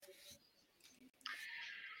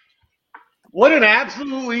What an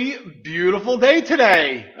absolutely beautiful day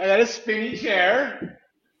today. I got a spinny chair.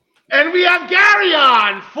 And we have Gary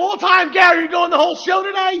on. Full-time Gary. You doing the whole show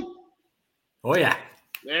today? Oh, yeah.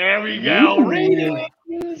 There we go.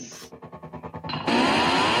 Ratings.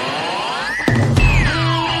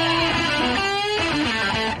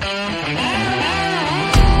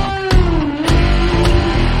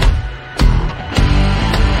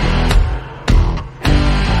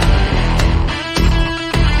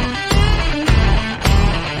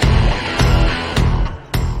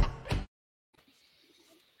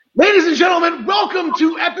 Ladies and gentlemen, welcome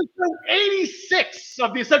to episode 86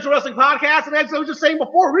 of the Essential Wrestling Podcast. And as I was just saying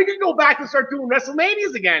before, we can go back and start doing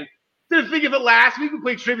WrestleManias again. Didn't think of it last week. We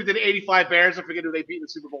played tribute to the 85 Bears. I forget who they beat in the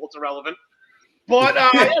Super Bowl. It's irrelevant. But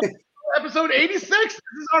episode 86, this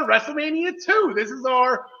is our WrestleMania 2. This is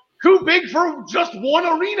our too big for just one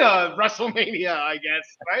arena WrestleMania, I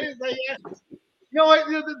guess. Right? You know,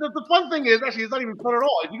 the fun thing is, actually, it's not even fun at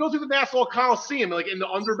all. If you go through the Nassau Coliseum, like in the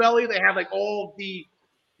underbelly, they have like all the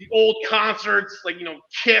old concerts, like, you know,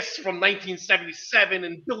 Kiss from 1977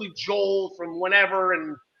 and Billy Joel from whenever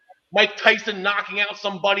and Mike Tyson knocking out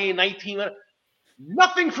somebody in 19.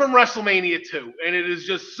 Nothing from WrestleMania 2. And it is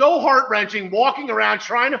just so heart-wrenching walking around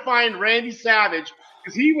trying to find Randy Savage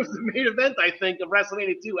because he was the main event, I think, of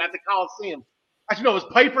WrestleMania 2 at the Coliseum. Actually, no, it was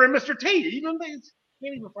Piper and Mr. Tate.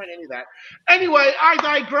 Can't even find any of that. Anyway, I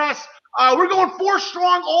digress. We're going 4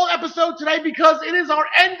 strong all episode today because it is our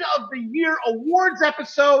end of the year awards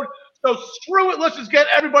episode. So screw it. Let's just get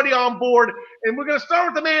everybody on board. And we're going to start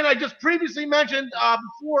with the man I just previously mentioned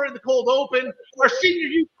before in the cold open, our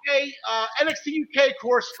senior NXT UK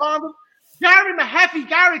correspondent, Gary Mahaffey.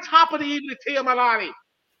 Gary, top of the evening to you, Malani.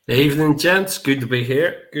 Good evening, gents. Good to be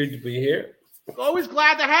here. Always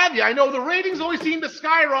glad to have you. I know the ratings always seem to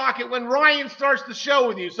skyrocket when Ryan starts the show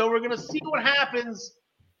with you, so we're going to see what happens.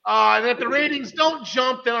 And if the ratings don't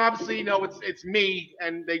jump, then obviously, you know, it's me,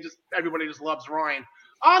 and everybody just loves Ryan.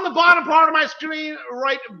 On the bottom part of my screen,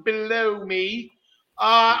 right below me,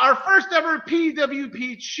 our first ever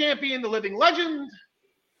PWP champion, the living legend,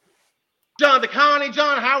 John DeConnie.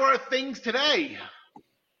 John, how are things today?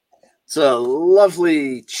 It's a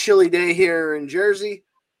lovely, chilly day here in Jersey.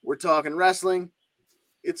 We're talking wrestling.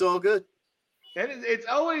 It's all good. It's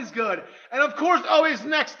always good. And, of course, always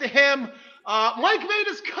next to him, Mike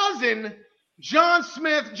Veda's cousin, John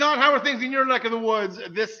Smith. John, how are things in your neck of the woods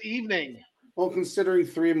this evening? Well, considering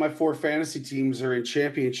 3 of my 4 fantasy teams are in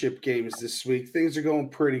championship games this week, things are going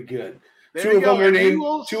pretty good. Two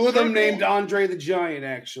of them named Andre the Giant,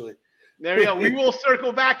 actually. There you go. We will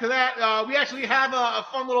circle back to that. We actually have a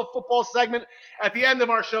fun little football segment at the end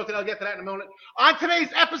of our show today. I'll get to that in a moment. On today's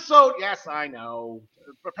episode, yes, I know.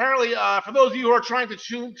 Apparently, for those of you who are trying to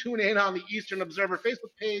tune in on the Eastern Observer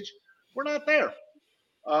Facebook page, we're not there.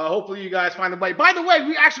 Hopefully, you guys find the way. By the way,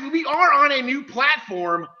 we are on a new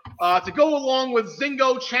platform to go along with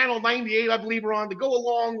Zingo Channel 98. I believe we're on to go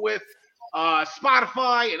along with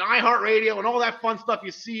Spotify and iHeartRadio and all that fun stuff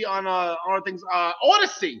you see on our things.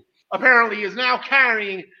 Odyssey apparently is now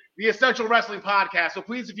carrying the Essential Wrestling Podcast. So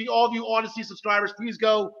please, all of you Odyssey subscribers, please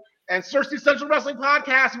go and search the Essential Wrestling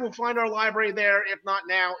Podcast, and we'll find our library there. If not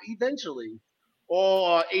now, eventually,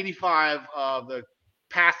 all 85 of the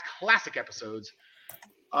past classic episodes.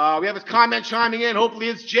 We have a comment chiming in. Hopefully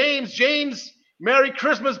it's James. James, Merry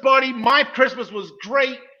Christmas, buddy. My Christmas was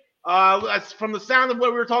great. From the sound of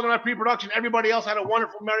what we were talking about pre-production, everybody else had a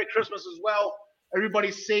wonderful Merry Christmas as well.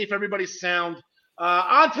 Everybody's safe. Everybody's sound.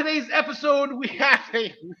 On today's episode, we have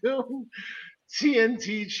a new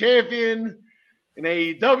TNT champion in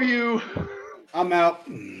AEW. I'm out.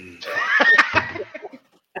 We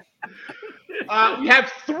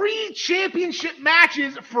have 3 championship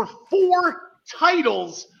matches for 4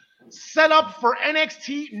 titles set up for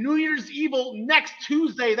NXT New Year's Evil next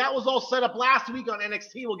Tuesday. That was all set up last week on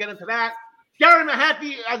NXT. We'll get into that. Gary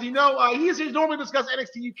Mahaffey, as you know, he's here to normally discuss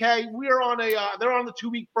NXT UK. We are on they're on the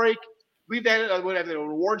 2-week break. We had an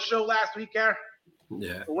award show last week, Gary.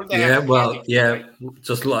 Yeah.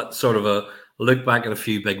 Just sort of a look back at a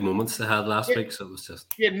few big moments they had last week. So it was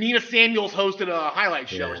just. Yeah, Nina Samuels hosted a highlight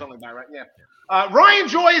show or something like that, right? Yeah. Ryan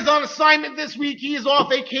Joy is on assignment this week. He is off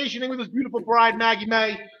vacationing with his beautiful bride, Maggie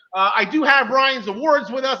May. I do have Ryan's awards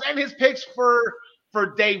with us and his picks for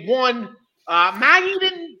day 1. Maggie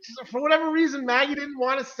didn't, for whatever reason,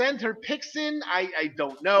 want to send her picks in. I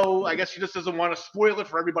don't know. I guess she just doesn't want to spoil it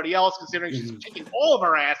for everybody else, considering she's kicking all of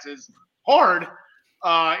our asses hard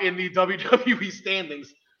in the WWE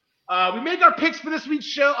standings. We make our picks for this week's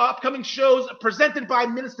show, upcoming shows presented by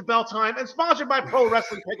Minutes to Bell Time and sponsored by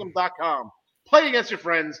ProWrestlingPick'em.com. Play against your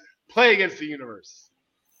friends. Play against the universe.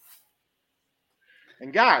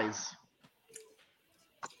 And guys,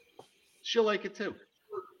 she'll like it too.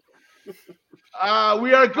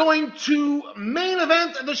 We are going to main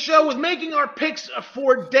event the show with making our picks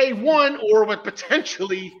for day one, or what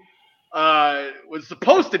potentially was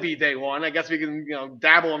supposed to be day one. I guess we can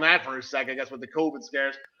dabble in that for a second, I guess, with the COVID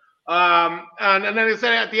scares. And then I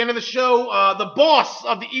said at the end of the show, the boss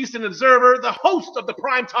of the Eastern Observer, the host of the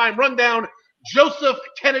Primetime Rundown, Joseph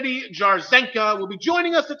Kennedy Jarzenka, will be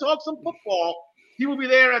joining us to talk some football. He will be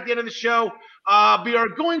there at the end of the show. We are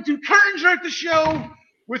going to curtain jerk the show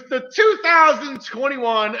with the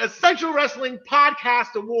 2021 Essential Wrestling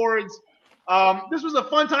Podcast Awards. This was a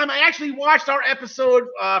fun time. I actually watched our episode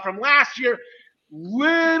from last year.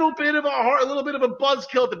 Little bit of a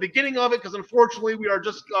buzzkill at the beginning of it because unfortunately we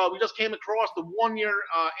just came across the 1 year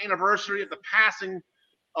anniversary of the passing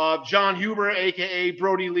of John Huber, aka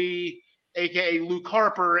Brody Lee, aka Luke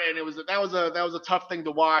Harper, and that was a tough thing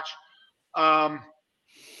to watch.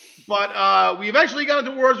 But we eventually got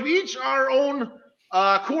into awards. We each our own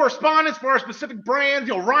correspondents for our specific brands.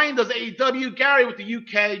 Ryan does AEW, Gary with the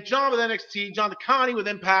UK, John with NXT, John DeConnie with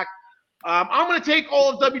Impact. I'm going to take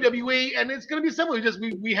all of WWE, and it's going to be simple.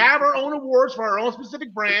 We have our own awards for our own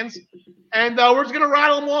specific brands, and we're just going to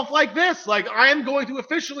rattle them off like this. Like, I am going to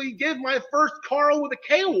officially give my first Carl with a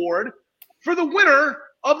K award for the winner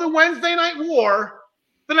of the Wednesday Night War,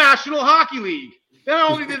 the National Hockey League.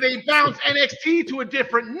 Not only did they bounce NXT to a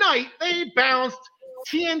different night, they bounced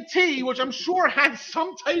TNT, which I'm sure had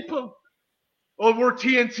some type of, we're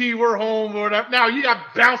TNT, we're home, or whatever. Now you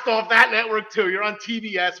got bounced off that network too. You're on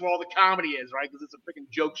TBS where all the comedy is, right? Because it's a freaking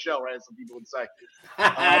joke show, right? As some people would say.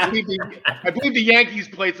 I believe the Yankees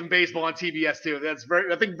played some baseball on TBS too. That's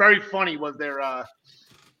very funny was their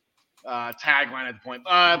tagline at the point.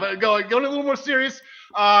 But going a little more serious.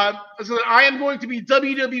 So I am going to be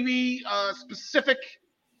WWE specific.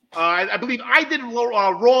 I believe I did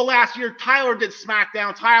Raw last year. Tyler did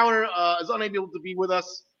SmackDown. Tyler is unable to be with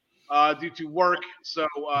us due to work. So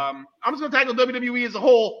I'm just going to tackle WWE as a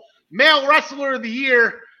whole. Male Wrestler of the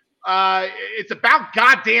Year. It's about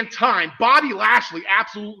goddamn time. Bobby Lashley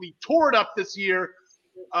absolutely tore it up this year.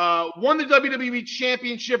 Won the WWE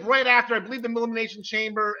Championship right after, I believe, the Elimination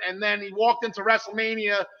Chamber. And then he walked into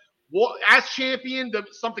WrestleMania as champion,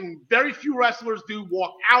 something very few wrestlers do,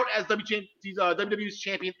 walk out as WWE's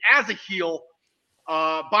champion as a heel.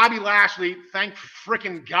 Bobby Lashley, thank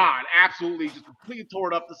frickin' God, absolutely just completely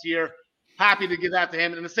tore it up this year. Happy to give that to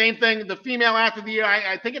him. And the same thing, the female actor of the year,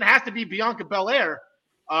 I think it has to be Bianca Belair.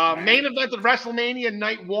 Main event of WrestleMania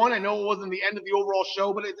night one. I know it wasn't the end of the overall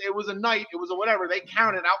show, but it was a night. It was a whatever. They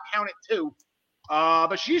counted. I'll count it too.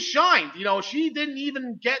 But she shined. She didn't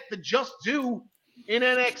even get the just due in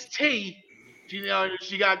NXT. She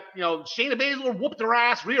got, Shayna Baszler whooped her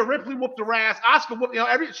ass. Rhea Ripley whooped her ass. Asuka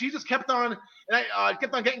whooped, she just kept on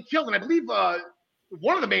getting killed. And I believe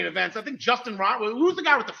one of the main events, I think Justin Roberts, who's the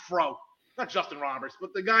guy with the fro? Not Justin Roberts,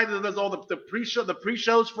 but the guy that does all the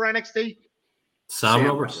pre-shows for NXT. Sam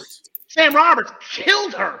Roberts. Sam Roberts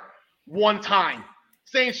killed her one time,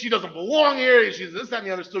 saying she doesn't belong here. She's this, that, and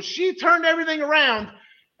the other. So she turned everything around,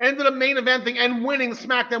 ended up main eventing and winning the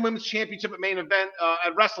SmackDown Women's Championship at main event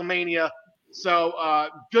at WrestleMania. So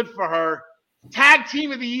good for her. Tag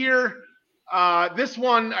Team of the Year. This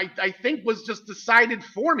one, I think, was just decided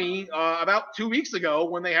for me about 2 weeks ago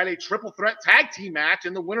when they had a triple threat tag team match,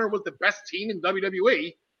 and the winner was the best team in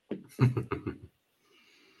WWE.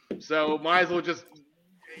 So might as well just,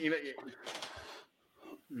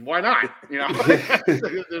 why not?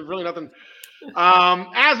 There's really nothing.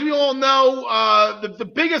 As we all know, the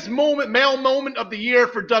biggest male moment of the year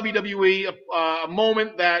for WWE, a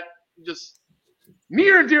moment that just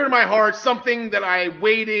near and dear to my heart, something that I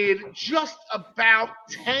waited just about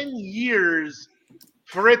 10 years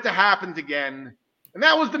for it to happen again. And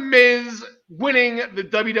that was The Miz winning the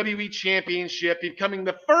WWE Championship, becoming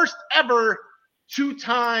the first ever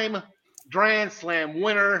two-time Grand Slam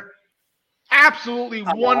winner. Absolutely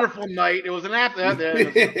wonderful night. It was an it's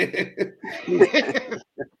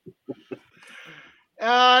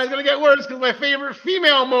going to get worse because my favorite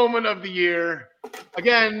female moment of the year,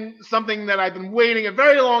 again, something that I've been waiting a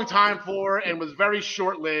very long time for and was very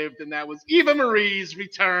short-lived, and that was Eva Marie's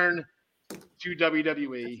return to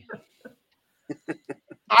WWE.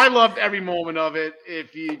 I loved every moment of it.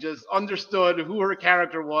 If you just understood who her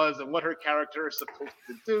character was and what her character is supposed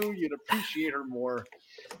to do, you'd appreciate her more.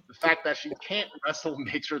 The fact that she can't wrestle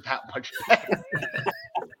makes her that much better.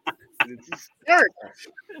 It's hysterical.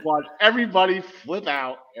 Watch everybody flip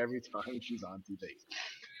out every time she's on TV.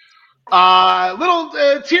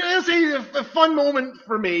 Let's say a fun moment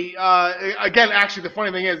for me. Again, actually, the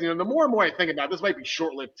funny thing is, the more and more I think about it, this might be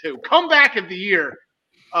short-lived too. Comeback of the year.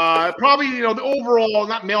 Probably, the overall,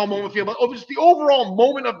 not male moment feel, but just the overall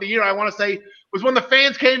moment of the year, I want to say, was when the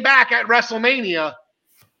fans came back at WrestleMania.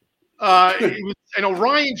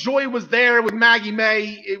 Ryan Joy was there with Maggie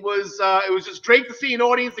May. It was just great to see an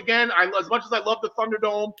audience again. As much as I love the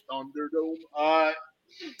Thunderdome, I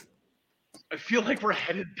feel like we're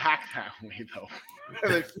headed back that way, though.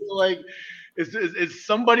 I feel like is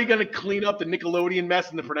somebody going to clean up the Nickelodeon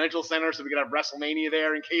mess in the Prudential Center so we can have WrestleMania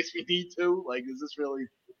there in case we need to? Like, is this really?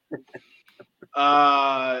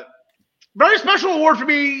 Very special award for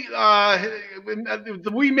me.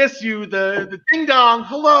 We miss you. The Ding Dong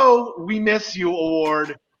Hello We Miss You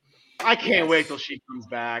award. I can't wait till she comes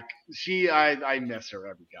back. I miss her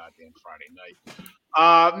every goddamn Friday night.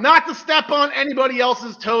 Not to step on anybody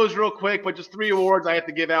else's toes real quick, but just 3 awards I have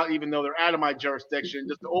to give out, even though they're out of my jurisdiction.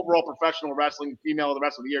 Just the overall professional wrestling female of the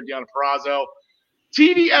rest of the year, Deonna Purrazzo.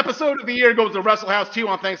 TV episode of the year goes to Wrestle House 2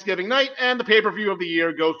 on Thanksgiving night, and the pay-per-view of the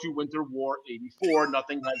year goes to Winter War 84.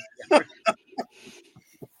 Nothing has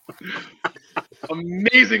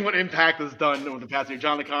amazing what Impact has done over the past year.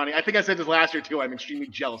 John LeConnie. I think I said this last year too. I'm extremely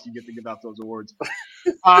jealous you get to give out those awards.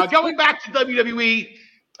 Going back to WWE,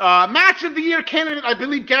 match of the year candidate. I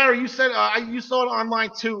believe Gary, you said you saw it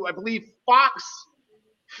online too. I believe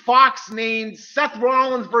Fox named Seth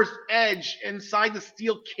Rollins versus Edge inside the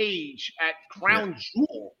steel cage at Crown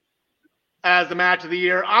Jewel as the match of the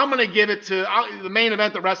year. I'm going to give it to the main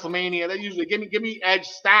event of WrestleMania. They usually give me Edge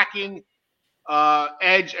stacking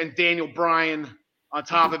Edge and Daniel Bryan on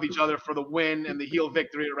top of each other for the win and the heel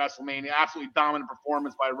victory at WrestleMania. Absolutely dominant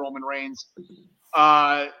performance by Roman Reigns.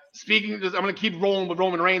 Speaking of this, I'm going to keep rolling with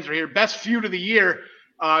Roman Reigns right here. Best feud of the year.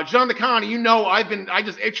 John DeCon, I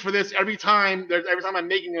just itch for this every time I'm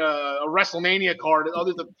making a WrestleMania card. At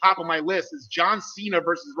the top of my list is John Cena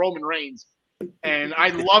versus Roman Reigns. And I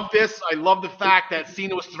love this. I love the fact that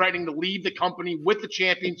Cena was threatening to leave the company with the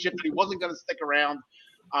championship, that he wasn't going to stick around.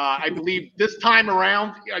 I believe this time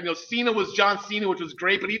around, Cena was John Cena, which was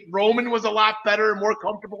great, but Roman was a lot better and more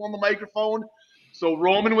comfortable on the microphone. So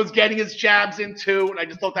Roman was getting his jabs in too, and I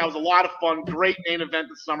just thought that was a lot of fun. Great main event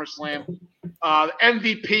at SummerSlam.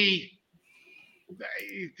 MVP,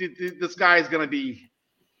 this guy is going to be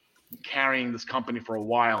carrying this company for a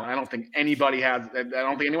while. I don't think anyone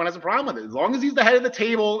has a problem with it. As long as he's the head of the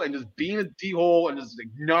table and just being a D-hole and just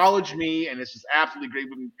acknowledge me, and it's just absolutely great.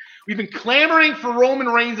 We've been clamoring for Roman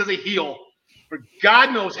Reigns as a heel for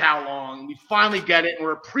God knows how long. We finally get it, and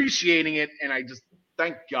we're appreciating it, and I just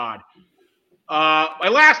thank God. My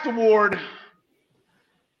last award,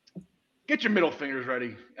 get your middle fingers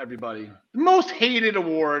ready, everybody. The most hated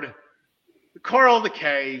award, the Carl the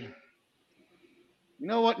K. You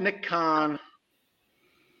know what, Nick Khan?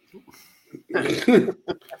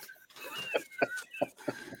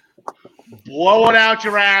 Blow it out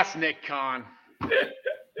your ass, Nick Khan.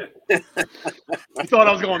 You thought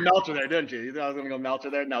I was going Meltzer there, didn't you? You thought I was going to go Meltzer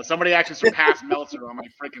there? No, somebody actually surpassed Meltzer on my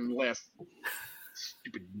freaking list.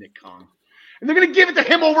 Stupid Nick Khan. And they're going to give it to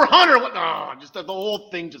him over Hunter. Just the whole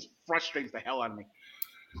thing just frustrates the hell out of me.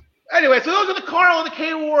 Anyway, so those are the Carl and the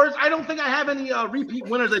K Awards. I don't think I have any repeat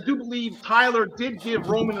winners. I do believe Tyler did give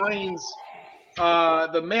Roman Reigns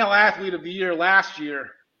the male athlete of the year last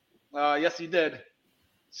year. Yes, he did.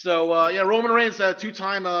 So, Roman Reigns,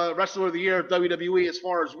 2-time wrestler of the year of WWE as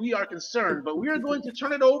far as we are concerned. But we are going to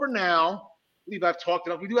turn it over now. I believe I've talked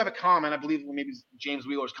enough. We do have a comment. I believe maybe James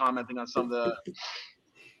Wheeler's commenting on some of the –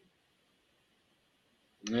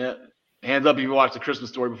 yeah. Hands up if you watched the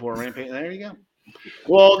Christmas Story before Rampage. There you go.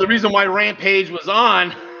 Well, the reason why Rampage was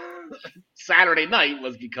on Saturday night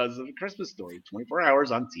was because of the Christmas Story, 24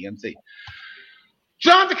 hours on TMZ.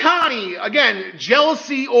 John DeConnie, again,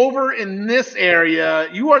 jealousy over in this area.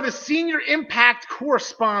 You are the senior Impact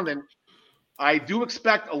correspondent. I do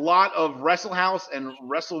expect a lot of Wrestle House and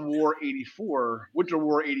Wrestle War 84, Winter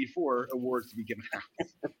War 84 awards to be given out.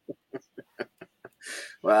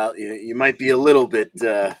 Well, you might be a little bit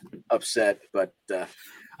upset, but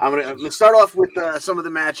I'm gonna start off with some of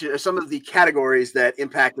the matches, some of the categories that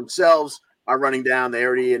Impact themselves are running down. They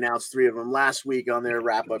already announced 3 of them last week on their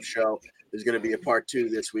wrap-up show. There's going to be a part 2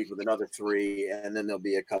 this week with another 3, and then there'll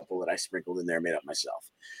be a couple that I sprinkled in there, made up myself.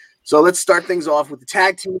 So let's start things off with the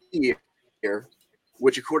Tag Team of the Year,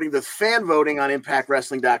 which, according to fan voting on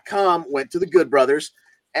ImpactWrestling.com, went to the Good Brothers.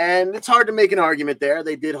 And it's hard to make an argument there.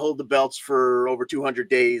 They did hold the belts for over 200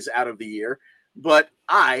 days out of the year. But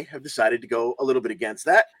I have decided to go a little bit against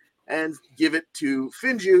that and give it to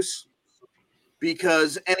FinJuice,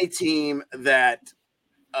 because any team that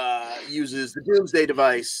uses the Doomsday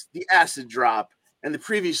Device, the Acid Drop, and the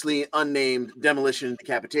previously unnamed Demolition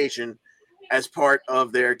Decapitation as part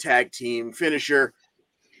of their tag team finisher,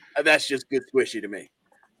 that's just good squishy to me.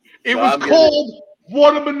 It was called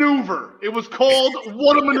What a Maneuver. It was called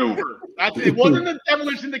What a Maneuver. It wasn't the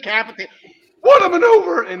Demolition Decapitation. What a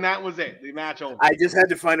maneuver! And that was it. The match over. I just had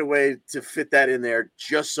to find a way to fit that in there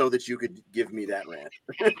just so that you could give me that rant.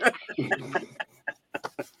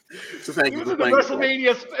 So thank you. It was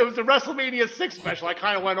the WrestleMania 6 special. I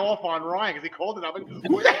kind of went off on Ryan because he called it up. Like,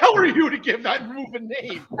 who the hell are you to give that move a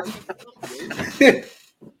name?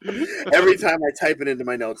 Every time I type it into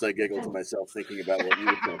my notes, I giggle to myself thinking about what you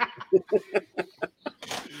would think.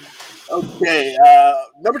 Okay,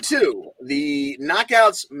 number 2, the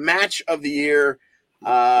Knockouts match of the year.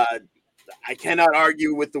 I cannot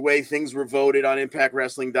argue with the way things were voted on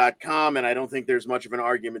ImpactWrestling.com, and I don't think there's much of an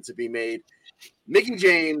argument to be made. Mickie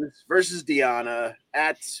James versus Deonna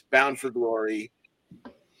at Bound for Glory.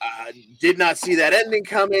 Did not see that ending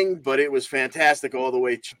coming, but it was fantastic all the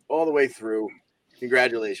way through.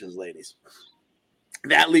 Congratulations, ladies.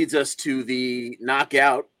 That leads us to the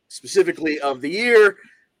knockout, specifically of the year.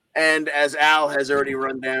 And as Al has already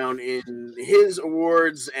run down in his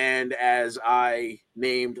awards, and as I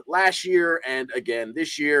named last year and again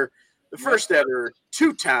this year, the first ever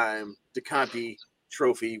 2-time DeConti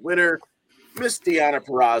Trophy winner, Miss Deonna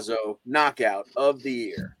Purrazzo, knockout of the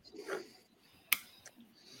year.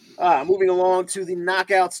 Moving along to the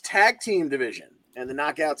Knockouts Tag Team division. And the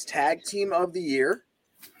Knockouts Tag Team of the year.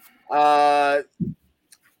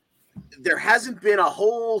 There hasn't been a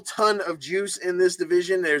whole ton of juice in this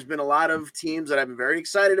division. There's been a lot of teams that I've been very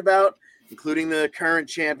excited about, including the current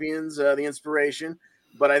champions, the Inspiration.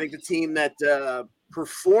 But I think the team that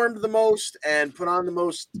performed the most and put on the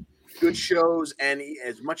most good shows, and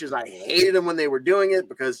as much as I hated them when they were doing it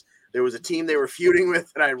because there was a team they were feuding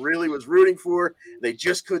with that I really was rooting for, they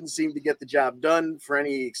just couldn't seem to get the job done for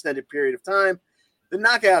any extended period of time. The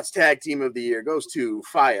Knockouts Tag Team of the Year goes to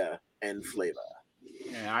Fire and Flavor.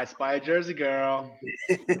 Yeah, I spy a Jersey girl.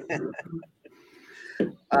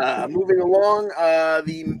 Moving along,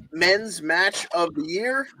 the men's match of the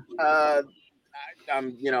year. I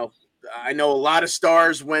know a lot of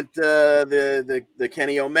stars went the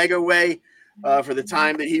Kenny Omega way for the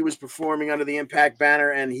time that he was performing under the Impact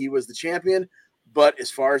banner and he was the champion. But as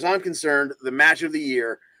far as I'm concerned, the match of the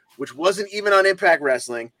year, which wasn't even on Impact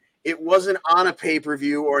Wrestling, it wasn't on a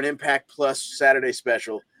pay-per-view or an Impact Plus Saturday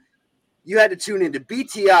special. You had to tune into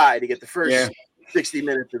BTI to get the first 60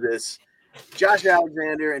 minutes of this. Josh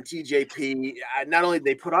Alexander and TJP, not only did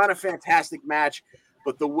they put on a fantastic match,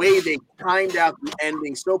 but the way they timed out the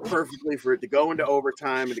ending so perfectly for it to go into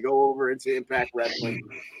overtime and to go over into Impact Wrestling,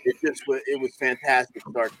 it was fantastic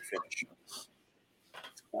start to finish.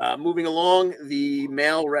 Moving along, the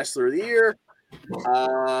male wrestler of the year.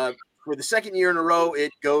 For the second year in a row,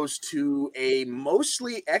 it goes to a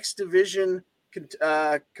mostly X Division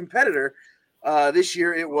competitor. This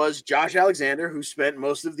year it was Josh Alexander, who spent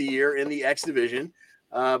most of the year in the X Division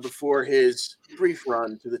before his brief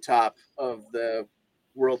run to the top of the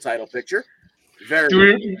world title picture.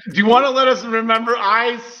 Do you want to let us remember?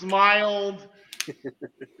 I smiled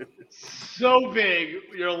so big.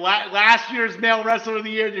 Your last year's male wrestler of the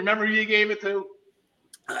year. Do you remember who you gave it to?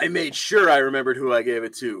 I made sure I remembered who I gave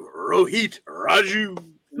it to. Rohit Raju.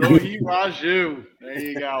 Rohit Raju. There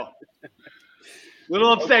you go.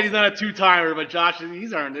 Little upset he's not a 2-timer, but Josh,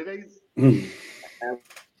 he's earned it.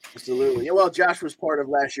 Absolutely. Yeah, well, Josh was part of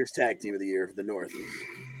last year's Tag Team of the Year for the North.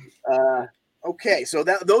 Okay, so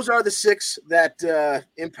those are the 6 that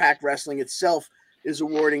Impact Wrestling itself is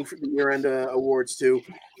awarding for the year-end awards to.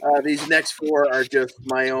 These next 4 are just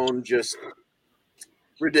my own just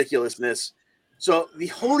ridiculousness. So the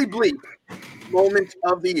Holy Bleep moment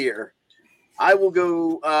of the year, I will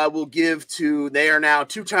give to, they are now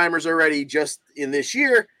 2-timers already just in this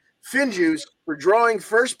year, Finjuice for drawing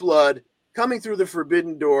first blood, coming through the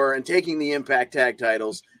forbidden door, and taking the Impact Tag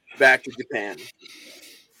titles back to Japan.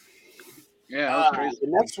 Yeah, that was crazy.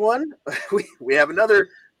 The next one, we have another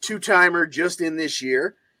 2-timer just in this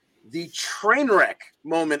year, the Trainwreck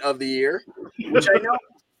moment of the year, which I know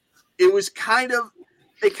it was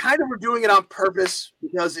they kind of were doing it on purpose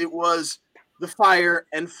because it was the Fire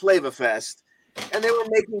and Flava Fest, and they were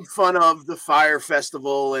making fun of the Fire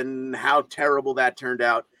Festival and how terrible that turned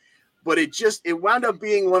out. But it wound up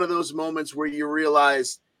being one of those moments where you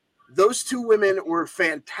realize those 2 women were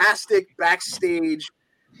fantastic backstage,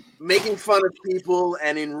 making fun of people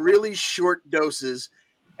and in really short doses.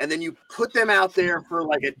 And then you put them out there for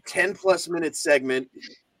like a 10+ minute segment,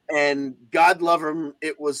 and God love them,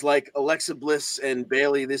 it was like Alexa Bliss and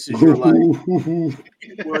Bailey, This Is Your Life.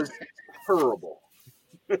 It was terrible.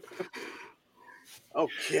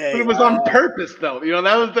 Okay. But it was on purpose, though. You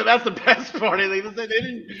know, that's the best part. They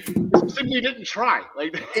simply didn't try.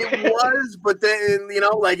 Like it was, but then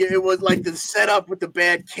it was like the setup with the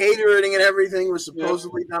bad catering and everything was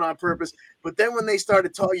supposedly done on purpose. But then when they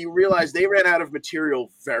started talking, you realize they ran out of material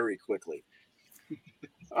very quickly.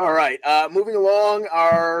 All right, moving along,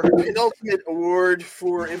 our penultimate award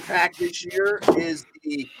for Impact this year is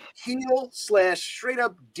the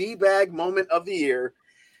heel/straight-up D-bag moment of the year.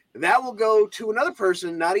 That will go to another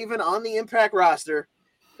person, not even on the Impact roster.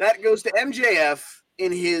 That goes to MJF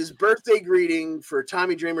in his birthday greeting for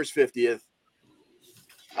Tommy Dreamer's 50th.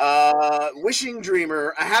 Wishing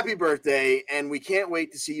Dreamer a happy birthday, and we can't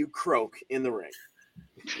wait to see you croak in the ring.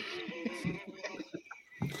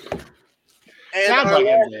 And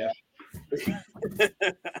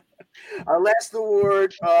our last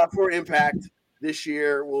award for Impact this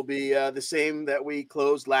year will be the same that we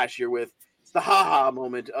closed last year with. It's the haha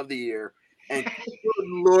moment of the year. And good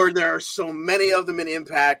Lord, there are so many of them in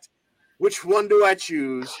Impact. Which one do I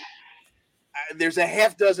choose? There's a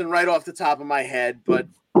half dozen right off the top of my head, but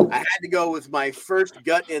I had to go with my first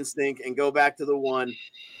gut instinct and go back to the one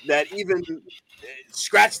that even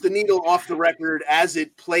scratched the needle off the record as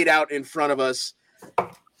it played out in front of us.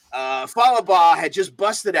 Fallah Bahh had just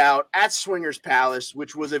busted out at Swingers Palace,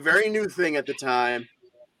 which was a very new thing at the time.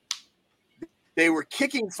 They were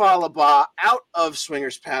kicking Fallah Bahh out of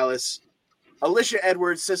Swingers Palace. Alicia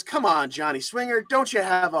Edwards says, "Come on, Johnny Swinger, don't you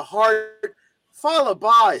have a heart? Fallah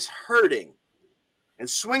Bahh is hurting." And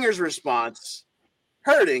Swinger's response,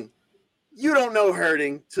 "Hurting? You don't know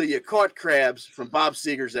hurting till you caught crabs from Bob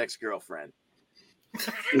Seger's ex-girlfriend,"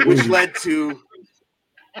 which led to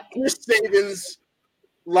Chris Sabin's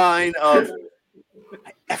line of,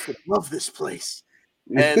 "I effing love this place."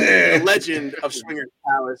 And the legend of Swingers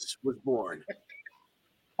Palace was born.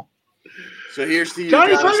 So here's to you,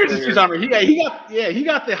 Johnny Swingers is on me. He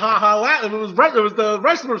got the ha. It was the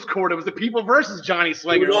wrestlers' court. It was the people versus Johnny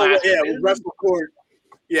Swinger. It was wrestle court.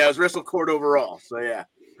 Yeah, it was wrestle court overall. So yeah.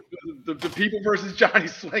 The people versus Johnny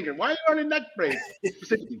Swinger. Why are you learning that phrase?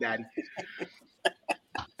 Specifically, Daddy.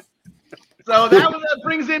 So that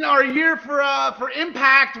brings in our year for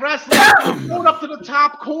Impact Wrestling. Going up to the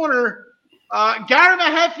top corner, Gary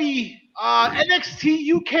Mahaffey,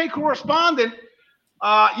 NXT UK correspondent.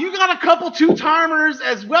 You got a couple two-timers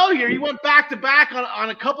as well here. You went back-to-back on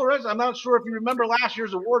a couple of races. I'm not sure if you remember last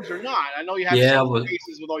year's awards or not. I know you had some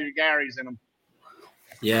cases with all your Garys in them.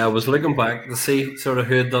 Yeah, I was looking back to see sort of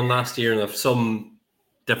who had done last year, and I've some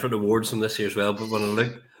different awards from this year as well. But when I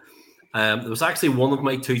looked, there was actually one of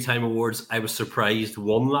my two-time awards I was surprised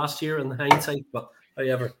won last year in hindsight, but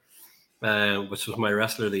however, which was my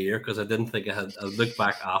Wrestler of the Year, because I didn't think I looked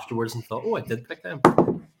back afterwards and thought, I did pick them.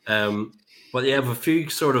 But yeah, I have a few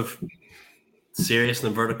sort of serious and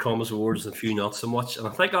inverted commas awards and a few not so much. And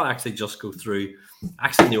I think I'll actually just go through,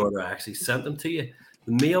 in the order I actually sent them to you.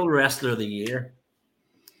 The Male Wrestler of the Year,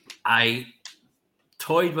 I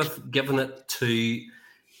toyed with giving it to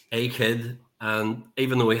A-Kid, and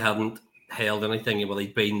even though he hadn't held anything, well,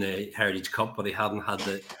 he'd been the Heritage Cup, but he hadn't had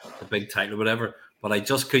the big title or whatever. But I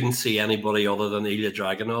just couldn't see anybody other than Ilya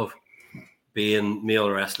Dragunov being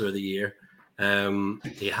Male Wrestler of the Year.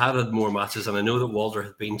 He had more matches, and I know that Walter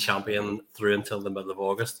had been champion through until the middle of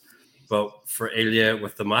August. But for Ilya,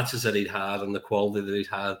 with the matches that he'd had and the quality that he'd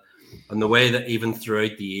had, and the way that even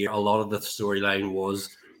throughout the year, a lot of the storyline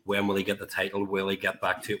was, when will he get the title? Will he get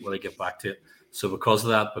back to it? Will he get back to it? So because of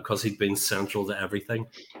that, because he'd been central to everything,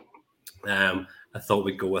 I thought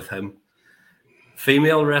we'd go with him.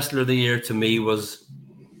 Female Wrestler of the Year to me was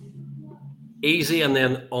easy and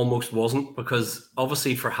then almost wasn't, because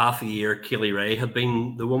obviously for half a year Kaylee Ray had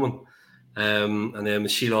been the woman, and then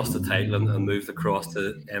she lost the title and moved across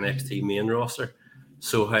to NXT main roster.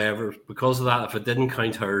 So however, because of that, if I didn't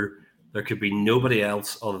count her, there could be nobody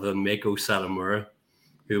else other than Meiko Satomura,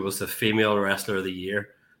 who was the Female Wrestler of the Year.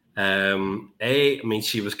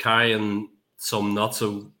 She was carrying some not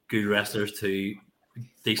so good wrestlers to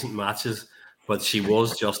decent matches, but she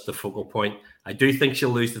was just the focal point. I do think she'll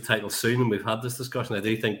lose the title soon, and we've had this discussion. I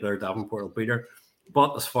do think Blair Davenport will beat her.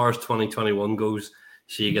 But as far as 2021 goes,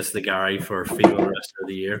 she gets the Gary for Female Wrestler of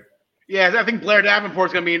the Year. Yeah, I think Blair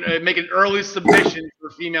Davenport's going to be making early submission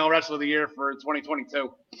for Female Wrestler of the Year for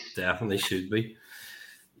 2022. Definitely should be.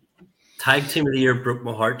 Tag Team of the Year broke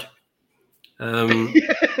my heart.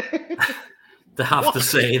 To have to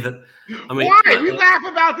say that. Why? We laugh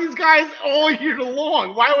about these guys all year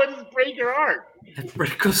long. Why would this break your heart? It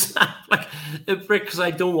breaks because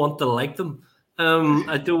I don't want to like them.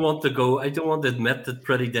 I don't want to admit that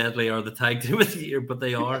Pretty Deadly are the Tag Team of the Year, but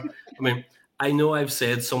they are. I know I've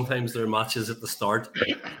said sometimes their matches at the start,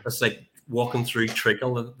 it's like walking through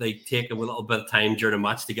trickle. They take a little bit of time during a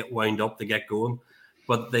match to get wound up, to get going.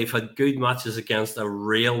 But they've had good matches against a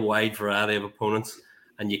real wide variety of opponents.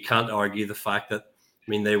 And you can't argue the fact that,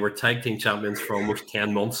 they were tag team champions for almost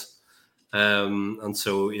 10 months. And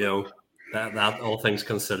so, that all things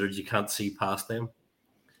considered, you can't see past them.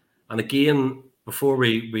 And again, before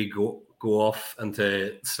we go off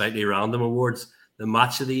into slightly random awards, the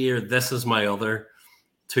match of the year, this is my other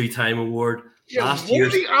 2-time award. Yeah, what are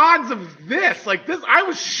the odds of this? Like this, I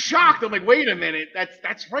was shocked. I'm like, wait a minute,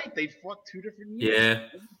 that's right. They fought 2 different years.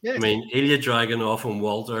 Yeah, Ilya Dragunov and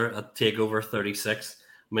Walter at TakeOver 36.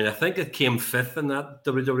 I think it came 5th in that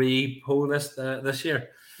WWE poll list this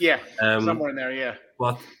year. Yeah, somewhere in there. Yeah,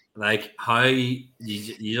 but like how you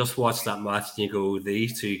just watch that match and you go,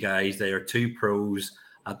 these 2 guys, they are 2 pros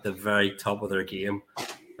at the very top of their game.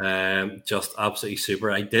 Just absolutely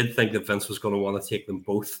super. I did think that Vince was going to want to take them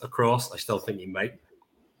both across. I still think he might.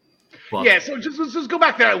 But, yeah, so just go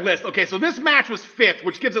back to that list. Okay, so this match was 5th,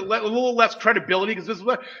 which gives it a little less credibility because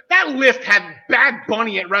that list had Bad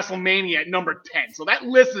Bunny at WrestleMania at number 10. So that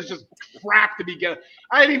list is just crap to begin.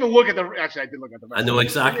 I didn't even look at Actually, I did look at the. I know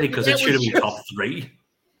exactly because it should have been top 3.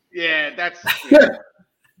 Yeah, that's.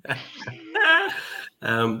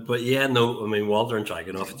 But yeah, no. Walter and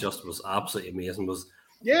Dragunov just was absolutely amazing.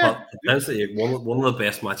 Potentially one of the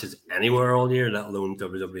best matches anywhere all year, let alone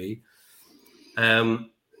WWE.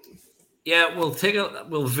 Yeah,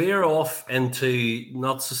 we'll veer off into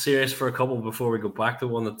not so serious for a couple before we go back to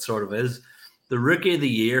one that sort of is the Rookie of the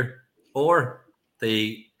Year or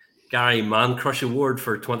the Gary Man Crush Award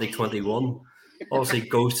for 2021. Obviously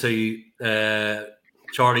goes to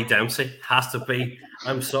Charlie Dempsey. Has to be.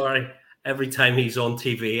 I'm sorry. Every time he's on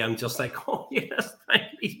TV, I'm just like, oh yes,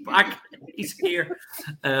 he's back. He's here.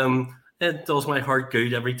 It does my heart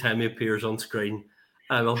good every time he appears on screen.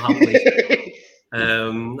 I will happily.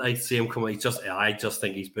 I see him come. I just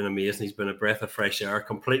think he's been amazing. He's been a breath of fresh air.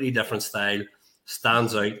 Completely different style.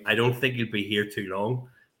 Stands out. I don't think he'll be here too long,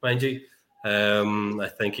 mind you.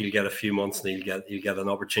 I think he'll get a few months and he'll get an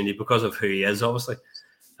opportunity because of who he is, obviously.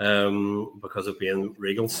 Because of being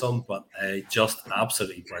Regal's son, but just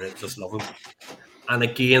absolutely brilliant. Just love him. And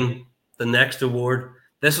again, the next award.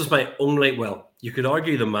 This was my only. Well, you could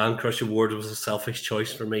argue the Man Crush Award was a selfish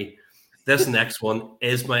choice for me. This next one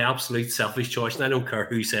is my absolute selfish choice, and I don't care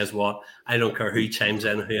who says what. I don't care who chimes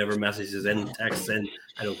in, whoever messages in, texts in.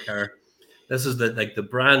 I don't care. This is the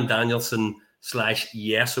Bryan Danielson /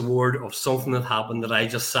 Yes Award of something that happened that I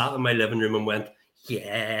just sat in my living room and went,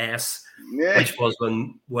 yes. Yeah. Which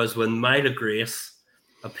was when Myla Grace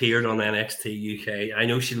appeared on NXT UK. I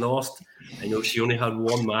know she lost. I know she only had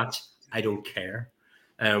 1 match. I don't care.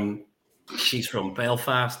 She's from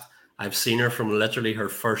Belfast. I've seen her from literally her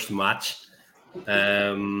first match.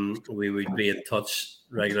 We would be in touch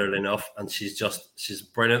regularly enough, and she's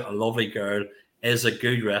brilliant, a lovely girl, is a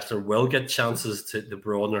good wrestler, will get chances to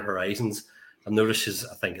broaden her horizons. I noticed she's,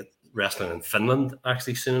 I think, wrestling in Finland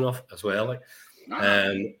actually soon enough as well.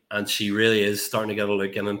 And she really is starting to get a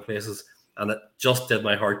look in places, and it just did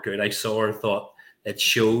my heart good. I saw her and thought it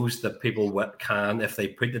shows that people can, if they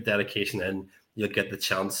put the dedication in, you'll get the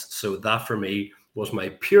chance. So that for me was my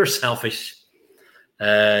pure selfish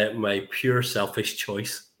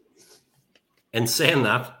choice. In saying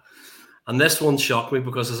that, and this one shocked me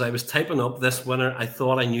because as I was typing up this winner, I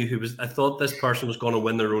thought I knew I thought this person was going to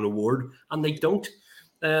win their own award, and they don't.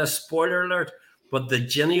 Spoiler alert. But the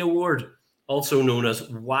Ginny Award, also known as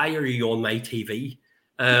Why Are You On My TV?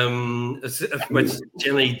 Which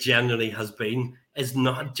Ginny generally has been, is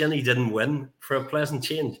not. Ginny didn't win for a pleasant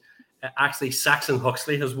change. Actually, Saxon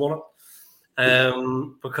Huxley has won it.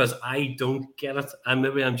 Because I don't get it. And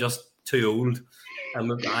maybe I'm just too old.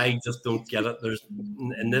 I just don't get it. There's,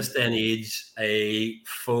 in this day and age, a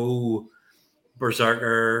faux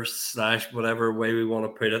berserker / whatever way we want to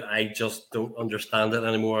put it. I just don't understand it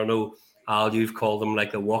anymore. I know, Al, you've called him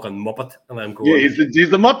like the walking Muppet, and I'm going. Yeah, he's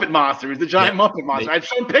the Muppet Monster. He's the giant Muppet Monster. I've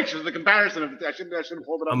shown pictures, the comparison of it. I should have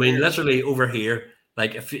pulled it up. Literally over here,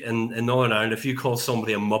 like if in Northern Ireland, if you call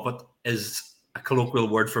somebody a Muppet, is a colloquial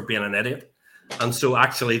word for being an idiot. And so,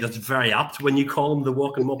 actually, that's very apt when you call him the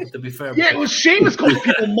walking Muppet, to be fair. Yeah, it was Sheamus calling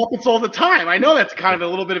people Muppets all the time. I know that's kind of a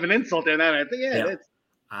little bit of an insult there. I think,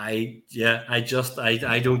 I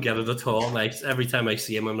don't get it at all. Like, every time I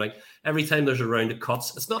see him, I'm like, every time there's a round of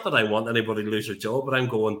cuts, it's not that I want anybody to lose their job, but I'm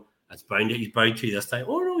going, he's bound to this time.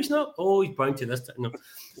 Oh, no, he's not. Oh, he's bound to this time.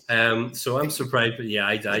 No. So I'm surprised, but yeah,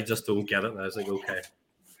 I just don't get it. And I was like, okay.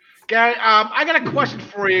 Gary, I got a question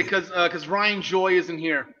for you because Ryan Joy isn't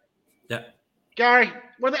here. Yeah. Gary,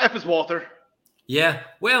 where the F is Walter? Yeah,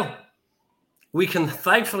 well, we can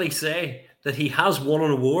thankfully say that he has won an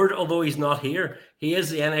award, although he's not here. He is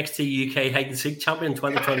the NXT UK Hide and Seek champion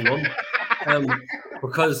 2021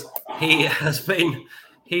 because he has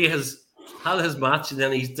had his match and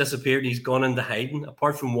then he's disappeared. He's gone into hiding,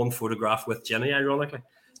 apart from one photograph with Jenny, ironically.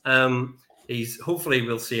 Hopefully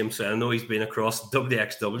we'll see him soon. I know he's been across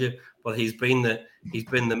WXW, but he's been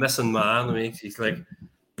the missing man. I mean, he's like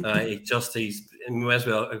he's may as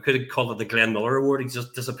well. I could have called it the Glenn Miller Award. He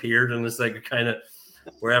just disappeared and it's like kind of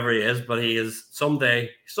wherever he is. But he is someday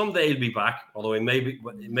he'll be back. Although it may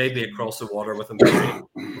be across the water with him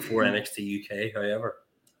before NXT UK. However.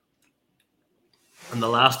 And the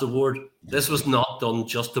last award, this was not done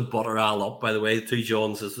just to butter Al up, by the way, the two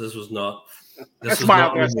Joneses. This was not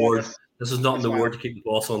an award. This is not an award to keep the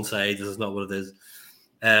boss on side. This is not what it is.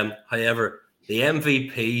 However, the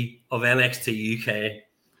MVP of NXT UK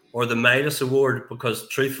or the Midas Award, because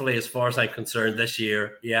truthfully, as far as I'm concerned, this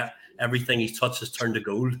year, everything he's touched has turned to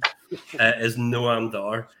gold, is Noam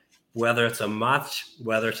Dar. Whether it's a match,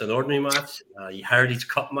 whether it's an ordinary match, a Heritage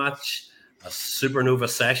Cup match, a Supernova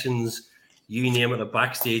Sessions, you name it, a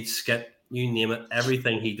backstage skit, you name it,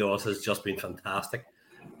 everything he does has just been fantastic.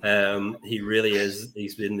 He really is.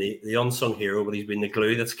 He's been the unsung hero, but he's been the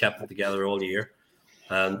glue that's kept it together all year.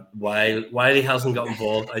 And while he hasn't got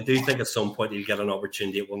involved, I do think at some point he'll get an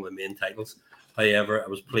opportunity at one of the main titles. However, I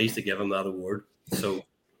was pleased to give him that award. So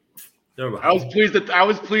there we go. I was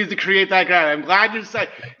pleased to create that guy. I'm glad you said.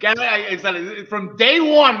 I said from day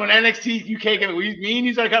one when NXT UK came, me and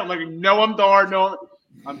you started counting, like Noam Dar, no.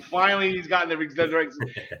 He's gotten the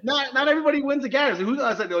not everybody wins again. So who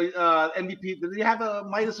else? MVP? Did you have a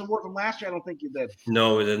Midas Award from last year? I don't think you did.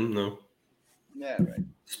 No, we didn't. No. Yeah, right.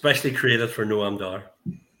 Especially created for Noam Dar.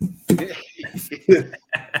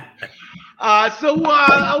 So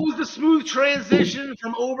it was the smooth transition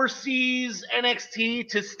from overseas NXT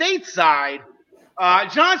to stateside.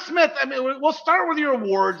 John Smith, I mean, we'll start with your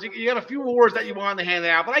awards. You have a few awards that you wanted to hand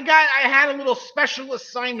out, but I had a little special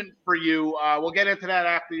assignment for you. We'll get into that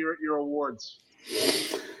after your awards.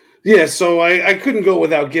 Yeah, so I couldn't go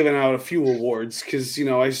without giving out a few awards because,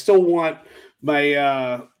 I still want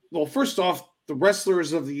my well, first off, the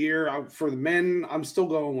wrestlers of the year for the men, I'm still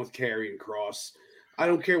going with Karrion Kross. I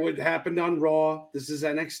don't care what happened on Raw. This is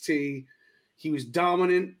NXT. He was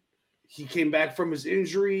dominant. He came back from his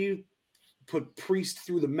injury, put Priest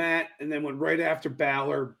through the mat, and then went right after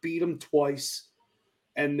Balor, beat him twice.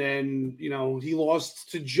 And then, he lost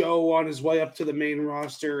to Joe on his way up to the main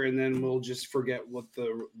roster, and then we'll just forget what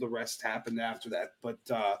the rest happened after that. But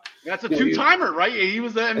that's a two-timer, right? He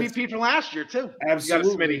was the MVP from last year, too.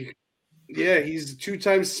 Absolutely. Yeah, he's a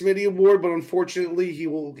two-time Smitty Award, but unfortunately he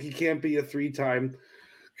can't be a three-time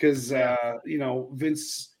because,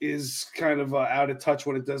 Vince is kind of out of touch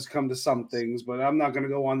when it does come to some things. But I'm not going to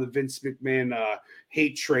go on the Vince McMahon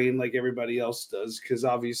hate train like everybody else does because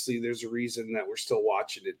obviously there's a reason that we're still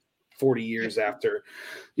watching it 40 years after,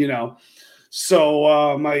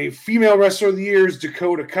 So my female wrestler of the year is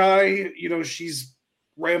Dakota Kai. She's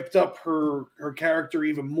ramped up her character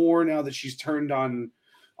even more now that she's turned on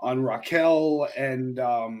Raquel and,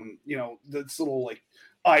 this little like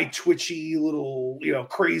eye twitchy little,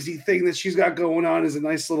 crazy thing that she's got going on is a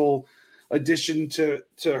nice little addition to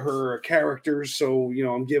her character. So,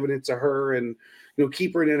 I'm giving it to her and,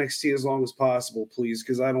 keep her in NXT as long as possible, please.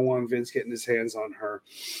 Cause I don't want Vince getting his hands on her.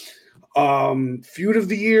 Feud of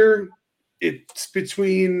the year. It's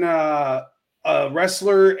between a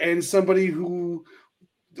wrestler and somebody who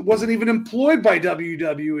wasn't even employed by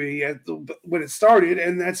WWE when it started,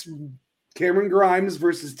 and that's Cameron Grimes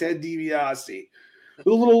versus Ted DiBiase. A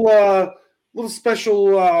little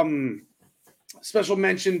special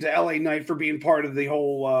mention to LA Knight for being part of the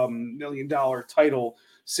whole $1 million title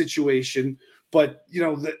situation. But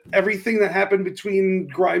everything that happened between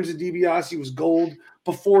Grimes and DiBiase was gold.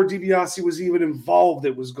 Before DiBiase was even involved,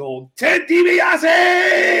 it was gold. Ted DiBiase!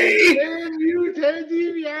 Damn you, Ted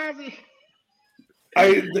DiBiase!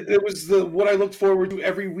 It was what I looked forward to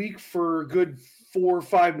every week for a good 4 or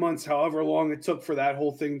 5 months, however long it took for that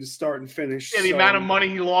whole thing to start and finish. Yeah, the amount of money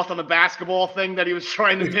he lost on the basketball thing that he was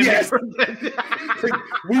trying to mimic. Yes.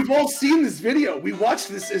 We've all seen this video. We watched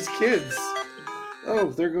this as kids.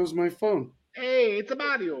 Oh, there goes my phone. Hey, it's a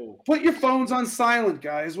Mario. Put your phones on silent,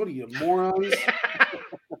 guys. What are you, morons?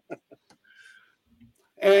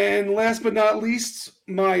 And last but not least,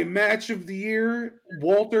 my match of the year.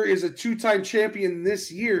 Walter is a 2-time champion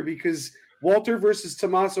this year because Walter versus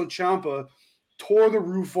Tommaso Ciampa tore the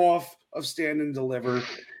roof off of Stand and Deliver.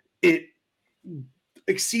 It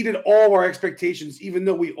exceeded all our expectations, even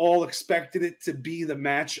though we all expected it to be the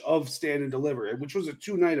match of Stand and Deliver, which was a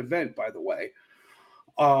 2-night event, by the way.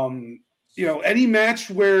 Any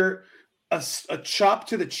match where a chop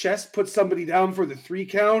to the chest, put somebody down for the 3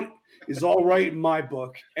 count is all right in my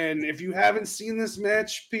book. And if you haven't seen this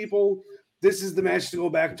match, people, this is the match to go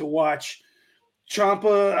back to watch.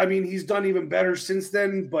 Ciampa, I mean, he's done even better since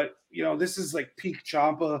then, but this is like peak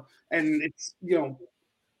Ciampa, and it's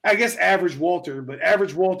I guess average Walter, but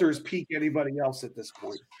average Walter is peak anybody else at this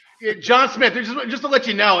point. Yeah, John Smith, just to let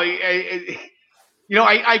you know,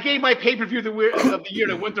 I gave my pay-per-view of the year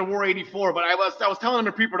to Winter War '84, but I was telling him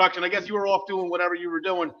in pre-production. I guess you were off doing whatever you were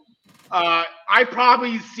doing. I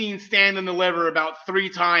probably seen Stand and Deliver about 3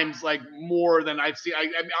 times, like more than I've seen.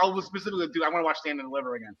 I was specifically I want to watch Stand and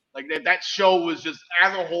Deliver again. Like that show was just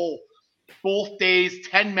as a whole, both days,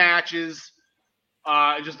 10 matches,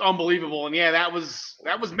 just unbelievable. And yeah, that was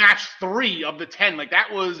match 3 of the 10. Like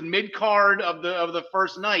that was mid card of the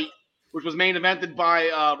first night, which was main evented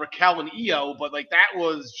by Raquel and Io. But like that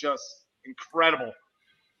was just incredible.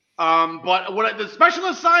 But the special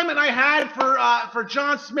assignment I had for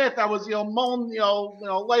John Smith, I was mulling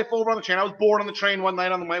life over on the train. I was bored on the train one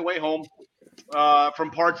night on my way home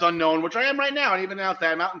from Parts Unknown, which I am right now. And even out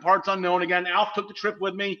that I'm out in Parts Unknown again. Alf took the trip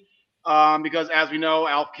with me because, as we know,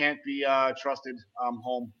 Alf can't be trusted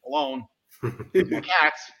home alone with my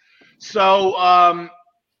cats. So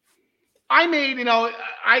I made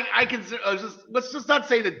I consider let's just not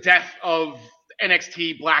say the death of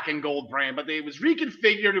NXT Black and Gold brand, but it was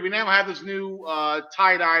reconfigured. We now have this new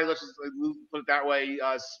tie-dye, let's just put it that way,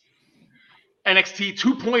 NXT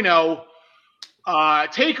 2.0.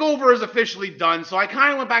 Takeover is officially done, so I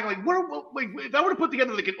kind of went back like, if I were to put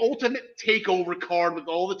together like an ultimate takeover card with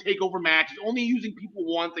all the takeover matches, only using people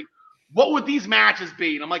once, like, what would these matches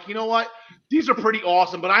be? And I'm like, you know what? These are pretty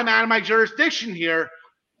awesome, but I'm out of my jurisdiction here.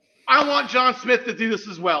 I want John Smith to do this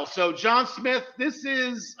as well. So John Smith, this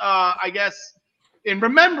is, I guess, in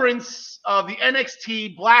remembrance of the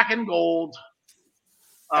NXT Black and Gold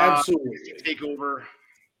absolutely takeover.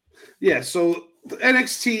 Yeah, so the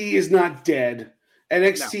NXT is not dead.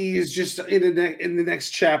 NXT is just in the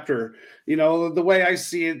next chapter. The way I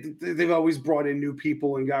see it, they've always brought in new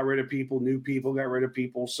people and got rid of people. New people got rid of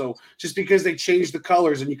people. So just because they changed the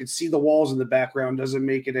colors and you can see the walls in the background doesn't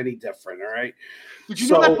make it any different. All right. Did you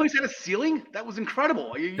know that place had a ceiling? That was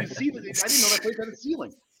incredible. You see that? I didn't know that place had a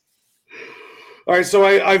ceiling. All right, so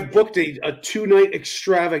I've booked a 2-night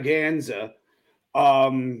extravaganza.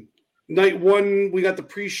 Night 1, we got the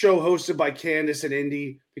pre-show hosted by Candice and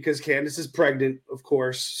Indy because Candice is pregnant, of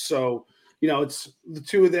course. So, it's the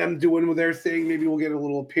 2 of them doing their thing. Maybe we'll get a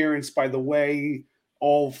little appearance by the way,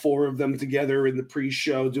 all 4 of them together in the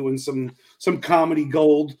pre-show doing some comedy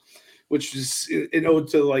gold, which is an ode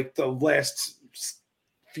to like the last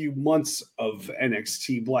few months of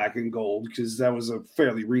NXT Black and Gold because that was a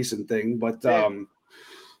fairly recent thing. But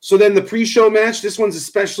so then the pre-show match, this one's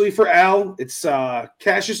especially for Al. It's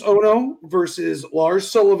Cassius Ohno versus Lars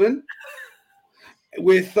Sullivan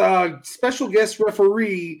with special guest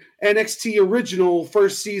referee NXT original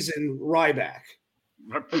first season Ryback.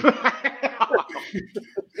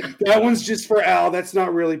 That one's just for Al. That's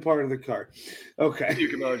not really part of the card. Okay.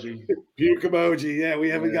 Puke emoji. Puke emoji. Yeah, we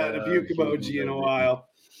haven't gotten a puke emoji in a while.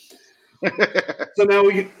 So now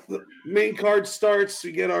we get the main card starts.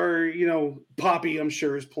 We get our, Poppy, I'm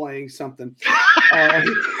sure, is playing something.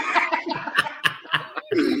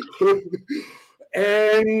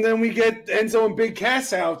 And then we get Enzo and Big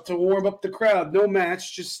Cass out to warm up the crowd. No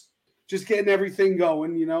match, just getting everything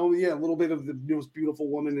going, a little bit of the most beautiful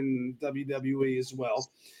woman in WWE as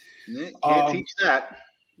well. Can't teach that.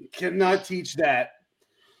 Cannot teach that.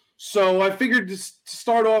 So I figured to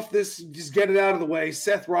start off this, just get it out of the way.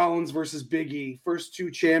 Seth Rollins versus Big E, first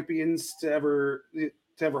 2 champions to ever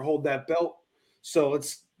hold that belt. So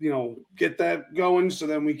let's get that going, so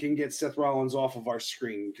then we can get Seth Rollins off of our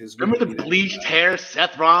screen. Because remember the bleached hair,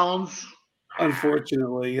 Seth Rollins.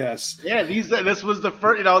 Unfortunately, yes. Yeah, this was the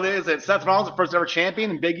first. Seth Rollins the first ever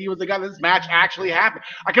champion, and Big E was the guy. This match actually happened.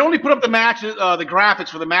 I can only put up the matches, the graphics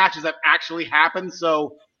for the matches that actually happened.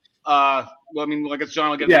 So. Well, I mean, I guess John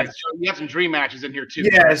will get back. You have some dream matches in here too.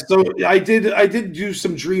 Yeah, so I did do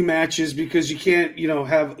some dream matches because you can't,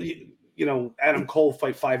 have Adam Cole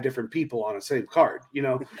fight 5 different people on the same card,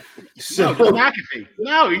 So McAfee.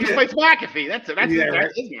 No, he just fights McAfee. That's it. That's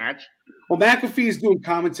his match. Well, McAfee is doing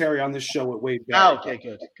commentary on this show at Wade. Oh, okay,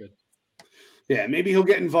 good. Yeah, maybe he'll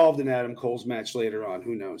get involved in Adam Cole's match later on.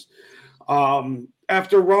 Who knows?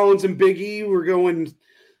 After Rollins and Big E, we're going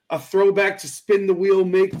a throwback to Spin the Wheel,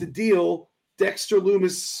 Make the Deal. Dexter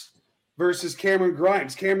Lumis versus Cameron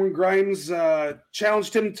Grimes. Cameron Grimes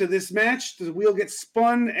challenged him to this match. The wheel gets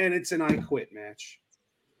spun, and it's an I Quit match.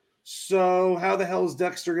 So how the hell is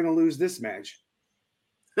Dexter going to lose this match?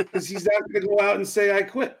 Because he's not going to go out and say I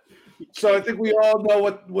quit. So I think we all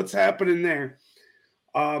know what's happening there.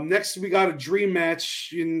 Next, we got a dream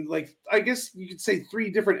match in, like, I guess you could say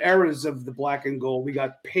 3 different eras of the Black and Gold. We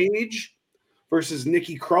got Paige versus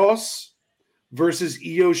Nikki Cross versus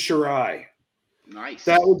Io Shirai. Nice.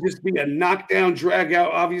 That would just be a knockdown, drag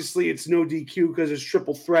out. Obviously, it's no DQ because it's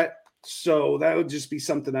triple threat. So that would just be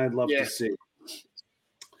something I'd love to see.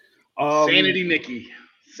 Sanity Nikki.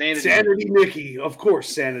 Sanity Nikki. Of course,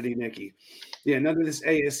 Sanity Nikki. Yeah, none of this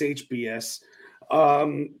ASH BS.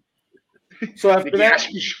 So after that,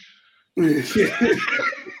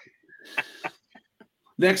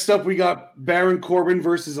 next up we got Baron Corbin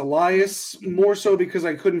versus Elias. More so because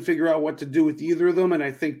I couldn't figure out what to do with either of them, and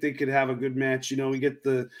I think they could have a good match. You know, we get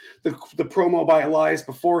the promo by Elias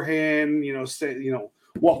beforehand.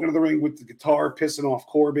 Walking to the ring with the guitar, pissing off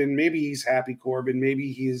Corbin. Maybe he's happy Corbin.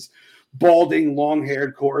 Maybe he's balding,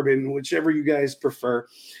 long-haired Corbin, whichever you guys prefer.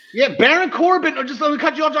 Yeah, Baron Corbin, or just let me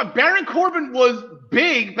cut you off, John. Baron Corbin was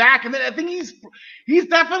big back, and then I think he's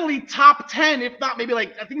definitely top 10, if not maybe I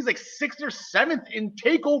think he's 6th or 7th in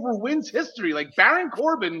TakeOver wins history. Like, Baron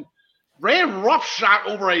Corbin ran roughshod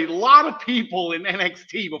over a lot of people in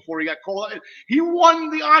NXT before he got called up. He won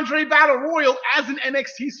the Andre Battle Royal as an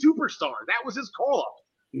NXT superstar. That was his call-up.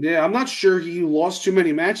 Yeah, I'm not sure he lost too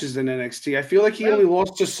many matches in NXT. I feel like he only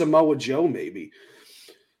lost to Samoa Joe, maybe.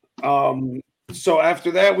 So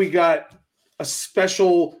after that, we got a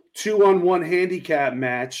special 2-on-1 handicap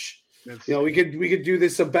match. Yes. You know, we could do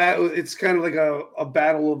this it's kind of like a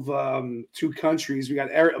battle of 2 countries. We got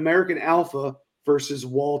American Alpha versus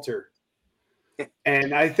Walter.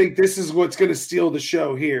 And I think this is what's going to steal the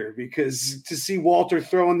show here, because to see Walter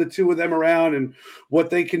throwing the 2 of them around and what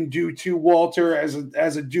they can do to Walter as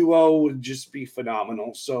a duo would just be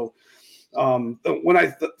phenomenal. So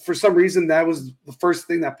for some reason, that was the first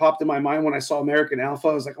thing that popped in my mind when I saw American Alpha.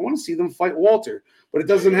 I was like, I want to see them fight Walter, but it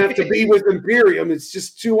doesn't have to be with Imperium. It's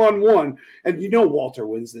just 2-on-1. And Walter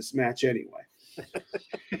wins this match anyway.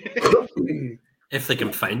 If they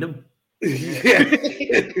can find him. Yeah.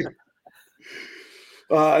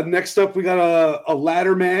 Next up, we got a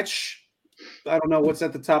ladder match. I don't know what's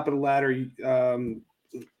at the top of the ladder.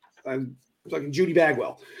 I'm talking Judy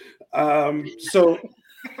Bagwell. So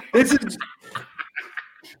this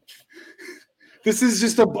is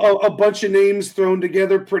just a bunch of names thrown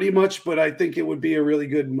together, pretty much. But I think it would be a really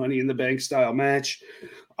good Money in the Bank style match.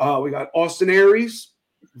 We got Austin Aries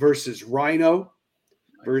versus Rhino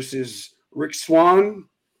versus Rick Swan.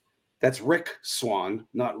 That's Rick Swan,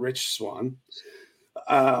 not Rich Swan.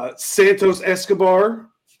 Santos Escobar,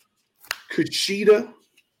 Kushida,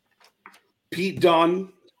 Pete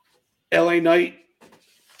Dunne, LA Knight,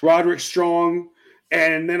 Roderick Strong,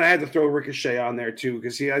 and then I had to throw Ricochet on there too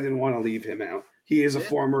because I didn't want to leave him out. He is a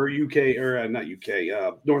former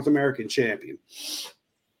North American champion.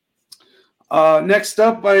 Next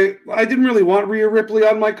up, I didn't really want Rhea Ripley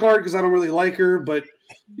on my card because I don't really like her, but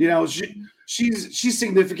she's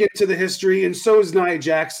significant to the history, and so is Nia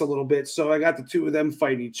Jax a little bit. So I got the 2 of them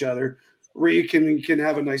fighting each other. Rhea can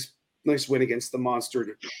have a nice win against the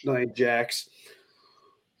monster Nia Jax.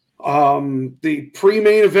 The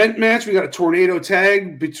pre-main event match, we got a tornado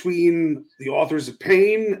tag between the Authors of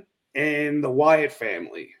Pain and the Wyatt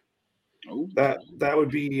family. Oh. That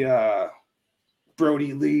would be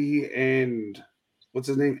Brody Lee and what's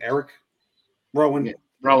his name? Eric Rowan. Yeah,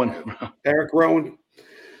 Rowan. Eric Rowan.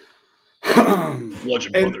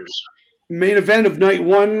 Bludgeon Brothers. Main event of night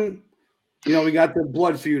 1, we got the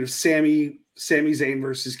blood feud of Sami Zayn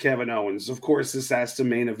versus Kevin Owens. Of course, this has to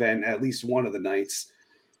main event at least one of the nights.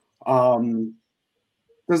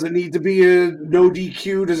 Does it need to be a no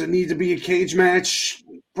DQ? Does it need to be a cage match?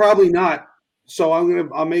 Probably not. So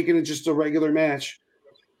I'm making it just a regular match.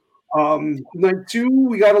 Night 2,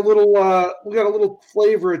 we got a little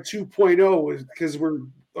flavor of 2.0 because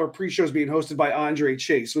our pre-show is being hosted by Andre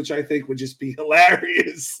Chase, which I think would just be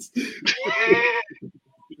hilarious.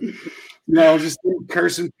 Just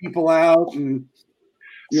cursing people out. And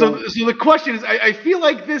so the question is, I feel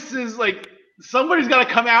like this is like somebody's got to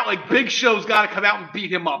come out, like Big Show's got to come out and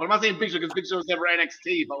beat him up. I'm not saying Big Show because Big Show's never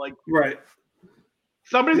NXT, but right.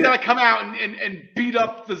 Somebody's got to come out and beat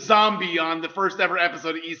up the zombie on the first ever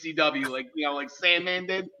episode of ECW, like Sandman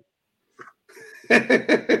did.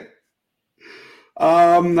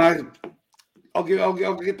 I'll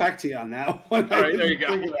get back to you on that one. All right, there you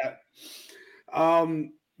go.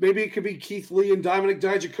 Maybe it could be Keith Lee and Dominik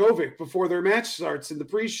Dijakovic before their match starts in the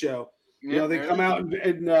pre-show. They come out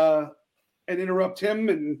and interrupt him,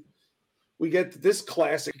 and we get this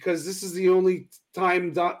classic because this is the only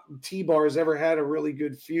time T-Bar has ever had a really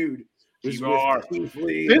good feud was T-Bar. with Keith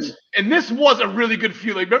Lee. This was a really good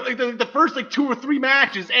feud. Like the first 2 or 3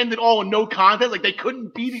 matches ended all in no contest. Like they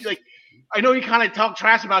couldn't beat it. Like I know you kind of talk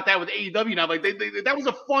trash about that with AEW now. Like they that was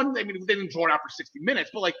a fun. I mean, they didn't draw it out for 60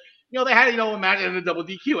 minutes, but like they had a match and a double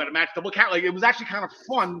DQ and a match double count. Like it was actually kind of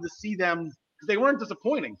fun to see them because they weren't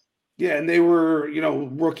disappointing. Yeah, and they were,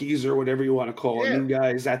 rookies or whatever you want to call it, new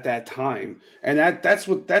guys at that time. And that's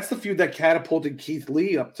the feud that catapulted Keith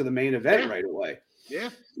Lee up to the main event right away. Yeah.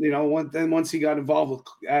 Once he got involved with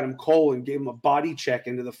Adam Cole and gave him a body check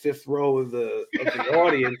into the 5th row of the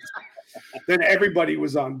audience, then everybody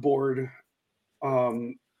was on board.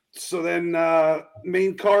 So then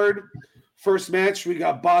main card, first match, we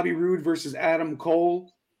got Bobby Roode versus Adam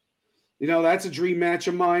Cole. That's a dream match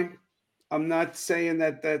of mine. I'm not saying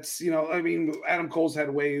that's, Adam Cole's had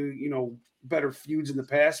way, better feuds in the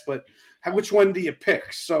past, but which one do you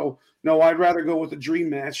pick? So, no, I'd rather go with a dream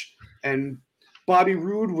match. And Bobby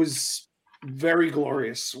Roode was very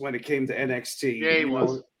glorious when it came to NXT. Yeah, he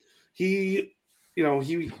was.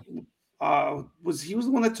 He was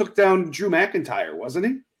the one that took down Drew McIntyre, wasn't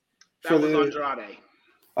he? That was Andrade.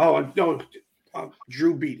 Oh, no.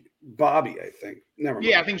 Drew beat Bobby, I think. Never mind.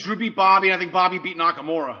 Yeah, I think Drew beat Bobby, and I think Bobby beat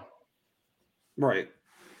Nakamura. Right.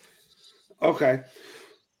 Okay.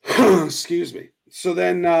 Excuse me. So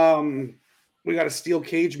then we got a steel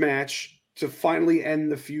cage match to finally end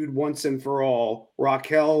the feud once and for all.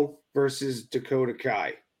 Raquel versus Dakota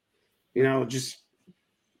Kai. Just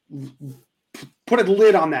put a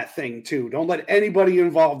lid on that thing too. Don't let anybody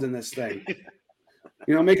involved in this thing.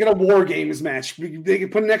 Make it a War Games match. They can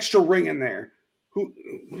put an extra ring in there.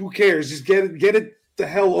 Who cares? Just get it the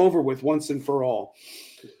hell over with once and for all.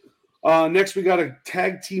 Next, we got a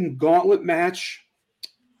tag team gauntlet match.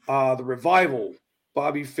 The Revival,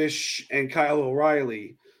 Bobby Fish and Kyle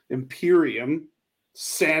O'Reilly, Imperium,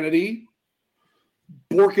 Sanity,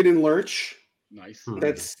 Borkin and Lurch. Nice.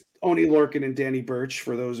 That's Oney Lorcan and Danny Burch,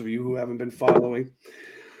 for those of you who haven't been following.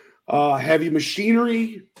 Heavy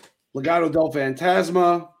Machinery, Legado del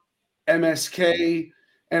Fantasma, MSK,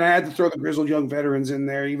 and I had to throw the Grizzled Young Veterans in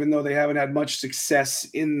there, even though they haven't had much success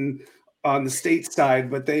on the state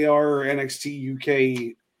side, but they are NXT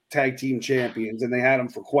UK tag team champions, and they had them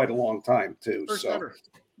for quite a long time too. First ever,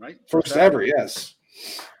 right? First ever, yes.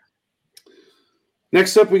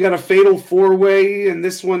 Next up, we got a fatal 4-way, and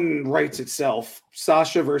this one writes itself.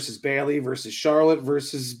 Sasha versus Bayley versus Charlotte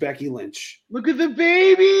versus Becky Lynch. Look at the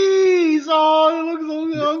babies! Oh, it looks so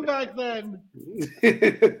young back then.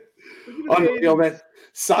 Unreal that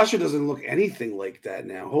Sasha doesn't look anything like that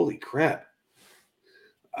now. Holy crap.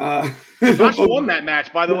 Sasha won that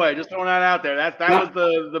match, by the way. Just throwing that out there. That was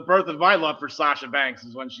the birth of my love for Sasha Banks,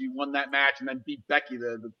 is when she won that match and then beat Becky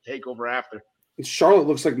the takeover after. Charlotte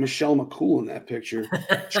looks like Michelle McCool in that picture.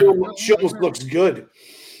 She almost looks good.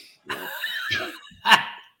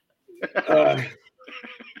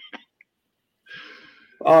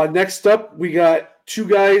 Next up, we got 2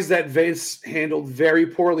 guys that Vince handled very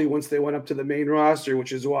poorly once they went up to the main roster,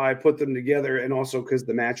 which is why I put them together, and also because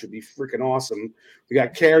the match would be freaking awesome. We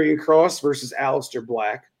got Karrion Kross versus Aleister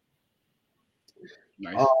Black.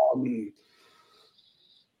 Nice.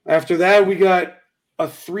 After that, we got a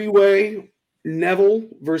 3-way Neville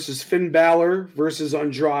versus Finn Balor versus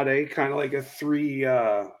Andrade, kind of like a 3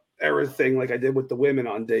 era thing like I did with the women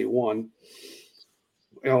on day 1.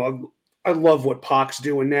 I love what Pac's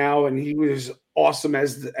doing now, and he was awesome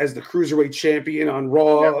as the cruiserweight champion on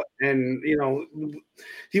Raw. Yep. And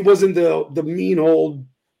he wasn't the mean old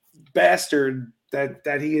bastard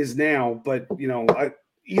that he is now. But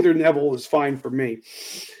either Neville is fine for me.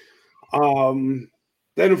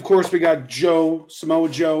 Then of course we got Samoa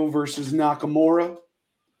Joe versus Nakamura.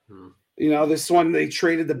 This one they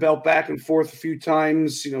traded the belt back and forth a few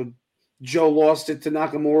times. Joe lost it to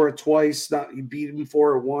Nakamura twice. He beat him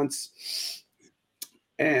for it once.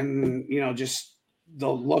 And, just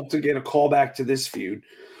they'll love to get a callback to this feud.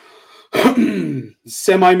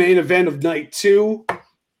 Semi-main event of night 2.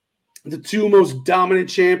 The 2 most dominant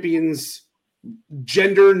champions,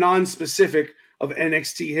 gender non-specific, of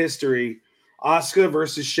NXT history. Asuka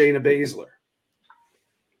versus Shayna Baszler.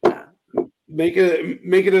 Make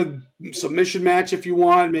it a submission match if you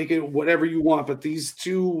want. Make it whatever you want. But these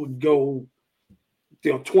 2 would go,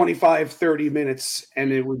 25, 30 minutes,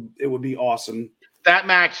 and it would be awesome. That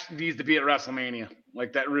match needs to be at WrestleMania.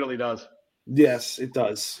 Like, that really does. Yes, it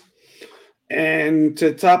does. And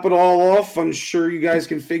to top it all off, I'm sure you guys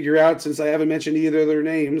can figure out, since I haven't mentioned either of their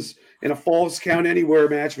names, in a Falls Count Anywhere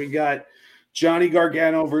match, we got Johnny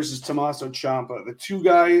Gargano versus Tommaso Ciampa. The 2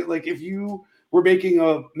 guys, like, if you were making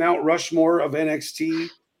a Mount Rushmore of NXT,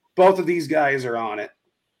 both of these guys are on it.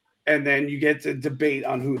 and then you get to debate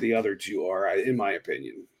on who the other two are, in my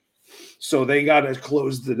opinion. So they got to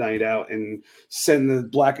close the night out and send the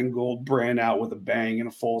Black and Gold brand out with a bang in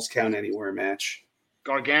a Falls Count Anywhere match.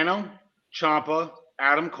 Gargano, Ciampa,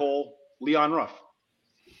 Adam Cole, Leon Ruff.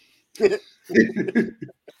 I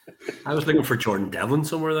was looking for Jordan Devlin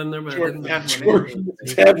somewhere in there, but Jordan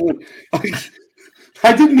Devlin.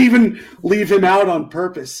 I didn't even leave him out on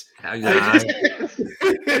purpose.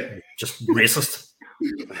 Just racist.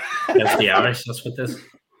 That's the Irish. That's what this.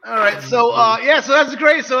 All right, so so that's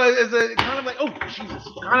great. So as a kind of like, oh Jesus,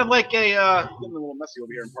 kind of like a getting a little messy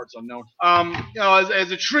over here in parts unknown.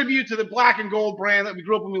 As a tribute to the Black and Gold brand that we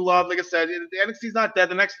grew up and we loved. Like I said, the NXT's not dead.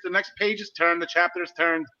 The next page is turned. The chapter is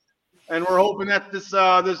turned, and we're hoping that this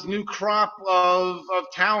new crop of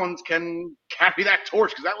talent can carry that torch,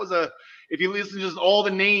 because that was if you listen to just all the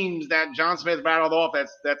names that John Smith rattled off,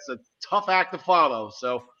 that's a tough act to follow.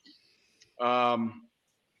 So.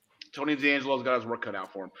 Tony D'Angelo's got his work cut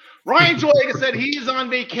out for him. Ryan Joy, like I said, he's on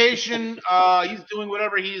vacation. He's doing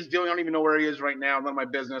whatever he's doing. I don't even know where he is right now. None of my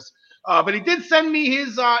business. But he did send me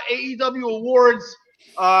his AEW awards.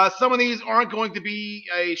 Some of these aren't going to be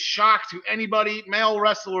a shock to anybody. Male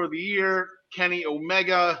Wrestler of the Year, Kenny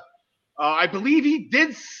Omega. I believe he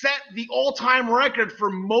did set the all-time record for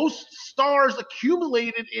most stars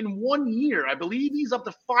accumulated in 1 year. I believe he's up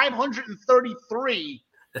to 533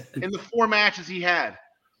 in the 4 matches he had.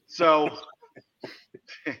 So,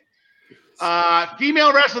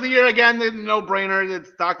 female wrestler of the year, again, the no-brainer.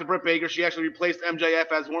 It's Dr. Britt Baker. She actually replaced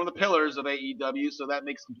MJF as one of the pillars of AEW, so that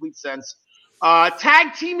makes complete sense.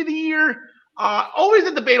 Tag team of the year, always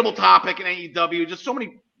a debatable topic in AEW. Just so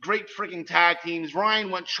many great freaking tag teams.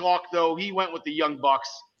 Ryan went chalk, though. He went with the Young Bucks.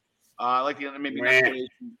 I like the maybe explanation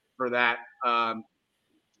for that.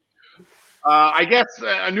 I guess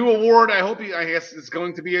a new award. I guess it's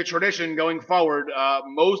going to be a tradition going forward.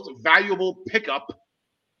 Most valuable pickup.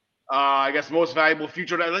 I guess most valuable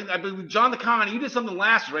future. I believe John DeCon, you did something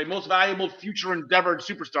last year, right? Most valuable future endeavored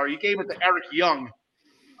superstar. You gave it to Eric Young.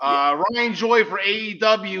 Ryan Joy for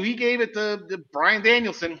AEW. He gave it to Bryan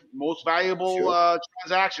Danielson. Most valuable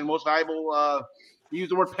transaction. Most valuable. He used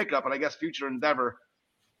the word pickup, but I guess future endeavor.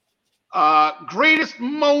 Greatest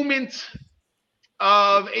moment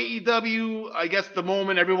of AEW, I guess the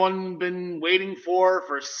moment everyone been waiting for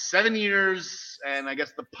 7 years, and I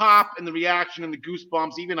guess the pop and the reaction and the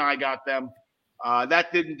goosebumps, even I got them.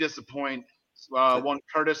 That didn't disappoint. One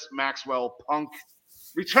Curtis Maxwell Punk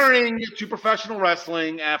returning to professional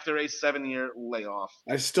wrestling after a 7-year layoff.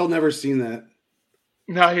 I've still never seen that.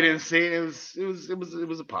 No, he didn't see it. It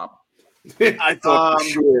was a pop. I thought for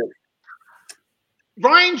sure.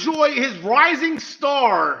 Ryan Joy, his rising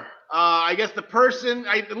star. I guess the person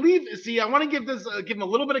I believe. See, I want to give him a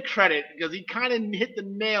little bit of credit because he kind of hit the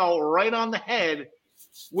nail right on the head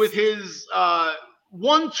with his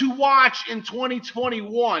one to watch in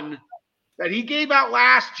 2021 that he gave out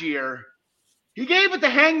last year. He gave it to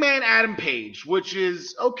Hangman Adam Page, which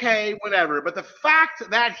is okay, whatever. But the fact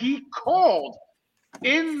that he called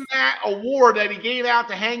in that award that he gave out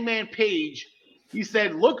to Hangman Page. He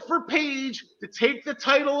said, look for Page to take the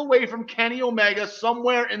title away from Kenny Omega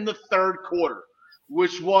somewhere in the third quarter,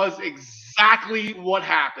 which was exactly what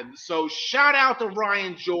happened. So shout out to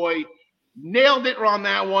Ryan Joy. Nailed it on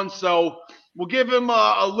that one. So we'll give him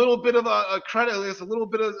a little bit of a credit, a little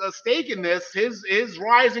bit of a stake in this. His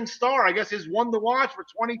rising star, I guess his one to watch for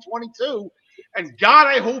 2022. And God,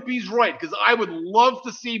 I hope he's right, because I would love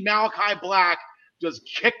to see Malachi Black just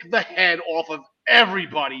kick the head off of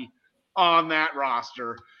everybody on that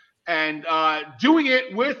roster, and doing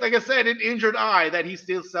it with, like I said, an injured eye that he's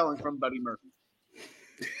still selling from Buddy Murphy.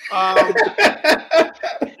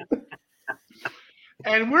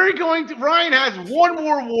 And Ryan has one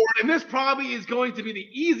more award, and this probably is going to be the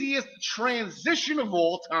easiest transition of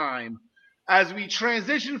all time as we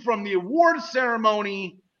transition from the award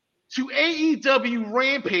ceremony to AEW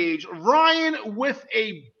Rampage. Ryan with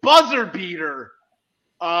a buzzer beater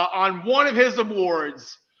on one of his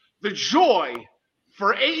awards. The joy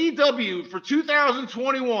for AEW for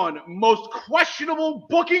 2021 most questionable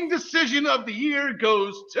booking decision of the year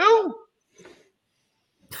goes to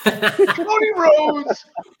Cody Rhodes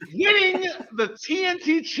winning the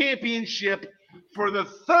TNT Championship for the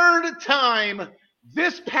third time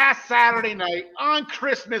this past Saturday night on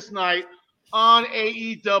Christmas night on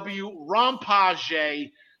AEW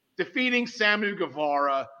Rampage, defeating Sammy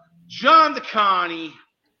Guevara. John DeConnie,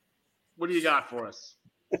 what do you got for us?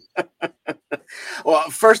 Well,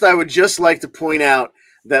 first, I would just like to point out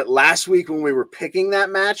that last week when we were picking that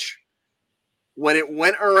match, when it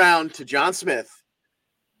went around to John Smith,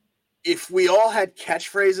 if we all had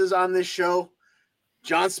catchphrases on this show,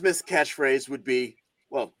 John Smith's catchphrase would be,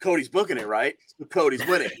 well, Cody's booking it, right? So Cody's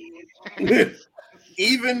winning.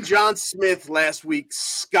 Even John Smith last week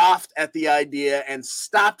scoffed at the idea and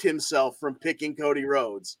stopped himself from picking Cody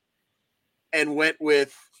Rhodes and went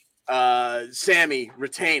with Sammy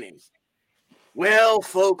retaining. Well,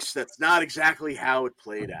 folks, that's not exactly how it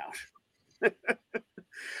played out.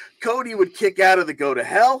 Cody would kick out of the go to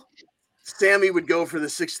hell. Sammy would go for the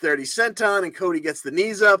 630 senton, and Cody gets the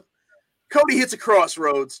knees up. Cody hits a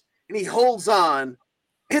crossroads, and he holds on,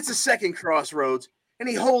 hits a second crossroads, and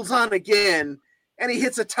he holds on again, and he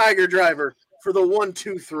hits a Tiger Driver for the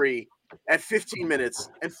 1-2-3 at 15 minutes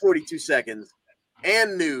and 42 seconds,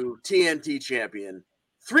 and new TNT champion,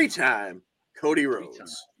 3-time Cody Rhodes.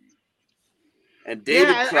 And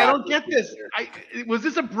David I don't get this. Was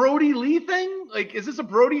this a Brody Lee thing? Like, is this a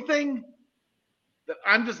Brody thing that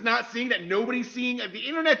I'm just not seeing, that nobody's seeing? The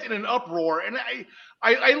internet's in an uproar, and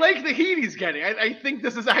I like the heat he's getting. I think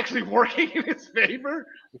this is actually working in his favor,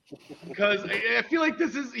 because I feel like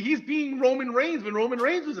he's being Roman Reigns when Roman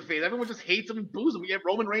Reigns was a face. Everyone just hates him and boos him. Yet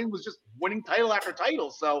Roman Reigns was just winning title after title.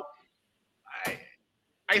 So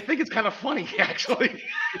I think it's kind of funny, actually.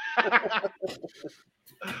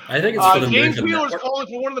 I think it's for the James Wheeler's calling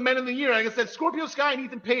for one of the men of the year. Like I said, Scorpio Sky and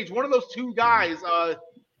Ethan Page, one of those two guys,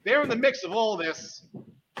 they're in the mix of all this.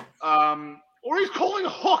 Or he's calling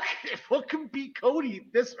Hook. If Hook can beat Cody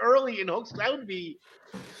this early in Hook's, that would be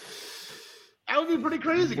pretty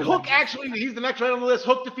crazy. Hook actually, he's the next right on the list.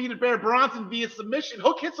 Hook defeated Bear Bronson via submission.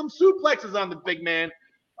 Hook hit some suplexes on the big man.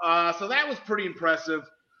 So that was pretty impressive.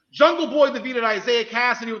 Jungle Boy defeated Isaiah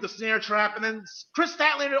Cassidy with the snare trap, and then Chris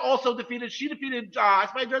Statlander also defeated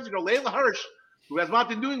that's my Jersey girl, Layla Hirsch, who has not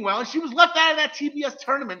been doing well, and she was left out of that TBS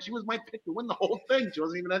tournament. She was my pick to win the whole thing. She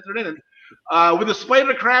wasn't even entered in it. With a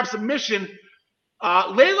Spider Crab submission,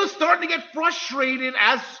 Layla's starting to get frustrated,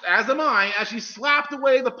 as am I, as she slapped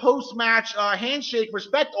away the post-match handshake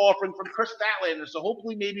respect offering from Chris Statlander. So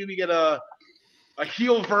hopefully maybe we get a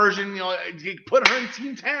heel version, put her in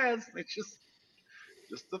Team Taz. It's just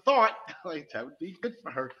a thought. Like, that would be good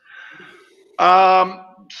for her.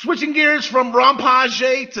 Switching gears from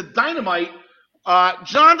Rampage to Dynamite,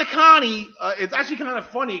 John DeConnie, it's actually kind of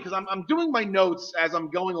funny because I'm doing my notes as I'm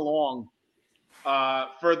going along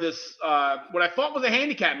for this, what I thought was a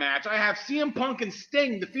handicap match. I have CM Punk and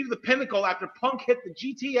Sting defeated the Pinnacle after Punk hit the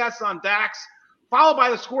GTS on Dax, followed by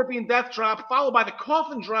the Scorpion Death Drop, followed by the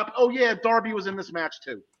Coffin Drop. Oh, yeah, Darby was in this match,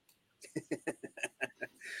 too.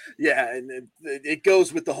 Yeah, and it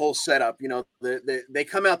goes with the whole setup. They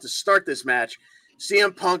come out to start this match.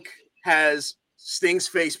 CM Punk has Sting's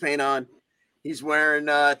face paint on. He's wearing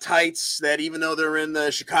tights that, even though they're in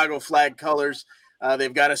the Chicago flag colors,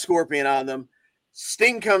 they've got a scorpion on them.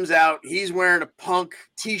 Sting comes out. He's wearing a Punk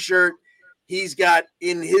T-shirt. He's got,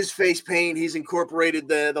 in his face paint, he's incorporated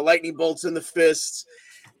the lightning bolts in the fists.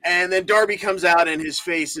 And then Darby comes out, and his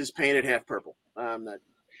face is painted half purple. I'm not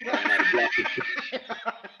exactly sure.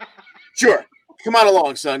 Sure. Come on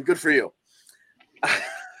along, son. Good for you.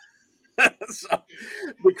 So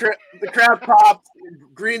the crowd popped.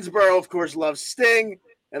 Greensboro, of course, loves Sting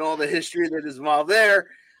and all the history that is involved there.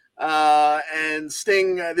 And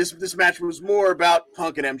Sting, this match was more about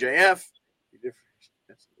Punk and MJF.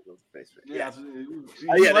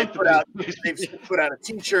 They put out a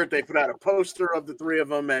T-shirt. They put out a poster of the three of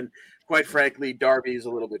them, and quite frankly, Darby is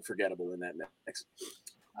a little bit forgettable in that mix.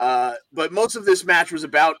 But most of this match was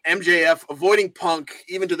about MJF avoiding Punk,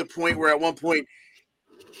 even to the point where at one point,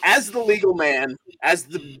 as the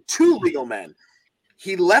two legal men,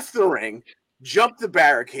 he left the ring, jumped the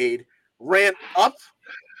barricade, ran up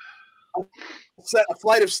a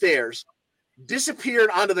flight of stairs, disappeared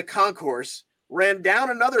onto the concourse, ran down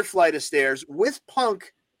another flight of stairs with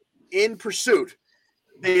Punk in pursuit.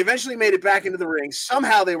 They eventually made it back into the ring.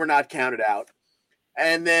 Somehow they were not counted out.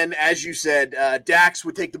 And then, as you said, Dax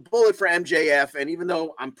would take the bullet for MJF, and even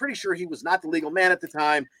though I'm pretty sure he was not the legal man at the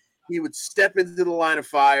time, he would step into the line of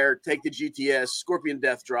fire, take the GTS, Scorpion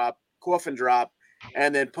Death Drop, Coffin Drop,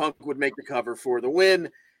 and then Punk would make the cover for the win,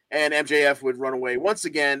 and MJF would run away once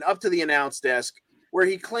again up to the announce desk, where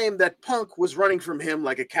he claimed that Punk was running from him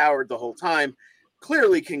like a coward the whole time,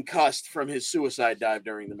 clearly concussed from his suicide dive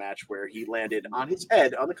during the match where he landed on his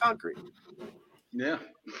head on the concrete. Yeah.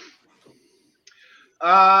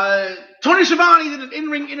 Tony Schiavone did an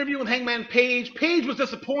in-ring interview with Hangman Page. Page was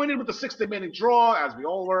disappointed with the 6-minute draw, as we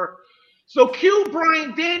all were. So cue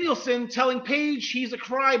Bryan Danielson telling Page he's a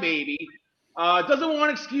crybaby. Doesn't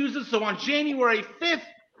want excuses, so on January 5th,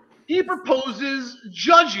 he proposes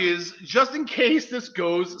judges just in case this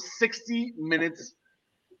goes 60 minutes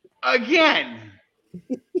again.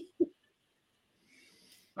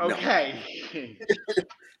 Okay.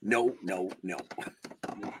 No.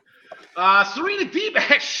 Serena Deeb,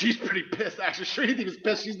 actually, she's pretty pissed. Actually, Serena Deeb is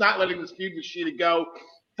pissed. She's not letting this feud with Sheeta go.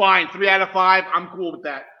 Fine, 3 out of 5. I'm cool with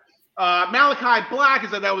that. Malachi Black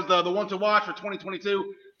is that was the one to watch for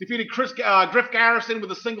 2022. Defeated Griff Garrison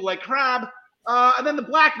with a single leg crab. And then the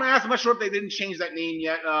Black Mass, I'm not sure if they didn't change that name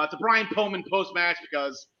yet, to Brian Pillman post-match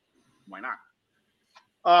because why not?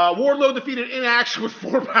 Wardlow defeated Inaction with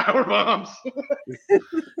 4 power bombs.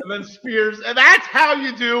 And then Spears. And that's how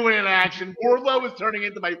you do Inaction. Wardlow is turning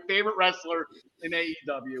into my favorite wrestler in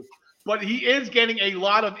AEW. But he is getting a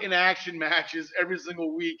lot of inaction matches every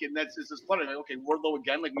single week, and it's just funny. Like, okay, Wardlow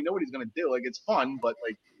again. Like, we know what he's gonna do. Like, it's fun, but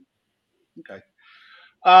like, okay.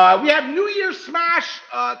 We have New Year's Smash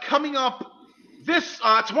coming up this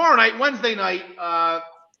tomorrow night, Wednesday night.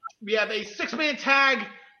 We have a 6-man tag.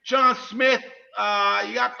 John Smith.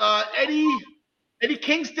 You got Eddie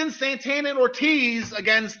Kingston, Santana, and Ortiz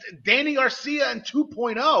against Danny Garcia and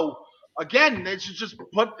 2.0. Again, they should just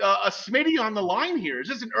put a Smitty on the line here. Is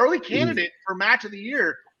this an early candidate for match of the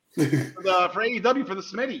year for AEW for the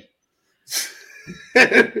Smitty?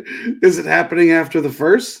 Is it happening after the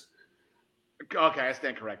first? Okay, I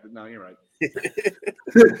stand corrected. No, you're right.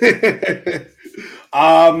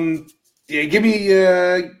 Yeah, give me.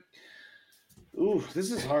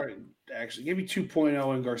 This is hard. Actually, give me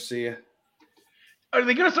 2.0 and Garcia. Are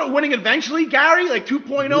they going to start winning eventually, Gary? Like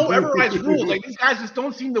 2.0, Everrise rules. Like these guys just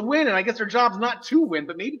don't seem to win, and I guess their job's not to win.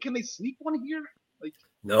 But maybe can they sneak one here? Like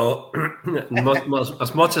no,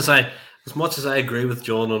 as much as I agree with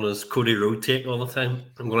John on his Cody Rhodes take all the time,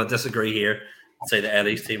 I'm going to disagree here and say that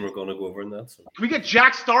Eddie's team are going to go over in that. So. Can we get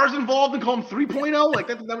Jack Stars involved and call him 3.0? Like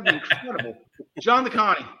that would be incredible. John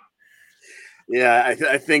DeConnie. Yeah,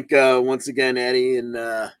 I think once again Eddie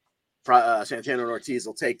and Santana and Ortiz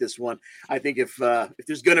will take this one. I think if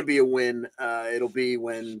there's going to be a win, it'll be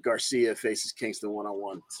when Garcia faces Kingston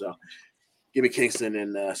 1-on-1. So give me Kingston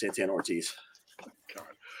and Santana Ortiz. God.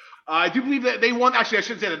 I do believe that they won. Actually, I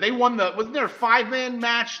should say that they won wasn't there a 5-man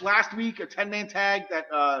match last week, a 10-man tag that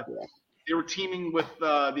they were teaming with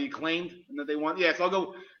the Acclaimed and that they won. Yeah, so I'll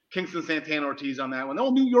go Kingston, Santana, Ortiz on that one. They're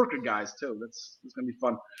all New Yorker guys too. That's going to be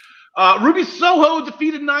fun. Ruby Soho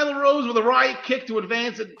defeated Nyla Rose with a riot kick to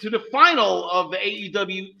advance to the final of the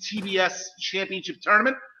AEW TBS Championship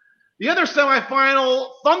Tournament. The other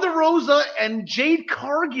semifinal, Thunder Rosa and Jade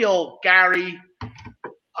Cargill, Gary.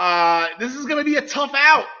 This is going to be a tough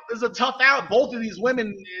out. This is a tough out. Both of these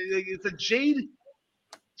women, it's a Jade.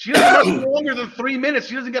 She doesn't have longer than 3 minutes.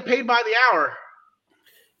 She doesn't get paid by the hour.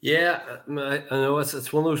 Yeah, I know.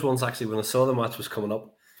 It's one of those ones, actually, when I saw the match was coming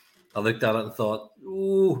up, I looked at it and thought,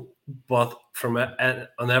 ooh, but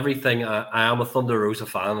on everything, I am a Thunder Rosa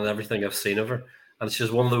fan and everything I've seen of her. And it's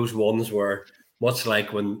just one of those ones where, much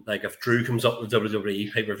like when, like, if Drew comes up with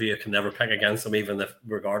WWE pay-per-view, I can never pick against him, even if,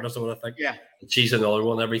 regardless of what I think. Yeah. And she's another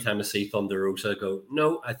one. Every time I see Thunder Rosa, I go,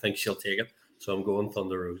 no, I think she'll take it. So I'm going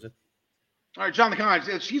Thunder Rosa. All right, John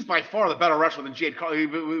DeConnie, she's by far the better wrestler than Jade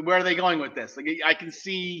Cargill. Where are they going with this? Like, I can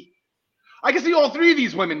see all three of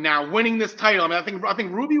these women now winning this title. I mean, I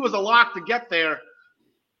think Ruby was a lock to get there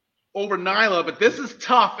over Nyla, but this is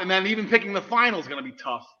tough. And then even picking the final is going to be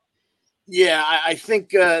tough. Yeah, I think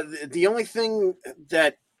the only thing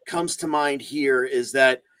that comes to mind here is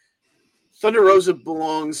that Thunder Rosa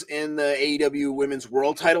belongs in the AEW Women's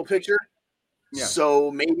World Title picture. Yeah.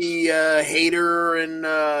 So maybe Hayter and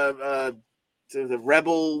the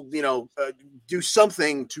Rebel, do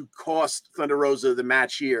something to cost Thunder Rosa the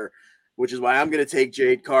match here, which is why I'm going to take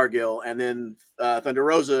Jade Cargill, and then Thunder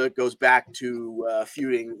Rosa goes back to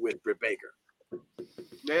feuding with Britt Baker.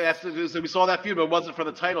 Yeah, so we saw that feud, but it wasn't for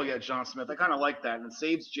the title yet, John Smith. I kind of like that, and it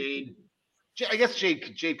saves Jade. I guess Jade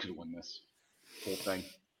could win this whole thing.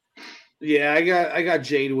 Yeah, I got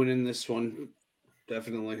Jade winning this one,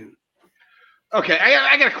 definitely. Okay,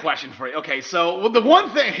 I got a question for you. Okay, so the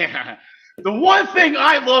one thing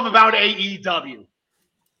I love about AEW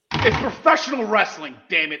is professional wrestling.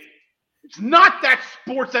 Damn it. It's not that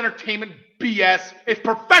sports entertainment BS. It's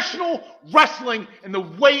professional wrestling in the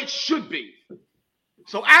way it should be.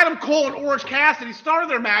 So Adam Cole and Orange Cassidy started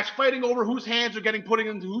their match fighting over whose hands are getting put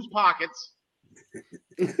into whose pockets.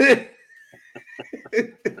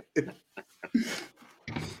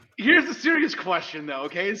 Here's the serious question, though,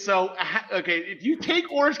 okay? So, if you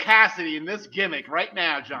take Orange Cassidy in this gimmick right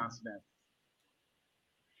now, John Smith,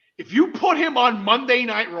 if you put him on Monday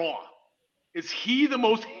Night Raw, is he the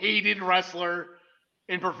most hated wrestler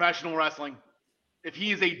in professional wrestling? If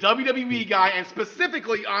he is a WWE guy and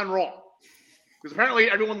specifically on Raw? Because apparently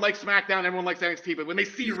everyone likes SmackDown, everyone likes NXT, but when they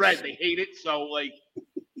see red, they hate it. So,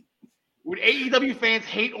 would AEW fans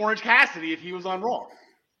hate Orange Cassidy if he was on Raw?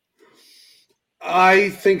 I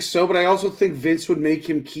think so, but I also think Vince would make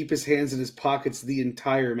him keep his hands in his pockets the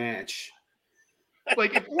entire match.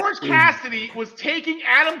 Like, if Orange Cassidy was taking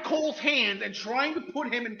Adam Cole's hand and trying to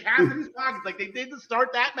put him in Cassidy's pockets like they did to start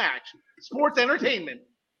that match, sports entertainment,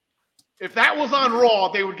 if that was on Raw,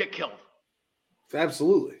 they would get killed.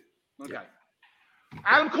 Absolutely. Okay.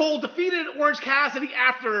 Adam Cole defeated Orange Cassidy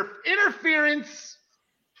after interference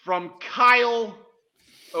from Kyle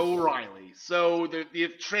O'Reilly. So the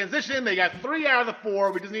transition, they got 3 out of the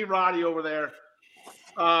 4. We just need Roddy over there.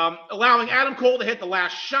 Allowing Adam Cole to hit the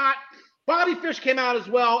last shot. Bobby Fish came out as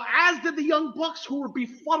well, as did the Young Bucks, who were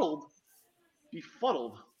befuddled.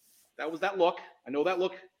 Befuddled. That was that look. I know that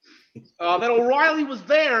look. That O'Reilly was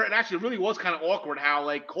there. It actually really was kind of awkward how,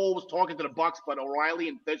 like, Cole was talking to the Bucks, but O'Reilly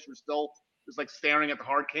and Fish were still just, like, staring at the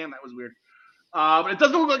hard cam. That was weird. But it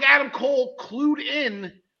doesn't look like Adam Cole clued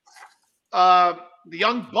in the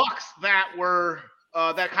Young Bucks that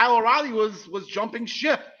Kyle O'Reilly was jumping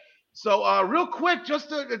ship. So real quick,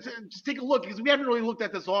 just take a look, because we haven't really looked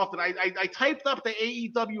at this often. I typed up the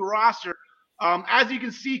AEW roster. As you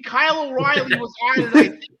can see, Kyle O'Reilly was added. I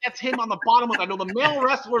think that's him on the bottom. I know the male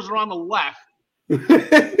wrestlers are on the left.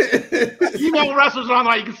 Female wrestlers are on the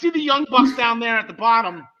right. You can see the Young Bucks down there at the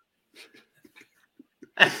bottom.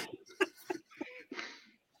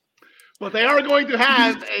 But they are going to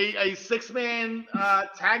have a 6-man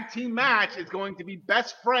tag team match. It's going to be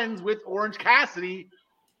Best Friends with Orange Cassidy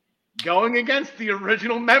going against the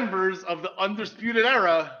original members of the Undisputed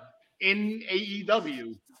Era in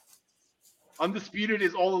AEW. Undisputed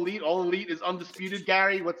is all elite. All elite is undisputed.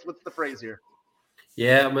 Gary, what's the phrase here?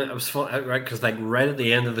 Yeah, I mean, it was fun, right? Because like right at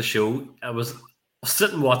the end of the show, I was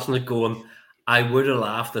sitting watching it, going, I would have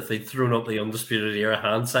laughed if they'd thrown up the Undisputed Era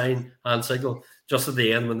hand signal just at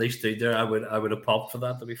the end when they stood there. I would have popped for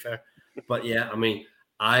that, to be fair. But yeah, I mean,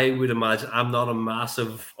 I would imagine, I'm not a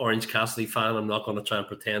massive Orange Cassidy fan. I'm not going to try and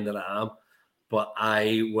pretend that I am, but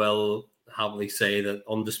I will happily say that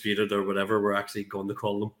Undisputed, or whatever we're actually going to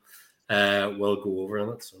call them, will go over in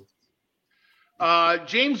it. So,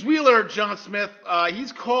 James Wheeler, John Smith,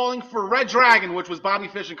 he's calling for Red Dragon, which was Bobby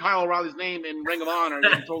Fish and Kyle O'Reilly's name in Ring of Honor. You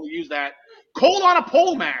can totally use that. Cole on a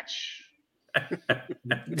pole match.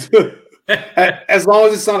 As long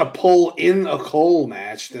as it's not a pull in a Cole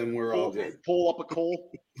match, then we're all good. Pull up a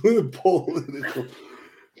Cole. Pull in a Cole.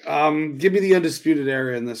 Give me the Undisputed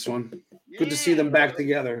Era in this one. Good to see them back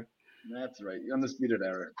together. That's right, the Undisputed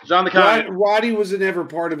Era. John the Con. Roddy was never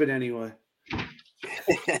part of it anyway.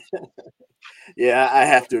 Yeah, I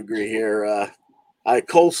have to agree here.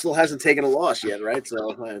 Cole still hasn't taken a loss yet, right?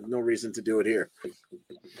 So I have no reason to do it here.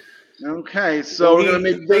 Okay, so we're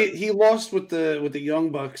gonna make. He lost with the Young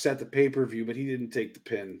Bucks at the pay-per-view, but he didn't take the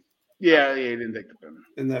pin. Yeah, he didn't take the pin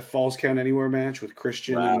in that Falls Count Anywhere match with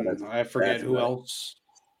Christian. Wow, and I forget who else.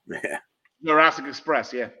 Yeah, Jurassic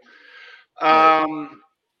Express. Yeah.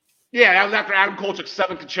 Yeah, that was after Adam Cole took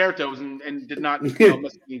 7 concertos and did not miss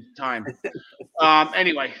any time.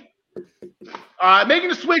 Anyway, making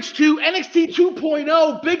a switch to NXT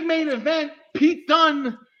 2.0, big main event, Pete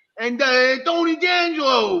Dunne and Tony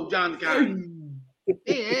D'Angelo, John Conn.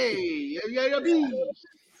 Hey.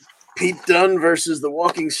 Pete Dunne versus the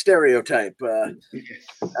Walking Stereotype.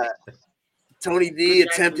 Tony D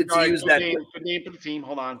attempted to use that. Good name for the team.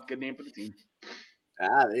 Hold on. Good name for the team.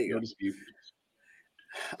 There you No go. dispute.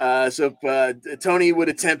 So Tony would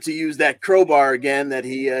attempt to use that crowbar again that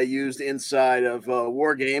he used inside of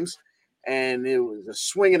War Games, and it was a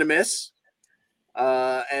swing and a miss.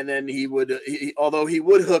 And then although he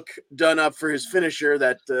would hook Dunne up for his finisher,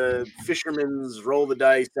 that fisherman's roll the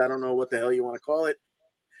dice. I don't know what the hell you want to call it.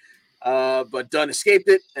 But Dunne escaped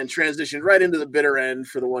it and transitioned right into the bitter end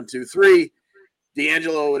for the 1-2-3.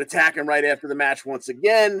 D'Angelo would attack him right after the match once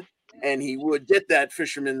again, and he would get that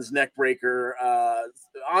fisherman's neck breaker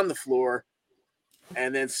on the floor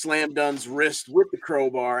and then slam Dunne's wrist with the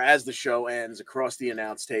crowbar as the show ends across the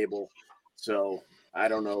announce table. So I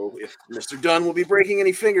don't know if Mr. Dunne will be breaking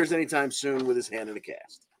any fingers anytime soon with his hand in a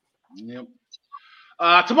cast. Yep.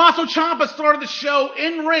 Tommaso Ciampa started the show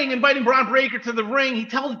in ring, inviting Braun Breaker to the ring. He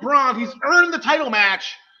tells Braun he's earned the title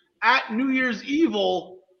match at New Year's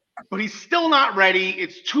Evil, but he's still not ready.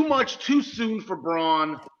 It's too much too soon for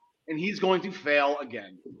Braun, and he's going to fail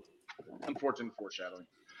again. Unfortunate foreshadowing.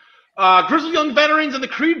 Grizzled Young Veterans and the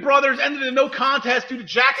Creed brothers ended in no contest due to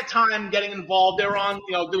Jacket Time getting involved. They were on,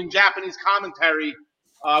 doing Japanese commentary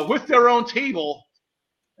with their own table.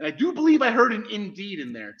 And I do believe I heard an Indeed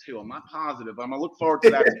in there, too. I'm not positive. I'm going to look forward to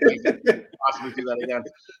that. Possibly do that again.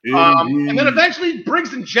 And then eventually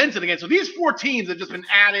Briggs and Jensen again. So these 4 teams have just been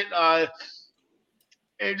added.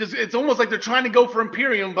 It's almost like they're trying to go for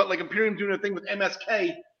Imperium, but like Imperium doing a thing with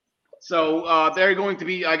MSK. So they're going to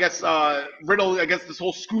be, I guess, Riddle. I guess this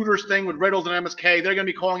whole Scooters thing with Riddles and MSK. They're going to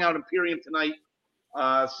be calling out Imperium tonight.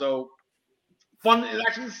 So fun.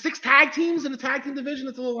 Actually, 6 tag teams in the tag team division.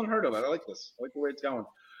 It's a little unheard of. I like this. I like the way it's going.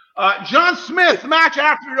 John Smith, match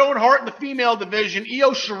after your own heart in the female division. Io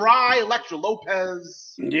Shirai, Elektra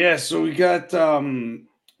Lopez. Yeah, so we got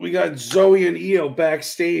Zoe and Io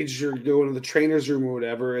backstage or going to the trainer's room or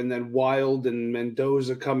whatever, and then Wild and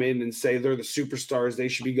Mendoza come in and say they're the superstars. They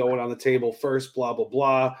should be going on the table first, blah, blah,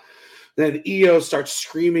 blah. Then Io starts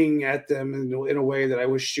screaming at them in a way that I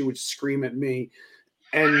wish she would scream at me.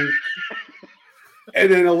 And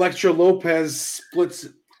then Elektra Lopez splits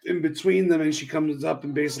in between them, and she comes up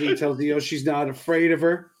and basically tells Io she's not afraid of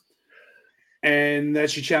her and that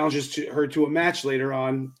she challenges her to a match later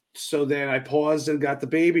on. So then I paused and got the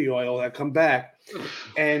baby oil that come back.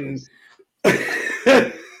 And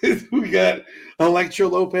we got Elektra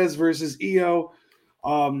Lopez versus Io.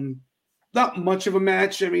 Not much of a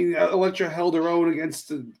match. I mean, Elektra held her own against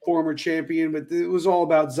the former champion, but it was all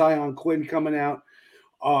about Zion Quinn coming out.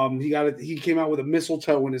 He came out with a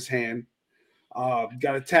mistletoe in his hand.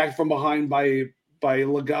 Got attacked from behind by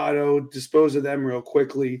Legado, disposed of them real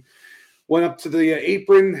quickly. Went up to the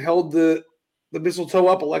apron, held the mistletoe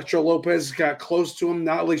up. Elektra Lopez got close to him,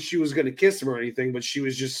 not like she was going to kiss him or anything, but she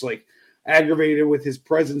was just like aggravated with his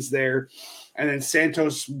presence there. And then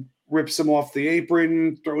Santos rips him off the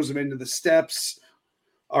apron, throws him into the steps,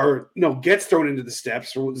 gets thrown into the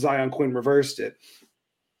steps. Zion Quinn reversed it.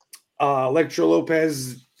 Elektra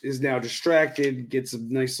Lopez is now distracted, gets a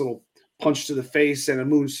nice little punch to the face and a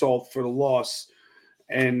moonsault for the loss.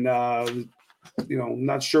 And,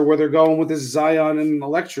 not sure where they're going with this Zion and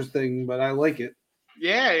Elektra thing, but I like it.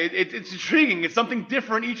 Yeah, it's intriguing. It's something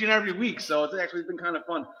different each and every week, so it's actually been kind of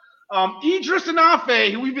fun. Idris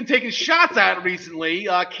Anafe, who we've been taking shots at recently,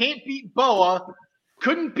 can't beat Boa,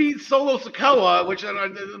 couldn't beat Solo Sikoa, which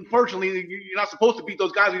unfortunately you're not supposed to beat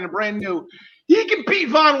those guys when you're brand new. He can beat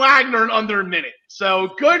Von Wagner in under a minute.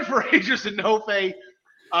 So good for Idris Anafe.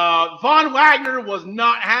 Von Wagner was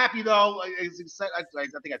not happy, though. I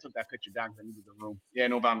think I took that picture down because I needed the room. Yeah,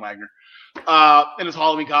 no Von Wagner. In his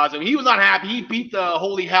Halloween costume. He was not happy. He beat the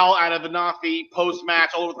holy hell out of Anafe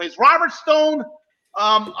post-match all over the place. Robert Stone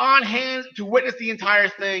on hand to witness the entire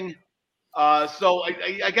thing. So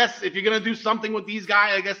I guess if you're going to do something with these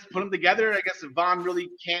guys, I guess put them together. I guess if Von really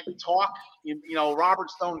can't talk, Robert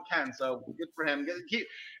Stone can. So good for him.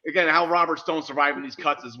 Again, how Robert Stone surviving these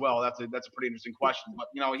cuts as well. That's a pretty interesting question. But,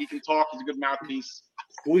 he can talk. He's a good mouthpiece.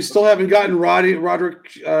 We still haven't gotten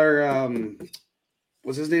Roderick, or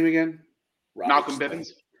what's his name again? Malcolm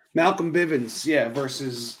Bivens. Malcolm Bivens, yeah,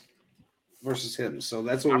 versus him. So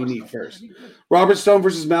that's what we need first. Robert Stone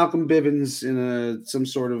versus Malcolm Bivens in some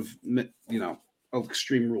sort of,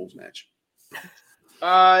 Extreme Rules match.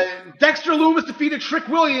 Dexter Lumis defeated Trick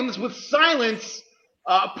Williams with silence.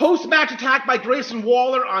 Post-match attack by Grayson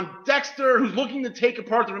Waller on Dexter, who's looking to take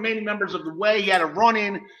apart the remaining members of the Way. He had a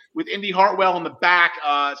run-in with Indy Hartwell in the back.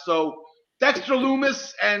 So Dexter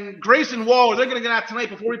Lumis and Grayson Waller, they're going to get out tonight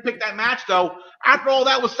before we pick that match, though. After all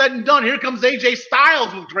that was said and done, here comes AJ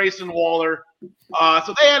Styles with Grayson Waller.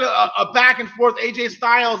 So they had a back and forth. AJ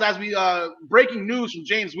Styles, as we breaking news from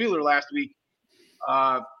James Wheeler last week.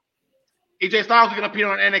 AJ Styles is going to appear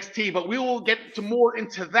on NXT, but we will get to more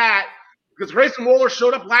into that because Grayson Waller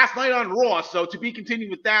showed up last night on Raw, so to be continued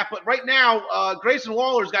with that. But right now, Grayson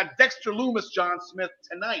Waller's got Dexter Lumis, John Smith,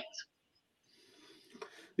 tonight.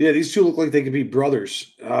 Yeah, these two look like they could be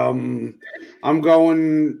brothers. I'm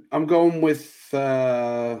going with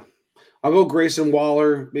I'll go Grayson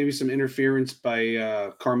Waller, maybe some interference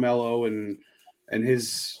by Carmelo and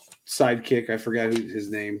his sidekick. I forgot his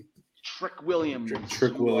name. Trick Williams.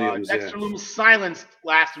 Trick Williams. Dexter Lumis silenced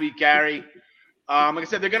last week, Gary. Like I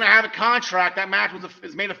said, they're going to have a contract. That match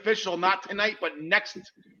is made official not tonight, but next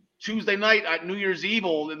Tuesday night at New Year's Eve.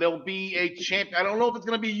 There'll be a champion. I don't know if it's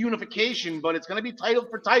going to be unification, but it's going to be title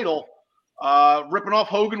for title. Ripping off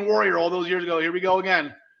Hogan Warrior all those years ago. Here we go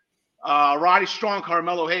again. Roddy Strong,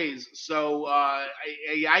 Carmelo Hayes. So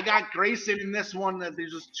I got Grayson in this one.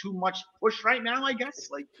 There's just too much push right now, I guess.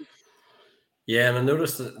 Yeah, and I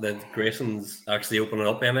noticed that Grayson's actually opening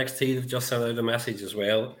up NXT. They've just sent out a message as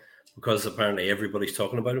well because apparently everybody's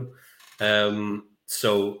talking about him.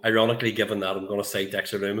 So ironically, given that, I'm going to say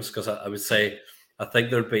Dexter Lumis because I would say I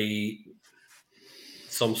think there'd be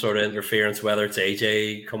some sort of interference, whether it's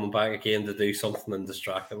AJ coming back again to do something and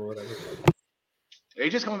distract them or whatever.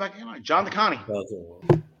 AJ's coming back again. John DeConnie.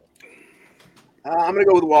 I'm going to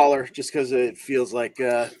go with Waller just because it feels like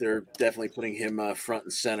they're definitely putting him front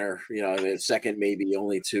and center, second maybe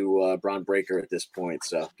only to Braun Breaker at this point.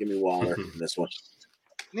 So give me Waller in this one.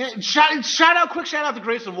 Yeah, quick shout out to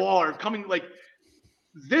Grayson Waller coming like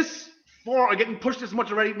this far, getting pushed this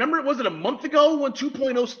much already. Remember, was it a month ago when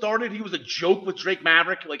 2.0 started? He was a joke with Drake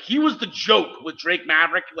Maverick. Like he was the joke with Drake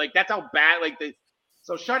Maverick. Like that's how bad.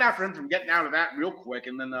 So shout out for him from getting out of that real quick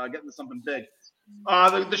and then getting to something big.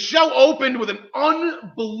 The show opened with an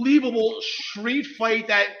unbelievable street fight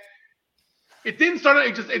that it didn't start.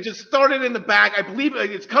 It just started in the back. I believe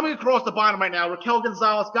it's coming across the bottom right now. Raquel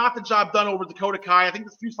Gonzalez got the job done over Dakota Kai. I think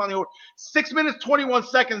this feud's finally over. 6 minutes 21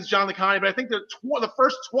 seconds, John Licani. But I think the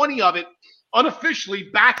first 20 of it unofficially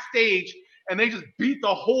backstage, and they just beat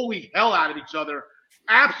the holy hell out of each other.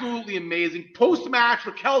 Absolutely amazing. Post match,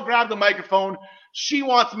 Raquel grabbed the microphone. She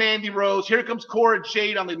wants Mandy Rose. Here comes Cora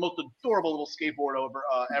Jade on the most adorable little skateboard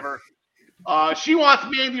ever. She wants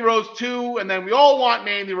Mandy Rose too, and then we all want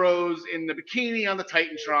Mandy Rose in the bikini on the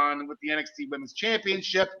Titantron with the NXT Women's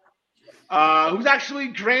Championship. Who's actually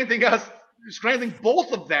granting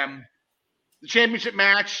both of them the championship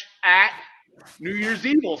match at New Year's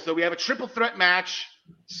Evil. So we have a triple threat match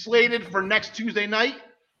slated for next Tuesday night.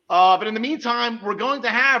 But in the meantime, we're going to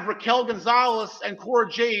have Raquel Gonzalez and Cora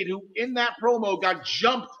Jade, who in that promo got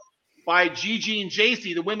jumped by Gigi and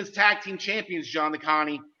JC, the women's tag team champions, John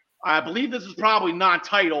Licani. I believe this is probably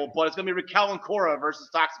non-title, but it's going to be Raquel and Cora versus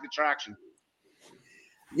Toxic Attraction.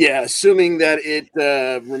 Yeah, assuming that it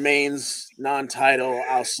remains non-title,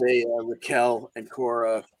 I'll say Raquel and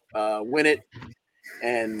Cora win it.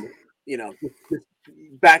 And,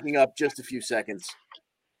 backing up just a few seconds,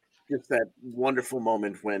 just that wonderful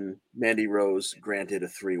moment when Mandy Rose granted a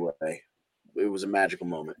three-way. It was a magical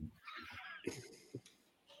moment.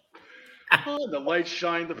 The light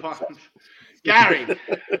shined upon Gary.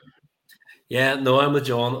 Yeah, no, I'm with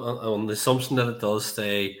John on the assumption that it does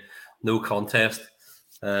stay no contest.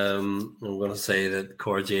 I'm going to say that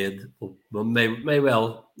Cora Jade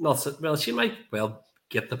she might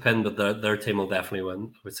get the pin, but their team will definitely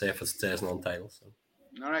win. I would say if it stays non-title. So.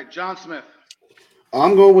 All right, John Smith.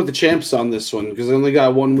 I'm going with the champs on this one because I only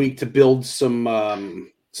got 1 week to build some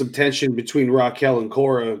tension between Raquel and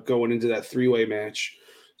Cora going into that three-way match.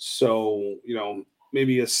 So,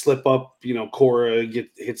 maybe a slip up, Cora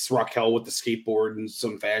hits Raquel with the skateboard in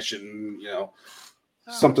some fashion,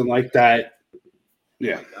 something like that.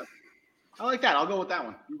 Yeah. I like that. I'll go with that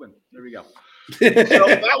one. You win. There we go. So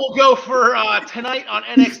that will go for tonight on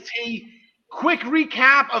NXT. Quick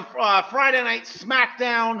recap of Friday Night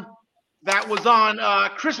SmackDown. That was on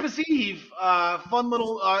Christmas Eve. Fun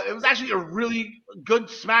little. It was actually a really good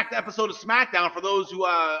episode of SmackDown for those who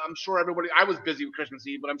I'm sure everybody. I was busy with Christmas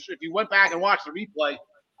Eve, but I'm sure if you went back and watched the replay,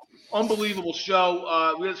 unbelievable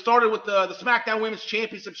show. We started with the SmackDown Women's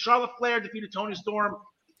Championship. Charlotte Flair defeated Toni Storm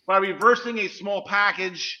by reversing a small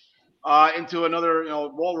package into another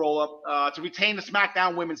wall roll up to retain the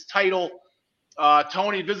SmackDown Women's title.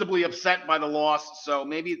 Tony visibly upset by the loss, so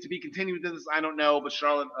maybe to be continued with this, I don't know. But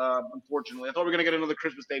Charlotte, unfortunately, I thought we were going to get another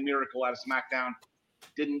Christmas Day miracle out of SmackDown.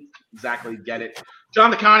 Didn't exactly get it.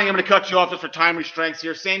 John Licani, I'm going to cut you off just for time restraints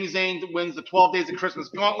here. Sami Zayn wins the 12 Days of Christmas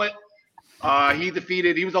Gauntlet. He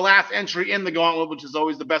was the last entry in the Gauntlet, which is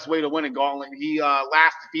always the best way to win a Gauntlet. He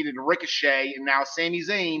last defeated Ricochet, and now Sami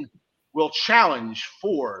Zayn will challenge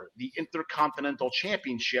for the Intercontinental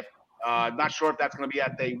Championship. Not sure if that's going to be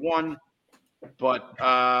at day one. But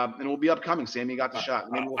it will be upcoming. Sammy got the shot.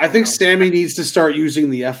 I think Sammy needs to start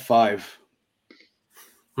using the F5.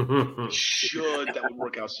 Should that would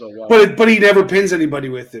work out so well. But he never pins anybody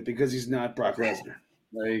with it because he's not Brock Lesnar.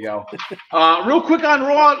 There you go. Real quick on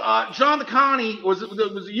Raw, John Licani was it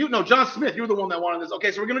you? No, John Smith. You were the one that wanted this.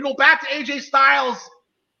 Okay, so we're gonna go back to AJ Styles.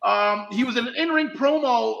 He was in an in-ring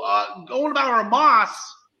promo going about Omos,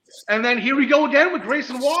 and then here we go again with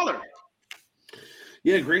Grayson Waller.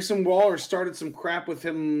 Yeah, Grayson Waller started some crap with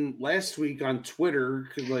him last week on Twitter,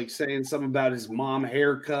 saying something about his mom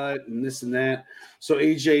haircut and this and that. So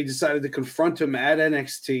AJ decided to confront him at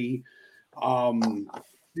NXT.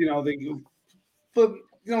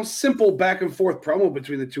 Simple back and forth promo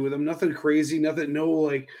between the two of them. Nothing crazy,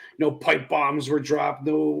 no pipe bombs were dropped,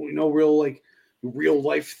 no real real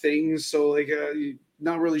life things. So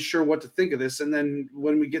not really sure what to think of this. And then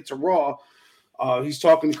when we get to Raw, he's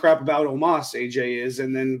talking crap about Omos, AJ is,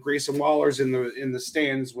 and then Grayson Waller's in the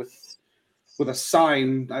stands with a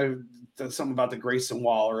sign. Something about the Grayson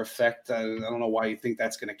Waller effect. I don't know why you think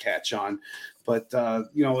that's going to catch on, but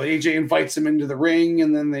AJ invites him into the ring,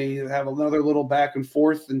 and then they have another little back and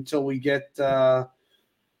forth until we get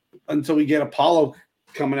Apollo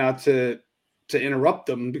coming out to interrupt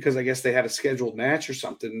them because I guess they had a scheduled match or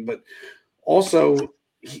something. But also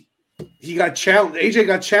he got challenged. AJ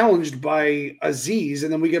got challenged by Aziz,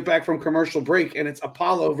 and then we get back from commercial break, and it's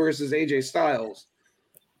Apollo versus AJ Styles.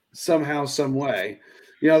 somehow, some way.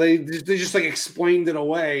 They just like explained it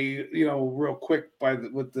away, real quick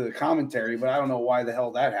with the commentary, but I don't know why the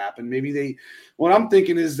hell that happened. What I'm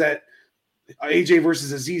thinking is that AJ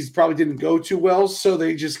versus Aziz probably didn't go too well, so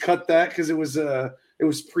they just cut that because it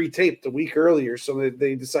was pre-taped a week earlier, so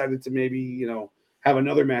they decided to maybe have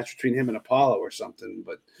another match between him and Apollo or something.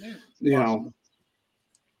 But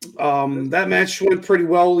that match went pretty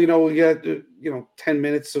well. We got 10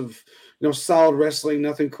 minutes of solid wrestling,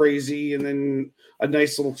 nothing crazy, and then a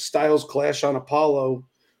nice little Styles clash on Apollo,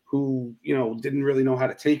 who didn't really know how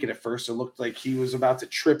to take it at first. It looked like he was about to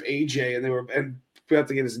trip AJ, and they were about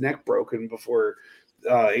to get his neck broken before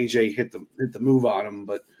AJ hit the move on him.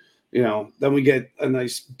 But then we get a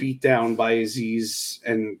nice beat down by Aziz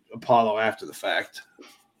and Apollo after the fact.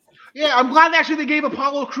 Yeah, I'm glad actually they gave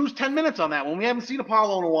Apollo Crews 10 minutes on that one. We haven't seen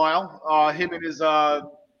Apollo in a while. Him and his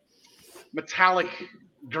metallic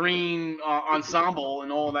green ensemble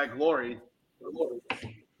and all that glory.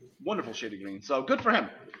 Wonderful shade of green. So good for him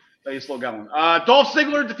that he's slow going. Dolph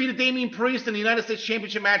Ziggler defeated Damian Priest in the United States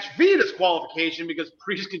Championship match via disqualification because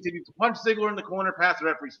Priest continued to punch Ziggler in the corner past the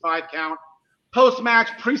referee's 5 count. Post-match,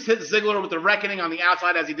 Priest hit Ziggler with the Reckoning on the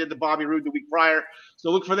outside as he did to Bobby Roode the week prior.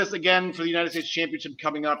 So look for this again for the United States Championship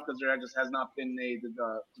coming up because there just has not been a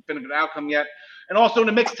definitive outcome yet. And also in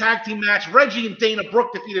a mixed tag team match, Reggie and Dana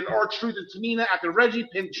Brooke defeated R-Truth and Tamina after Reggie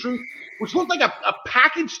pinned Truth, which looked like a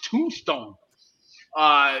packaged tombstone.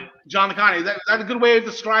 John McConney, is that a good way of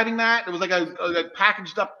describing that? It was like a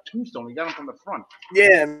packaged up tombstone. He got him from the front.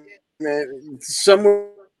 Yeah, somewhere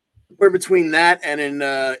between that and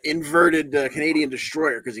an inverted Canadian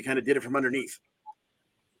destroyer because he kind of did it from underneath.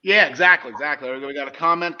 Yeah, exactly. We got a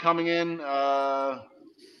comment coming in. No,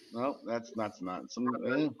 that's not.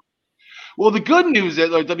 Well, the good news is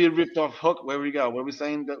W ripped off Hook. Where we go? What are we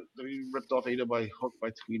saying? W ripped off Ada by Hook by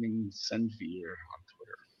tweeting "Send fear" on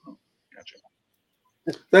Twitter. Oh, gotcha.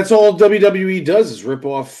 That's all WWE does is rip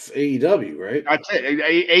off AEW, right? That's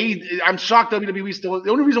it. I'm shocked WWE still. The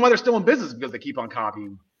only reason why they're still in business is because they keep on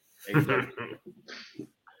copying AEW.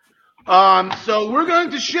 So we're going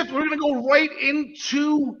to shift. We're going to go right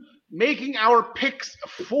into making our picks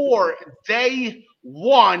for day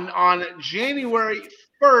 1 on January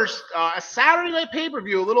 1st. A Saturday night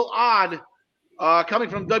pay-per-view, a little odd, coming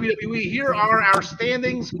from WWE. Here are our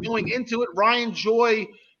standings going into it. Ryan Joy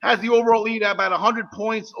has the overall lead at about 100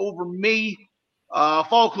 points over me.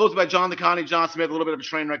 Followed closely by John DeConnie, John Smith, a little bit of a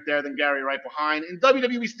train wreck there, then Gary right behind. In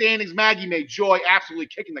WWE standings, Maggie May Joy absolutely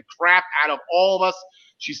kicking the crap out of all of us.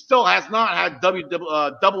 She still has not had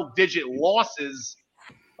double-digit losses.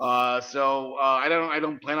 So I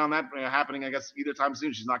don't plan on that happening, I guess, either time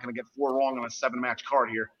soon. She's not going to get 4 wrong on a 7-match card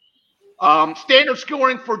here. Standard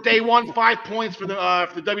scoring for day 1, 5 points for the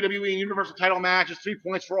WWE and Universal title matches, 3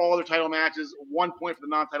 points for all other title matches, 1 point for the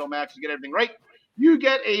non-title matches. You get everything right, you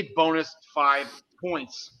get a bonus 5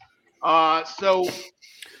 points. So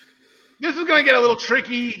this is going to get a little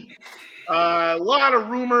tricky. A lot of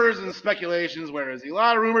rumors and speculations. Where is he? A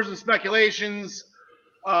lot of rumors and speculations.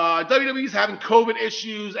 WWE's having COVID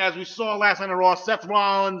issues, as we saw last night on Raw. Seth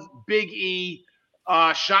Rollins, Big E,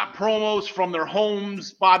 shot promos from their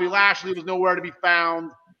homes. Bobby Lashley was nowhere to be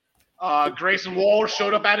found. Grayson Waller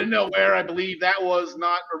showed up out of nowhere. I believe that was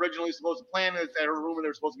not originally supposed to plan. It's a rumor they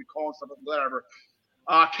were supposed to be calling stuff, whatever.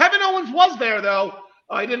 Kevin Owens was there, though.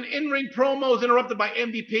 He did an in-ring promos interrupted by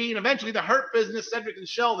MVP, and eventually the Hurt Business, Cedric and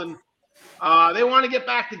Sheldon. They want to get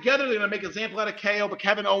back together. They're going to make an example out of KO, but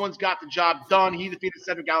Kevin Owens got the job done. He defeated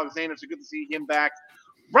Cedric Alexander, so good to see him back.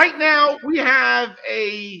 Right now, we have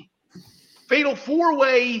a fatal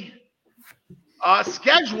 4-way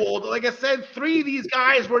scheduled. Like I said, 3 of these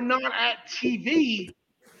guys were not at TV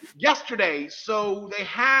yesterday, so they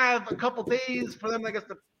have a couple days for them, I guess,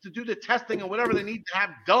 to do the testing and whatever they need to have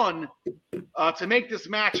done to make this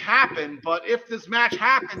match happen. But if this match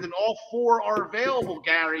happens and all 4 are available,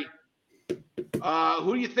 Gary, who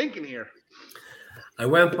are you thinking here? I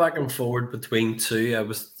went back and forward between 2. I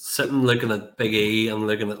was sitting looking at Big E and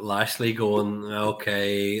looking at Lashley going,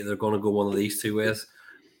 okay, they're going to go one of these 2 ways.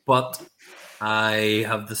 But I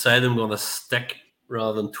have decided I'm going to stick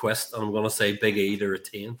rather than twist, and I'm going to say Big E to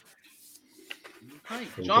retain.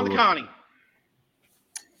 Okay. John DeConnie.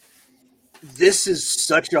 This is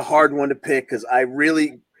such a hard one to pick because I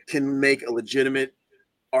really can make a legitimate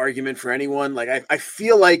argument for anyone. Like I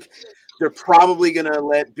feel like they're probably going to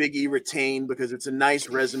let Big E retain because it's a nice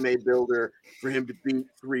resume builder for him to beat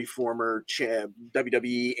 3 former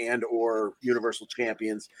WWE and or Universal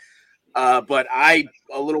champions. But I,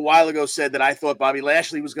 a little while ago, said that I thought Bobby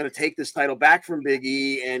Lashley was going to take this title back from Big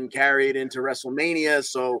E and carry it into WrestleMania.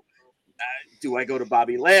 So do I go to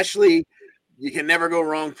Bobby Lashley? you can never go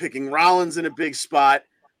wrong picking Rollins in a big spot.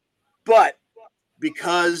 But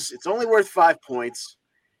because it's only worth 5 points,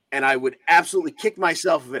 and I would absolutely kick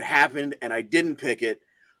myself if it happened and I didn't pick it,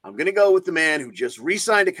 I'm going to go with the man who just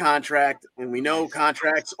re-signed a contract, and we know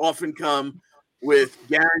contracts often come with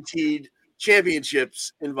guaranteed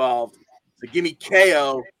championships involved. So give me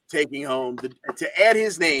KO taking home to add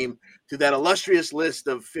his name to that illustrious list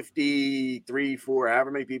of 53, 4,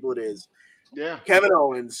 however many people it is. Yeah. Kevin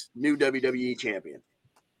Owens, new WWE champion.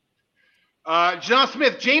 John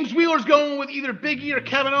Smith, James Wheeler's going with either Big E or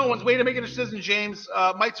Kevin Owens. Way to make a decision, James.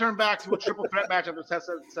 Might turn back to a triple threat match after test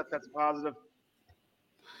that's positive.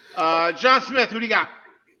 John Smith, who do you got?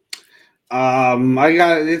 I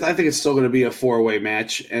think it's still going to be a 4-way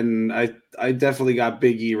match, and I definitely got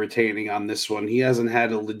Big E retaining on this one. He hasn't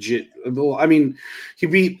had a legit. I mean, he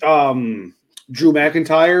beat Drew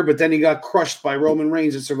McIntyre, but then he got crushed by Roman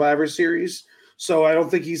Reigns at Survivor Series. So I don't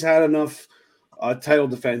think he's had enough title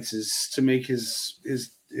defenses to make his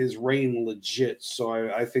reign legit. So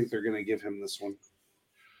I think they're going to give him this one.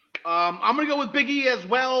 I'm going to go with Big E as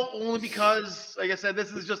well, only because, like I said,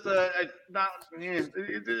 this is just I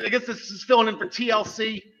guess this is filling in for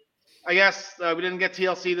TLC. I guess we didn't get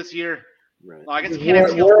TLC this year. Right. I guess you can't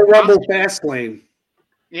have TLC. Royal Rumble Fastlane.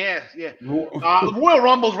 Yeah. The Royal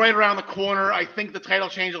Rumble's right around the corner. I think the title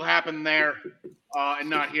change will happen there and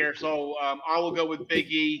not here. So I will go with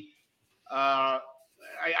Big E.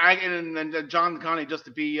 And John Connie, just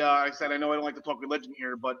to be, I said, I know I don't like to talk religion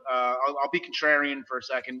here, but I'll be contrarian for a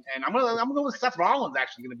second, and I'm gonna go with Seth Rollins.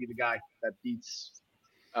 Actually, going to be the guy that beats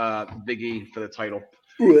Big E for the title.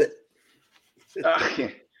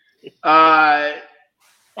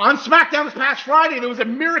 On SmackDown this past Friday, there was a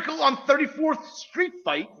Miracle on 34th Street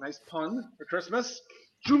fight. Nice pun for Christmas.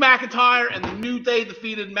 Drew McIntyre and the New Day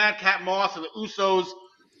defeated Madcap Moss and the Usos.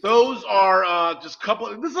 Those are just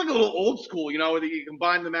this is like a little old school, where you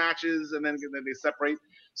combine the matches and then they separate.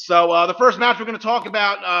 So the first match we're going to talk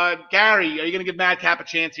about, Gary, are you going to give Madcap a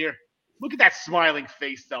chance here? Look at that smiling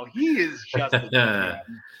face, though. He is just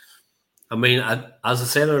I mean, as I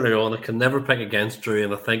said earlier on, I can never pick against Drew,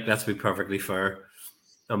 and I think that's be perfectly fair.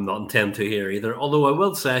 I'm not intending to here either. Although I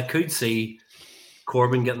will say I could see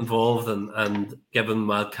Corbin get involved and giving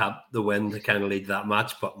Madcap the win to kind of lead that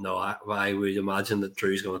match, but no, I would imagine that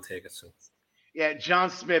Drew's going to take it. So, yeah, John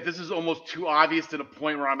Smith, this is almost too obvious to the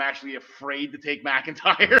point where I'm actually afraid to take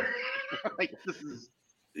McIntyre.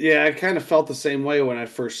 Yeah, I kind of felt the same way when I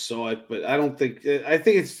first saw it, but I think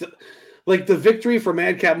it's like the victory for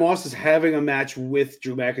Madcap Moss is having a match with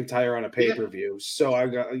Drew McIntyre on a pay-per-view. So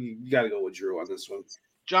you got to go with Drew on this one.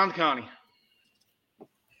 John Connie.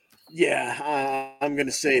 Yeah, I'm going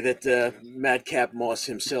to say that Madcap Moss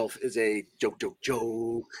himself is a joke,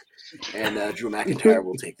 and Drew McIntyre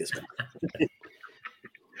will take this one.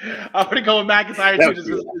 I'm going to go with McIntyre too. Just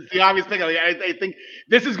it's the obvious thing. I think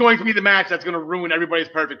this is going to be the match that's going to ruin everybody's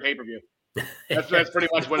perfect pay-per-view. That's pretty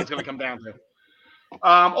much what it's going to come down to.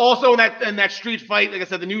 Also, in that street fight, like I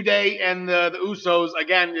said, the New Day and the Usos.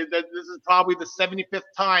 Again, this is probably the 75th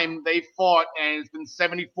time they fought, and it's been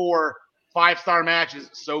 74 5-star matches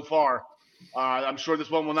so far. I'm sure this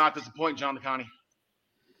one will not disappoint, John DeConnie.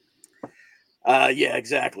 Yeah,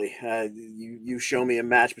 exactly. You show me a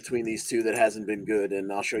match between these two that hasn't been good, and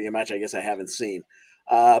I'll show you a match I guess I haven't seen.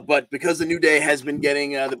 But because the New Day has been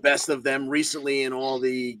getting the best of them recently in all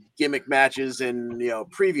the gimmick matches and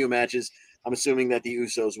preview matches, I'm assuming that the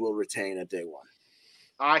Usos will retain at day one.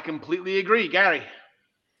 I completely agree, Gary.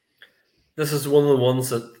 This is one of the ones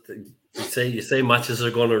that you say matches are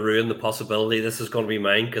going to ruin the possibility. This is going to be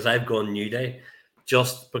mine because I've gone New Day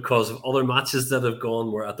just because of other matches that have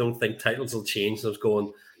gone where I don't think titles will change. And I was going,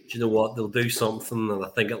 do you know what? They'll do something, and I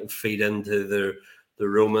think it'll feed into the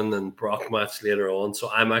Roman and Brock match later on. So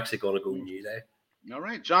I'm actually going to go New Day. All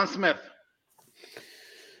right, John Smith.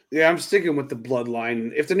 Yeah, I'm sticking with the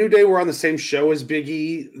Bloodline. If the New Day were on the same show as Big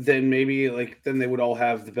E, then maybe then they would all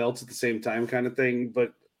have the belts at the same time, kind of thing.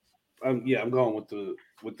 But I'm going with the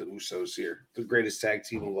Usos here, the greatest tag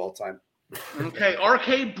team of all time. Okay,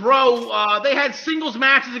 RK Bro. They had singles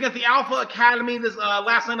matches against the Alpha Academy this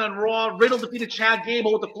last night on Raw. Riddle defeated Chad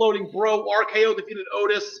Gable with the floating bro. RKO defeated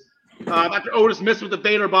Otis after Otis missed with the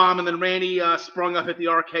Vader bomb, and then Randy sprung up at the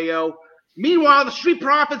RKO. Meanwhile, the Street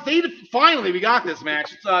Profits, finally, we got this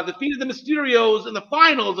match. Defeated the Mysterios in the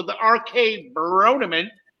finals of the RK Bro tournament.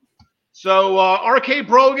 So, RK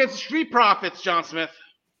Bro against the Street Profits, John Smith.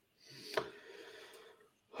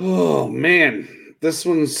 Oh, man. This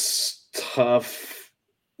one's tough.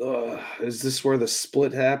 Is this where the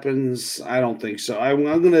split happens? I don't think so. I'm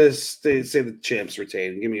going to say the champs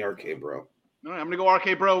retain. Give me RK Bro. All right, I'm going to go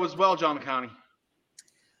RK Bro as well, John McConney.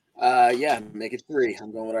 Yeah, make it 3.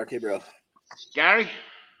 I'm going with RK Bro. Gary?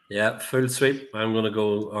 Yeah, full sweep. I'm going to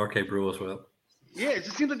go RK Bro as well. Yeah, it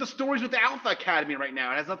just seems like the story's with the Alpha Academy right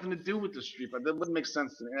now. It has nothing to do with the Street Fight. That wouldn't make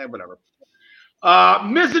sense to me. Whatever.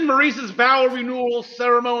 Miz and Maurice's vow renewal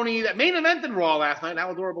ceremony that main evented Raw last night.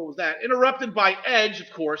 How adorable was that? Interrupted by Edge,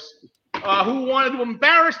 of course, who wanted to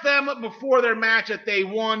embarrass them before their match at Day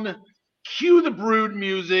 1. Cue the Brood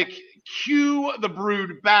music. Cue the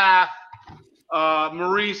Brood bath.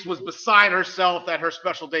 Maurice was beside herself that her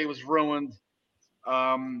special day was ruined.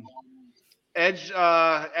 Edge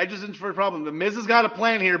is in for a problem. The Miz has got a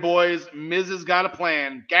plan here, boys. Miz has got a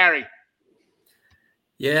plan. Gary.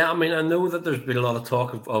 Yeah, I mean, I know that there's been a lot of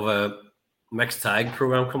talk of a mixed tag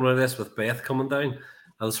program coming out of this with Beth coming down. And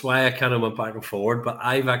that's why I kind of went back and forward. But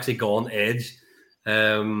I've actually gone Edge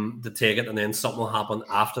to take it, and then something will happen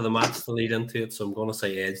after the match to lead into it. So I'm going to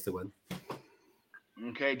say Edge to win.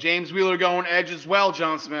 Okay, James Wheeler going Edge as well,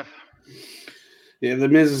 John Smith. Yeah, the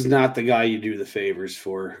Miz is not the guy you do the favors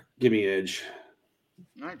for. Give me Edge.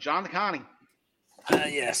 All right, John DeConnie.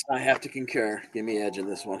 Yes, I have to concur. Give me Edge in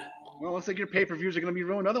this one. Well, looks like your pay-per-views are going to be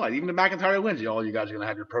ruined otherwise. Even if McIntyre wins, all you guys are going to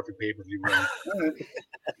have your perfect pay-per-view ruined.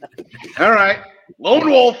 All right. Lone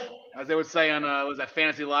Wolf, as they would say on, was that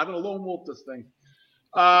Fantasy Live? I'm going to Lone Wolf this thing.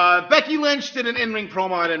 Becky Lynch did an in-ring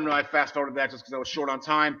promo. I didn't really fast-forward that just because I was short on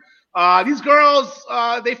time. These girls,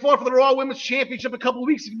 they fought for the Raw Women's Championship a couple of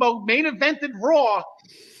weeks ago. Main evented Raw.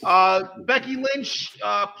 Becky Lynch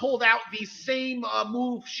pulled out the same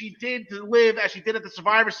move she did to Liv as she did at the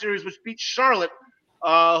Survivor Series, which beat Charlotte.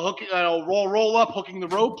 Hooking, roll up, hooking the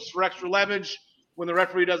ropes for extra leverage when the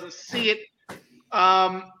referee doesn't see it.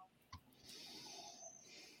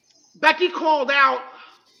 Becky called out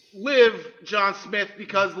Liv, John Smith,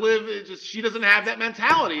 because Liv she doesn't have that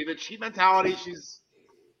mentality, the cheat mentality.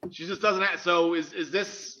 She just doesn't have. So is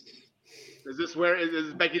this where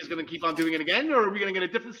is Becky's going to keep on doing it again, or are we going to get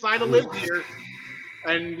a different side of Liv here,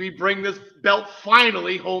 and we bring this belt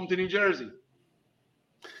finally home to New Jersey?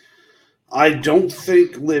 I don't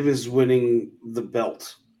think Liv is winning the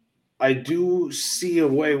belt. I do see a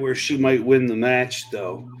way where she might win the match,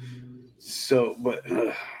 though. So, but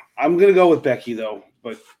I'm going to go with Becky, though.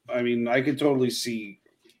 But, I mean, I could totally see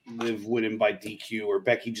Liv winning by DQ or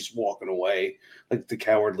Becky just walking away like the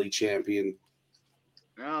cowardly champion.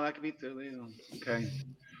 Oh, that could be too. Okay.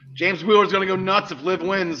 James Wheeler's going to go nuts if Liv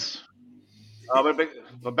wins.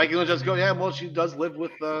 But Becky Lynch does go, yeah, well, she does live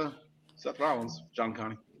with Seth Rollins, John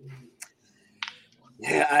Connie.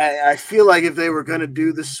 Yeah, I feel like if they were going to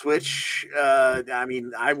do the switch, I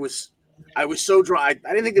mean, I was so dry. I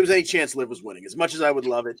didn't think there was any chance Liv was winning. As much as I would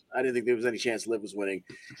love it, I didn't think there was any chance Liv was winning.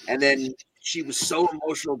 And then she was so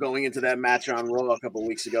emotional going into that match on Raw a couple of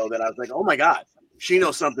weeks ago that I was like, oh my God, she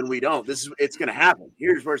knows something we don't. It's going to happen.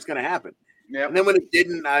 Here's where it's going to happen. Yep. And then when it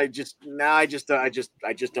didn't, I just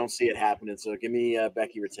don't see it happening. So give me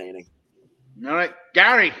Becky retaining. All right,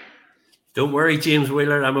 Gary. Don't worry, James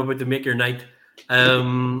Wheeler. I'm about to make your night.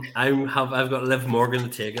 I've got Liv Morgan to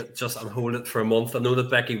take it and hold it for a month. I know that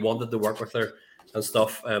Becky wanted to work with her and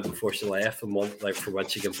stuff before she left, a month like for when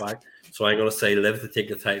she came back. So I'm going to say Liv to take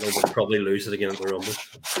the title, but probably lose it again at the Rumble.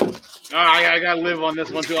 I got to live on this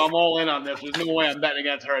one too. I'm all in on this. There's no way I'm betting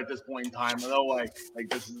against her at this point in time. No way. Like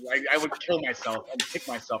this is, I would kill myself. I'd kick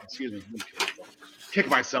myself. Excuse me. Kick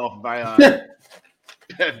myself if I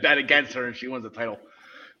bet against her and she wins the title.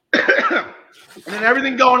 And then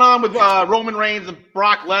everything going on with Roman Reigns and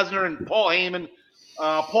Brock Lesnar and Paul Heyman.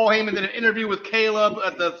 Paul Heyman did an interview with Caleb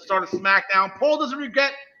at the start of SmackDown. Paul doesn't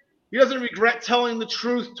regret telling the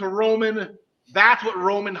truth to Roman. That's what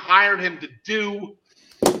Roman hired him to do.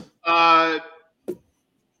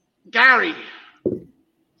 Gary,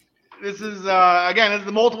 this is again, this is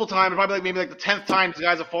the multiple time, probably maybe the 10th time the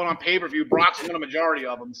guys have fought on pay-per-view. Brock's won a majority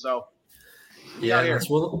of them, so. Yeah, it's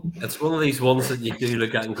one of these ones that you do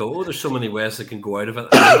look at and go, oh, there's so many ways that can go out of it.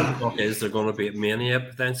 And the talk is they're going to be at Mania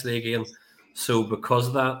potentially again. So because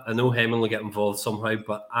of that, I know Heyman will get involved somehow,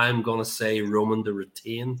 but I'm going to say Roman to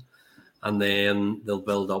retain, and then they'll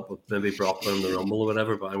build up with maybe Brock in the Rumble or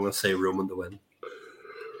whatever, but I'm going to say Roman to win.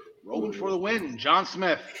 Roman for the win. John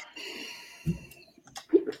Smith.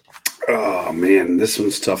 Oh, man, this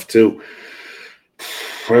one's tough, too.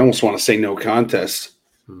 I almost want to say no contest.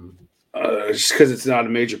 Just because it's not a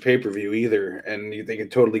major pay-per-view either, and they can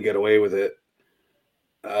totally get away with it.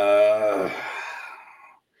 Yeah,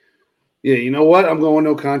 you know what? I'm going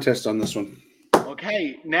no contest on this one.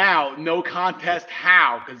 Okay, now, no contest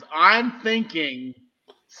how? Because I'm thinking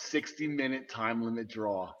 60-minute time limit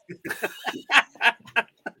draw.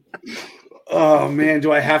 Oh, man,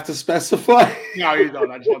 do I have to specify? No, you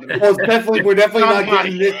don't. I just wanted to Well, we're definitely not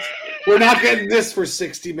getting this. We're not getting this for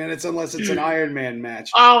 60 minutes unless it's an Iron Man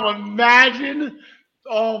match. Oh, imagine.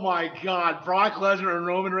 Oh, my God. Brock Lesnar and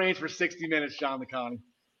Roman Reigns for 60 minutes, John McConney.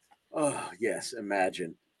 Oh, yes,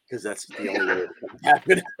 imagine. Because that's the only way it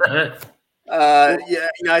can happen.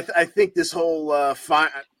 I think this whole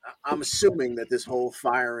I'm assuming that this whole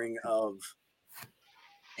firing of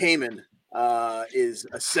Heyman is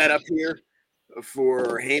a setup here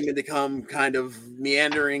for Heyman to come kind of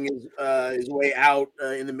meandering his way out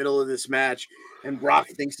in the middle of this match, and Brock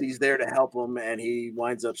thinks he's there to help him, and he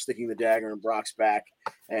winds up sticking the dagger in Brock's back,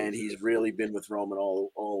 and he's really been with Roman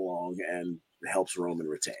all along and helps Roman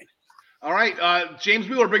retain. All right, James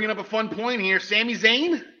Wheeler bringing up a fun point here. Sami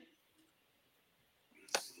Zayn?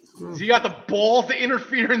 Has he got the balls to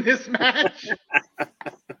interfere in this match?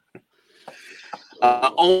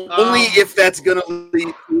 Only if that's going to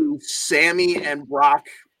lead to Sammy and Brock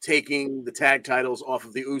taking the tag titles off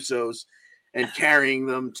of the Usos and carrying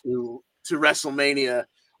them to WrestleMania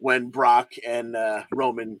when Brock and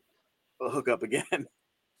Roman hook up again.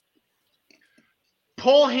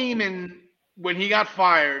 Paul Heyman, when he got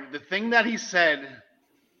fired, the thing that he said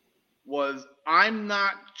was, I'm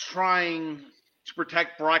not trying to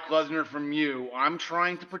protect Brock Lesnar from you. I'm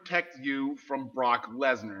trying to protect you from Brock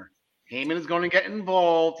Lesnar. Heyman is going to get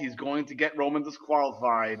involved. He's going to get Roman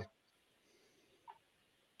disqualified.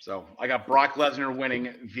 So I got Brock Lesnar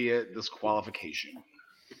winning via disqualification.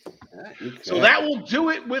 Okay. So that will do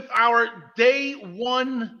it with our day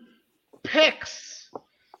one picks.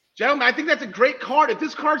 Gentlemen, I think that's a great card. If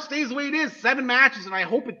this card stays the way it is, 7 matches, and I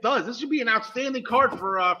hope it does, this should be an outstanding card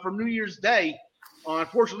for New Year's Day.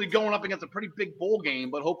 Unfortunately, going up against a pretty big bowl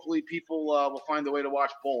game, but hopefully people will find a way to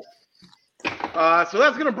watch both. So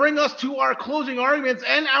that's going to bring us to our closing arguments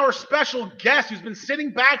and our special guest who's been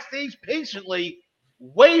sitting backstage patiently,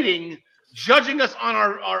 waiting, judging us on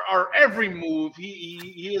our every move.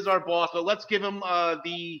 He is our boss, but let's give him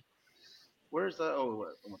where's the – oh,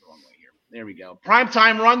 I went the wrong way here. There we go.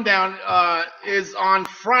 Primetime Rundown is on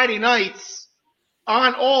Friday nights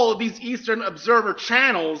on all of these Eastern Observer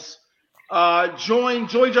channels. Join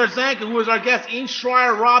Joey Jarzanka, who is our guest, Ian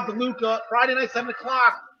Schreier, Rob DeLuca, Friday night, 7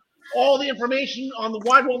 o'clock. All the information on the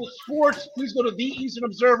wide world of sports, please go to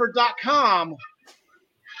theeasternobserver.com.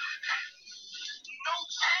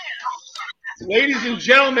 Ladies and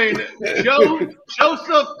gentlemen,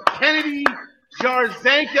 Joseph Kennedy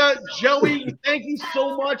Jarzanka. Joey, thank you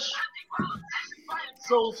so much.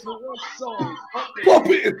 Well,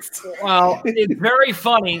 it's very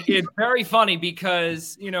funny. It's very funny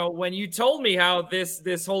because, when you told me how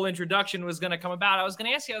this whole introduction was going to come about, I was going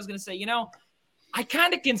to ask you, I was going to say, I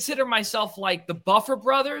kind of consider myself like the Buffer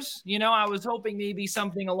brothers. I was hoping maybe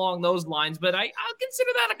something along those lines, but I'll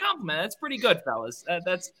consider that a compliment. That's pretty good, fellas.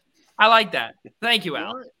 I like that. Thank you,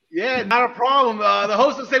 Al. Yeah, not a problem. The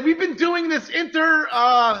host will say, we've been doing this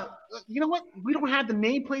you know what? We don't have the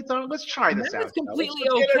nameplates on it. Let's try this out. That's completely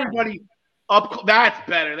okay. Get everybody up. That's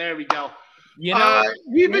better. There we go.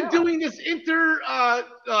 We've been doing this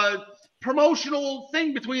promotional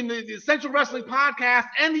thing between the Central Wrestling Podcast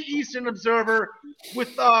and the Eastern Observer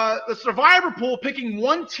with the Survivor Pool picking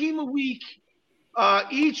one team a week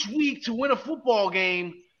each week to win a football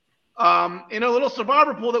game in a little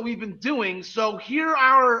Survivor Pool that we've been doing. So here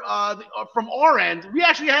from our end, we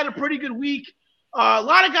actually had a pretty good week. A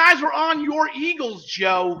lot of guys were on your Eagles,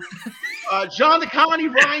 Joe. John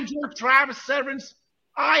DeConnie, Ryan Jones, Travis Severance.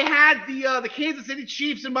 I had the Kansas City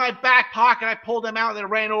Chiefs in my back pocket. I pulled them out and they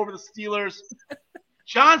ran over the Steelers.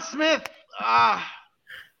 John Smith,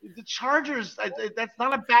 the Chargers. That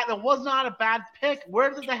was not a bad pick.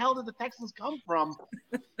 Where the hell did the Texans come from?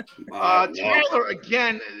 Tyler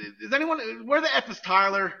again. Where the F is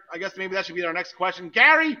Tyler? I guess maybe that should be our next question.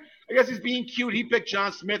 Gary, I guess he's being cute. He picked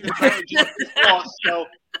John Smith and Tyler lost. So.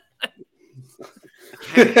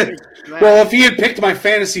 Well, if he had picked my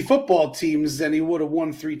fantasy football teams, then he would have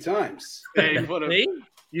won 3 times.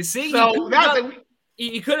 You see,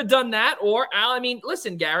 you could have done that, or Al. I mean,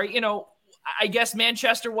 listen, Gary. I guess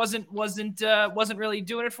Manchester wasn't really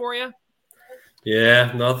doing it for you.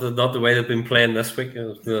 Yeah, not the way they've been playing this week.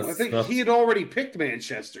 I think he had already picked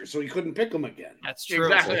Manchester, so he couldn't pick them again. That's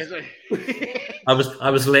true. Exactly. I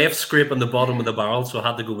was left scraping the bottom of the barrel, so I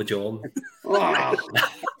had to go with John.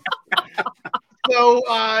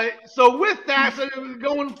 So with that,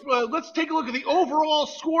 let's take a look at the overall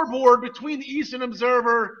scoreboard between the Eastern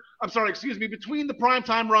Observer. Between the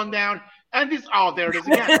Primetime Rundown and this. Oh, there it is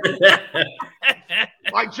again.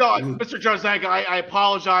 Mr. Jarzanka, I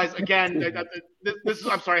apologize again.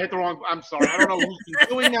 I'm sorry, I hit the wrong. I'm sorry. I don't know who's been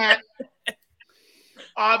doing that.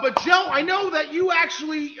 But Joe, I know that you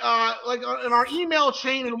actually, like in our email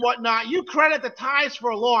chain and whatnot, you credit the ties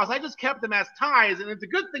for a loss. I just kept them as ties, and it's a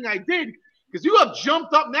good thing I did because you have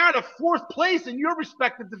jumped up now to 4th place in your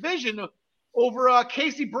respective division over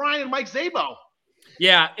Casey Bryan and Mike Szabo.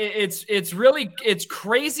 Yeah, it's really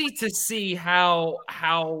crazy to see how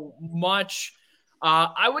much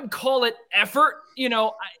I would call it effort.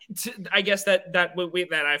 I guess that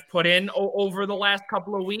I've put in over the last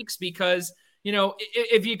couple of weeks because.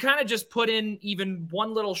 If you kind of just put in even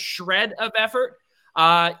one little shred of effort,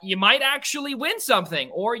 you might actually win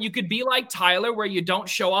something. Or you could be like Tyler, where you don't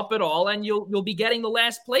show up at all, and you'll be getting the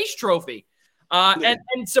last place trophy.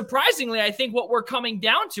 And surprisingly, I think what we're coming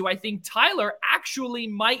down to, I think Tyler actually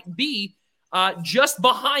might be just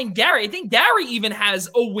behind Gary. I think Gary even has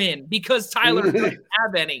a win because Tyler doesn't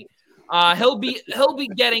have any. He'll be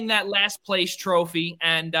getting that last place trophy,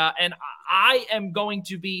 and I am going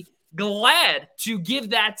to be glad to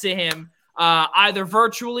give that to him either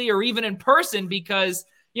virtually or even in person because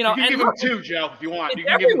you can give him 2, Joe, if you want. You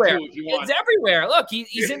can everywhere. Give him 2 if you want. It's everywhere. Look,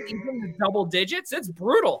 he's in the double digits. It's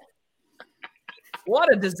brutal.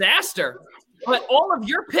 What a disaster. But all of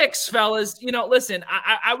your picks, fellas, listen,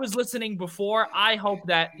 I was listening before. I hope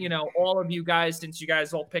that, all of you guys, since you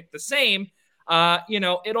guys all picked the same,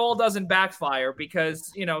 it all doesn't backfire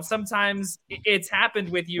because, sometimes it's happened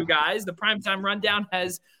with you guys. The Primetime Rundown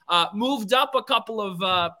has moved up a couple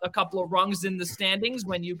of rungs in the standings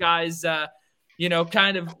when you guys,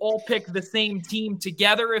 kind of all pick the same team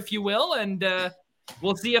together, if you will. And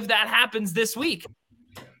we'll see if that happens this week.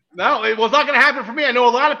 No, it was not going to happen for me. I know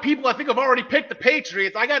a lot of people, I think, have already picked the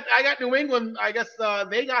Patriots. I got New England. I guess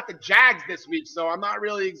they got the Jags this week, so I'm not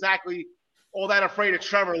really exactly all that afraid of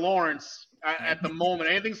Trevor Lawrence at the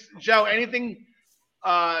moment. Joe, anything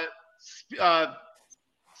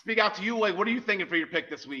speak out to you? Like, what are you thinking for your pick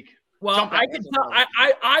this week? Well,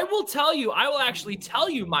 I will tell you. I will actually tell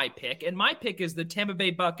you my pick, and my pick is the Tampa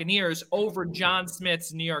Bay Buccaneers over John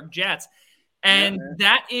Smith's New York Jets. And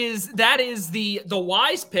that is the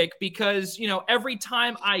wise pick because, every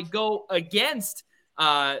time I go against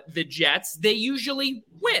the Jets, they usually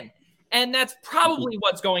win. And that's probably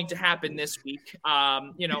what's going to happen this week.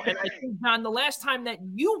 And I think, John, the last time that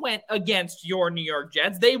you went against your New York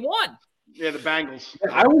Jets, they won. Yeah, the Bengals.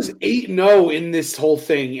 I was 8-0 in this whole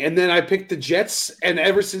thing, and then I picked the Jets, and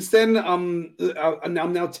ever since then, I'm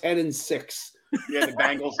now 10-6. Yeah, the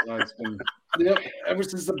Bengals. Yep, ever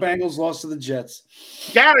since the Bengals lost to the Jets.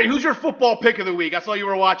 Gary, who's your football pick of the week? I saw you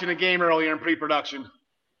were watching a game earlier in pre-production.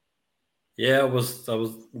 Yeah, it was the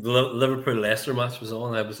Liverpool Leicester match was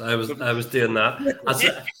on. I was doing that.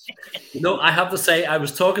 I have to say, I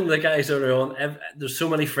was talking to the guys earlier on. There's so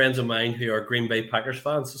many friends of mine who are Green Bay Packers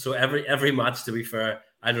fans. So every match, to be fair,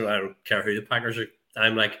 I don't care who the Packers are.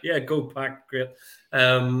 I'm like, yeah, go Pack, great.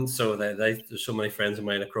 So there's so many friends of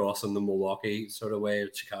mine across in the Milwaukee sort of way, or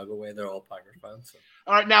Chicago way. They're all Packers fans. So.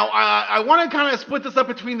 All right, now I want to kind of split this up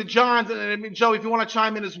between the Johns and Joe. If you want to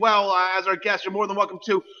chime in as well as our guest, you're more than welcome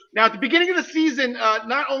to. Now, at the beginning of the season,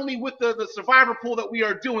 not only with the Survivor pool that we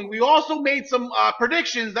are doing, we also made some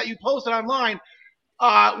predictions that you posted online.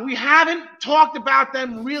 We haven't talked about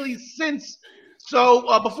them really since.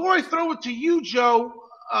 So before I throw it to you, Joe,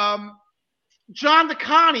 John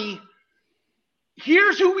DeConnie,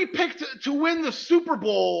 here's who we picked to win the Super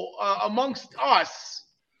Bowl amongst us.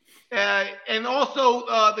 And also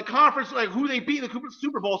the conference, like who they beat in the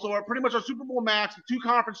Super Bowl. So pretty much our Super Bowl match, the 2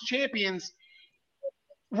 conference champions.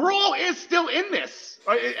 We're all still in this.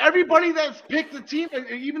 Right? Everybody that's picked the team,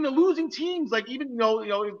 even the losing teams, like even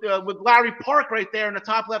with Larry Park right there in the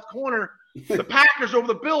top left corner, the Packers over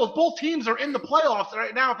the Bills. Both teams are in the playoffs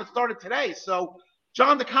right now if it started today. So,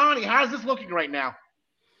 John DeConnie, how's this looking right now?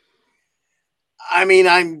 I mean,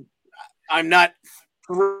 I'm not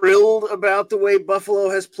thrilled about the way Buffalo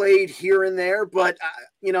has played here and there, but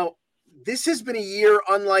this has been a year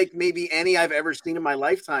unlike maybe any I've ever seen in my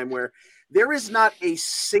lifetime, where there is not a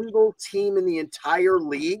single team in the entire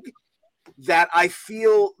league that I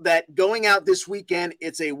feel that going out this weekend,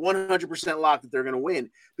 it's a 100% lock that they're going to win,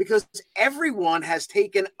 because everyone has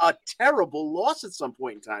taken a terrible loss at some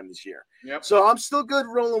point in time this year. Yep. So I'm still good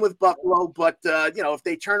rolling with Buffalo, but if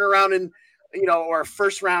they turn around and or a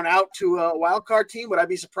first round out to a wild card team, would I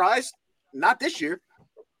be surprised? Not this year.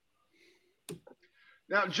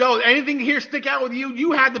 Now, Joe, anything here stick out with you?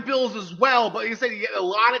 You had the Bills as well, but you said you get a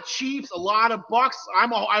lot of Chiefs, a lot of Bucks.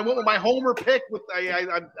 I went with my homer pick.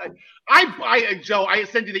 Joe, I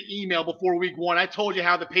sent you the email before week 1. I told you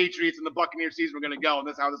how the Patriots and the Buccaneers season were going to go, and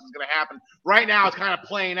that's how this was going to happen. Right now, it's kind of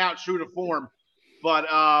playing out true to form. But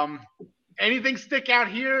anything stick out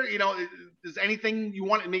here? is anything you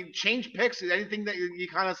want to maybe change picks? Is anything that you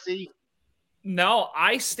kind of see? No,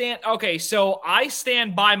 I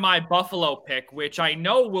stand by my Buffalo pick, which I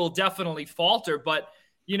know will definitely falter. But,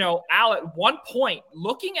 Al, at one point,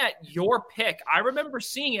 looking at your pick, I remember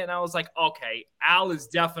seeing it and I was like, okay, Al is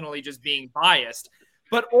definitely just being biased.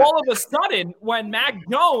 But all of a sudden, when Mac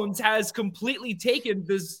Jones has completely taken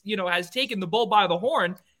this, has taken the bull by the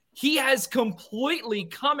horn, he has completely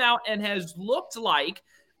come out and has looked like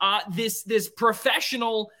this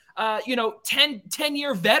professional,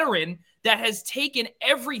 10-year veteran that has taken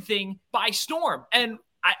everything by storm. And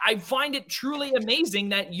I find it truly amazing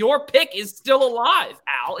that your pick is still alive,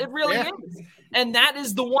 Al. It really is. And that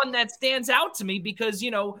is the one that stands out to me because,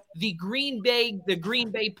 the Green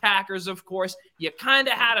Bay Packers, of course, you kind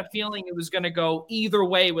of had a feeling it was going to go either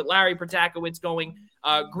way with Larry Protakowicz going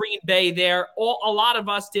Green Bay there. A lot of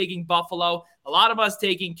us taking Buffalo, a lot of us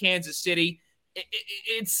taking Kansas City.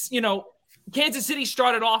 It's Kansas City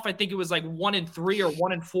started off, I think it was like 1-3 or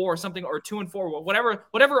 1-4 or something, or 2-4, whatever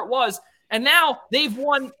it was. And now they've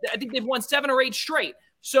won 7 or 8 straight.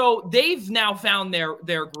 So they've now found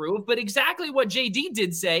their groove. But exactly what JD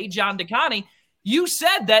did say, John DeConnie, you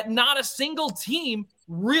said that not a single team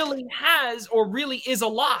really has or really is a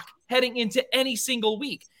lock heading into any single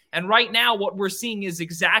week. And right now, what we're seeing is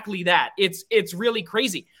exactly that. It's really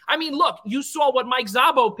crazy. I mean, look, you saw what Mike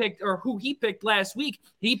Szabo picked, or who he picked last week.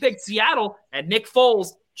 He picked Seattle, and Nick Foles,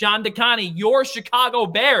 John DeConnie, your Chicago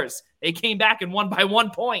Bears. They came back and won by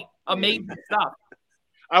 1 point. Amazing stuff.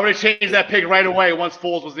 I would have changed that pick right away once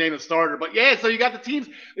Foles was named the starter. But yeah, so you got the teams,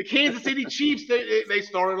 the Kansas City Chiefs. They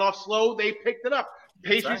started off slow. They picked it up.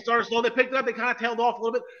 Patriots started slow. They picked it up. They kind of tailed off a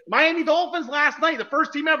little bit. Miami Dolphins last night, the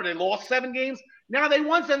first team ever. They lost 7 games. Now they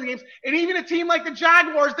won 7 games. And even a team like the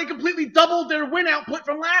Jaguars, they completely doubled their win output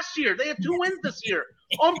from last year. They have 2 wins this year.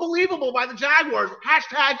 Unbelievable by the Jaguars.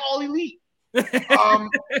 Hashtag all elite. We're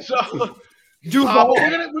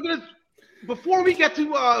gonna before we get to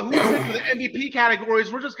who we picked for the MVP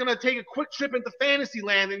categories, we're just gonna take a quick trip into fantasy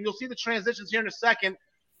land, and you'll see the transitions here in a second.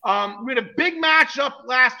 We had a big matchup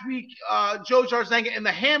last week, Joe Jarzenga in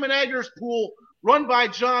the Ham and Eggers pool, run by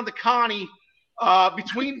John DeConnie.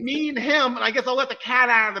 Between me and him, and I guess I'll let the cat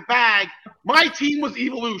out of the bag. My team was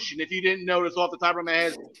Evolution, if you didn't notice off the top of my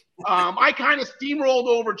head. I kind of steamrolled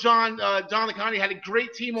over John DeConnie. Had a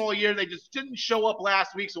great team all year. They just didn't show up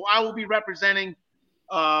last week, so I will be representing,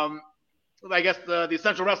 I guess, the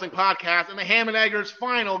Essential Wrestling Podcast in the Ham and Eggers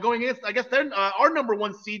final. Going against, I guess, our number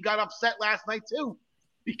 1 seed got upset last night too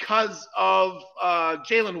because of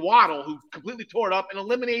Jalen Waddle, who completely tore it up and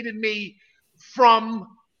eliminated me from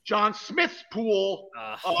John Smith's pool.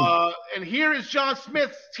 And here is John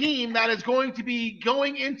Smith's team that is going to be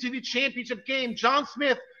going into the championship game. John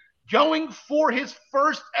Smith going for his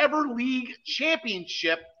first ever league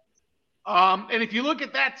championship. And if you look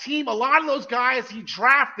at that team, a lot of those guys he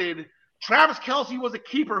drafted, Travis Kelce was a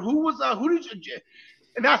keeper. Who did you,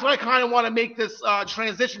 and that's what I kind of want to make this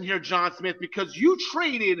transition here, John Smith, because you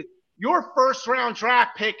traded your first round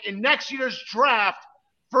draft pick in next year's draft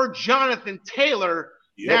for Jonathan Taylor.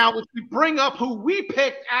 Yep. Now, if we bring up who we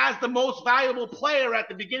picked as the most valuable player at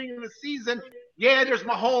the beginning of the season, yeah, there's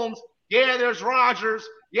Mahomes. Yeah, there's Rodgers.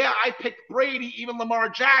 Yeah, I picked Brady, even Lamar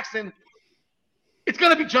Jackson. It's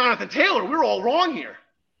going to be Jonathan Taylor. We're all wrong here.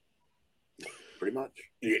 Pretty much.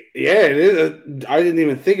 Yeah, it is. I didn't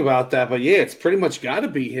even think about that, but yeah, it's pretty much got to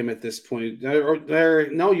be him at this point.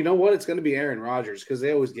 No, you know what? It's going to be Aaron Rodgers because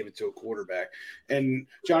they always give it to a quarterback. And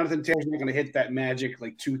Jonathan Taylor's not going to hit that magic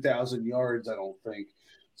like 2,000 yards, I don't think.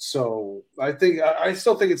 So I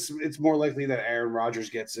still think it's more likely that Aaron Rodgers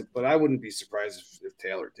gets it, but I wouldn't be surprised if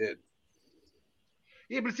Taylor did.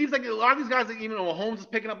 Yeah, but it seems like a lot of these guys, like even Mahomes is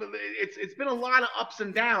picking up. It's been a lot of ups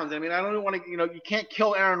and downs. I mean, I don't want to, you can't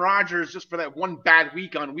kill Aaron Rodgers just for that one bad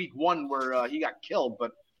week on week 1 where he got killed.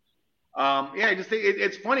 But yeah, I just think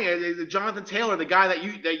it's funny. Jonathan Taylor, the guy that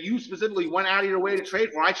you specifically went out of your way to trade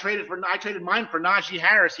for. I traded mine for Najee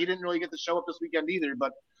Harris. He didn't really get to show up this weekend either.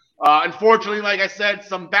 But unfortunately, like I said,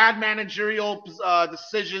 some bad managerial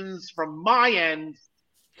decisions from my end.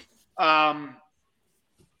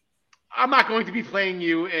 I'm not going to be playing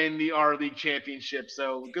you in the R League Championship.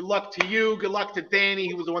 So good luck to you. Good luck to Danny,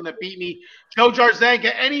 who was the one that beat me. Joe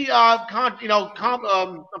Jarzenga, any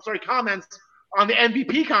comments on the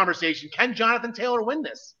MVP conversation? Can Jonathan Taylor win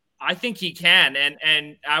this? I think he can.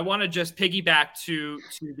 And I want to just piggyback to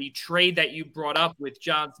the trade that you brought up with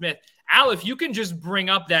John Smith. Al, if you can just bring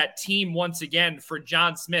up that team once again for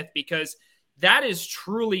John Smith, because that is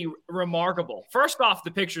truly remarkable. First off,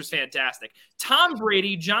 the picture's fantastic. Tom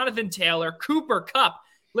Brady, Jonathan Taylor, Cooper Kupp.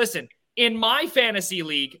 Listen, in my fantasy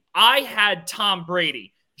league, I had Tom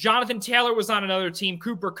Brady. Jonathan Taylor was on another team.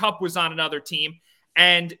 Cooper Kupp was on another team.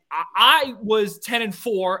 And I was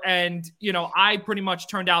 10-4, and, you know, I pretty much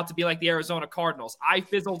turned out to be like the Arizona Cardinals. I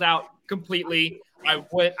fizzled out completely.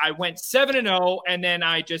 I went 7-0, and then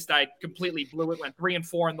I completely blew it. Went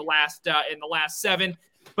 3-4 in the last 7.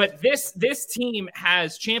 But this team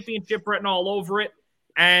has championship written all over it.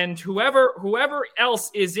 And whoever else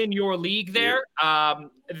is in your league there,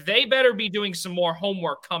 they better be doing some more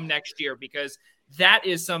homework come next year, because that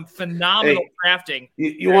is some phenomenal drafting.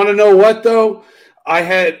 You want to know what, though? I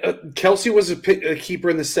had Kelsey was a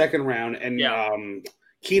keeper in the second round, and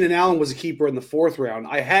Keenan Allen was a keeper in the fourth round.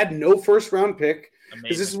 I had no first-round pick,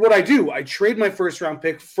 because this is what I do. I trade my first-round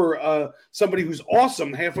pick for somebody who's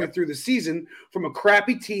awesome halfway through the season from a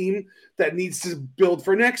crappy team that needs to build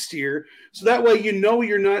for next year. So that way you know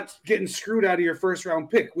you're not getting screwed out of your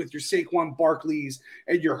first-round pick with your Saquon Barkleys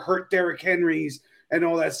and your hurt Derrick Henrys and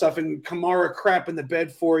all that stuff, and Kamara crap in the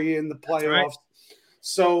bed for you in the playoffs. Right.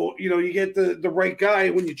 So, you know, you get the right guy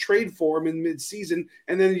when you trade for him in midseason,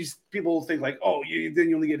 and then people think like, oh, then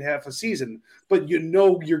you only get half a season. But you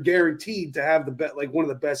know you're guaranteed to have one of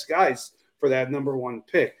the best guys for that number one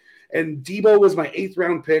pick. And Debo was my 8th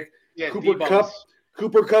round pick. Yeah, Cooper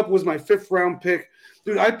Kupp was my 5th round pick.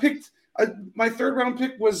 Dude, I picked my 3rd round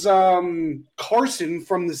pick was Carson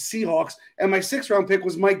from the Seahawks, and my 6th round pick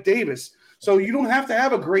was Mike Davis. So you don't have to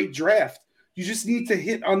have a great draft. You just need to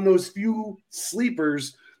hit on those few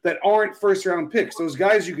sleepers that aren't first-round picks. Those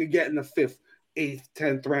guys you could get in the 5th, 8th,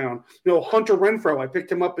 10th round. You know, Hunter Renfrow, I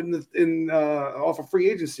picked him up off of free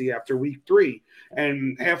agency after week 3.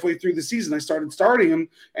 And halfway through the season, I started starting him,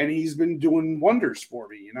 and he's been doing wonders for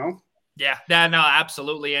me, you know? Yeah, no,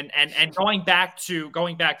 absolutely. And going back to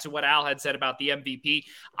what Al had said about the MVP,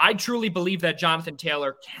 I truly believe that Jonathan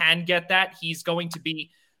Taylor can get that. He's going to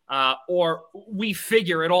be or we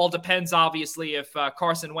figure it all depends, obviously, if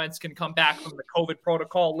Carson Wentz can come back from the COVID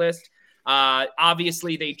protocol list.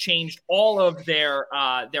 Obviously, they changed all of their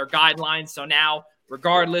guidelines. So now,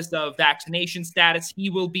 regardless of vaccination status, he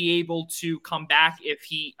will be able to come back if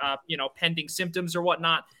he, pending symptoms or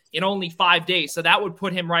whatnot, in only 5 days. So that would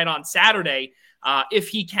put him right on Saturday if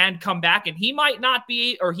he can come back. And he might not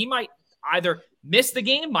be, or he might either miss the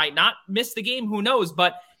game, might not miss the game, who knows.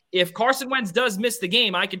 But if Carson Wentz does miss the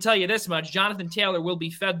game, I can tell you this much: Jonathan Taylor will be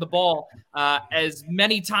fed the ball as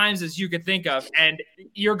many times as you could think of. And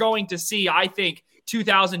you're going to see, I think,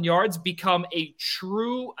 2,000 yards become a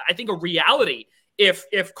reality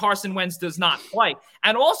if Carson Wentz does not play.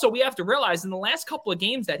 And also, we have to realize in the last couple of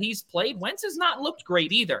games that he's played, Wentz has not looked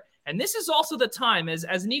great either. And this is also the time, as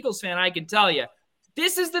an Eagles fan, I can tell you,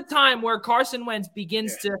 this is the time where Carson Wentz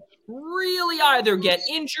begins to really either get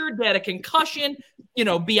injured, get a concussion,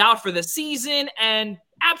 be out for the season, and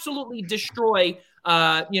absolutely destroy,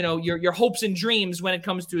 your hopes and dreams when it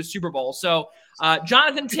comes to a Super Bowl. So,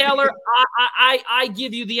 Jonathan Taylor, I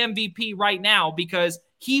give you the MVP right now, because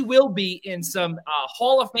he will be in some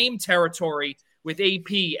Hall of Fame territory with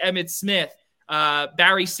AP, Emmitt Smith,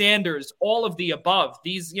 Barry Sanders, all of the above.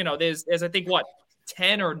 These, there's I think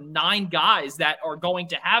 10 or 9 guys that are going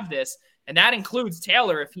to have this, and that includes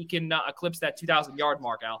Taylor if he can eclipse that 2,000-yard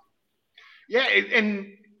mark, Al. Yeah,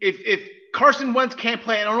 and if Carson Wentz can't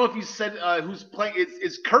play, I don't know if you said who's playing.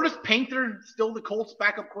 Is Curtis Painter still the Colts'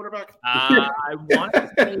 backup quarterback? I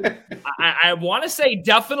want to say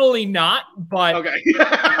definitely not, but okay.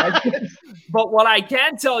 But what I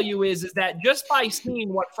can tell you is that just by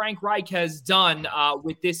seeing what Frank Reich has done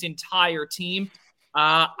with this entire team,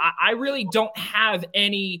 I really don't have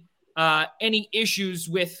any issues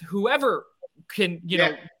with whoever can,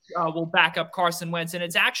 will back up Carson Wentz. And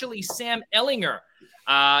it's actually Sam Ehlinger.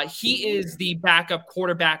 He is the backup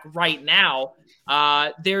quarterback right now.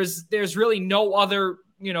 There's really no other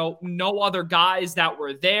guys that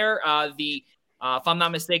were there. If I'm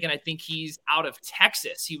not mistaken, I think he's out of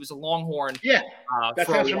Texas. He was a Longhorn. Yeah, that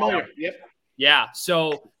sounds familiar. Yep. Yeah,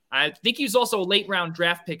 so I think he's also a late round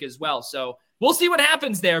draft pick as well. So we'll see what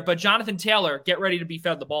happens there. But Jonathan Taylor, get ready to be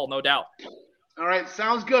fed the ball, no doubt. All right,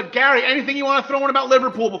 sounds good. Gary, anything you want to throw in about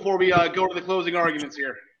Liverpool before we go to the closing arguments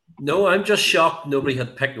here? No, I'm just shocked nobody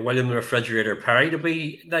had picked William the Refrigerator Perry to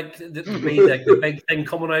be the big thing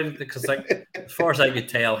coming out of it, because as far as I could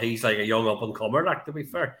tell, he's like a young up and comer. To be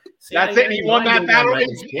fair, that's it. He won that battle.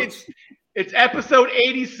 It's episode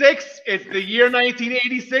 86. It's the year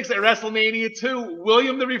 1986 at WrestleMania 2.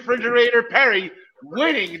 William the Refrigerator Perry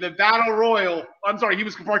winning the Battle Royal. I'm sorry, he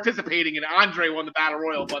was participating in it. Andre won the Battle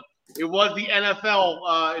Royal, but it was the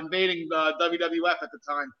NFL invading WWF at the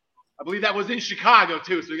time. I believe that was in Chicago,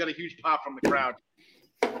 too, so we got a huge pop from the crowd.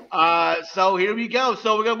 So here we go.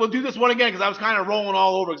 So we'll do this one again because I was kind of rolling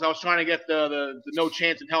all over because I was trying to get the No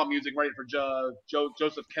Chance in Hell music ready for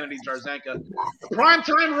Joseph Kennedy Jarzenka.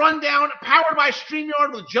 Primetime Rundown, powered by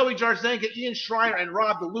StreamYard with Joey Jarzenka, Ian Schreier, and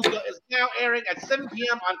Rob DeLuca, is now airing at 7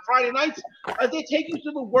 p.m. on Friday nights as they take you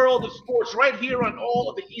through the world of sports right here on all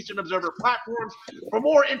of the Eastern Observer platforms. For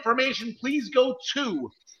more information, please go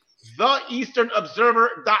to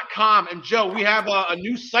theeasternobserver.com. And Joe, we have a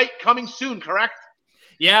new site coming soon, correct?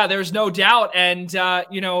 Yeah, there's no doubt. And,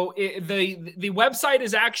 the website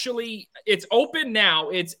is it's open now.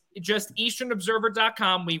 It's just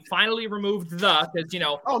easternobserver.com. We finally removed because,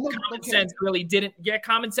 Common Sense really didn't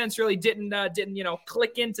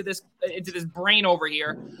click into this brain over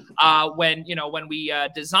here when we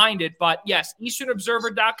designed it. But yes,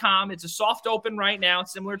 easternobserver.com. It's a soft open right now,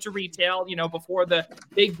 similar to retail, before the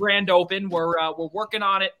big grand open. We're working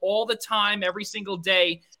on it all the time, every single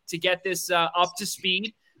day, to get this up to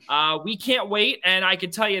speed. We can't wait, and I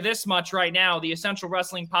can tell you this much right now: the Essential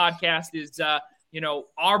Wrestling Podcast is,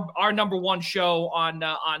 our number one show on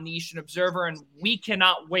the Eastern Observer, and we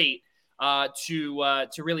cannot wait to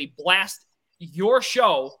really blast your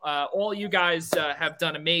show. All you guys have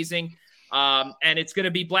done amazing, and it's going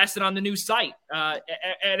to be blasted on the new site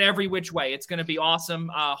at every which way. It's going to be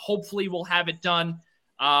awesome. Hopefully, we'll have it done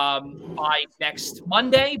by next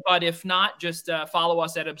Monday, but if not, just follow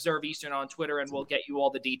us at Observe Eastern on Twitter and we'll get you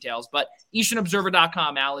all the details. But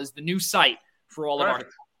EasternObserver.com, Al, is the new site for all of our.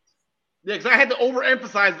 Yeah, because I had to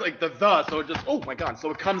overemphasize so it just, oh my God,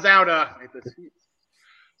 so it comes out like this.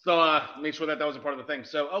 So make sure that was a part of the thing.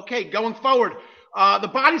 So, okay, going forward,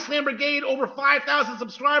 the Body Slam Brigade, over 5,000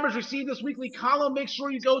 subscribers, received this weekly column. Make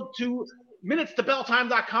sure you go to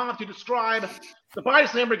minutestobelltime.com to subscribe. The Body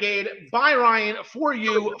Slam Brigade by Ryan, for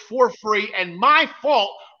you, for free, and my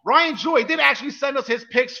fault. Ryan Joy did actually send us his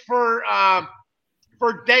picks for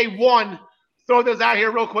day one. Throw those out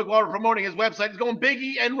here real quick while we're promoting his website. He's going Big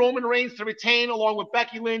E and Roman Reigns to retain, along with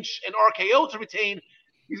Becky Lynch and RKO to retain.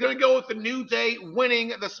 He's going to go with the New Day winning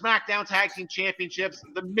the SmackDown Tag Team Championships.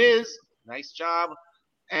 The Miz, nice job.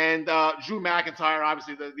 And Drew McIntyre,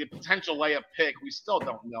 obviously the potential layup pick. We still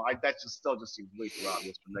don't know. That still seems way too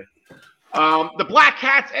obvious for me. The Black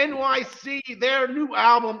Cats NYC, their new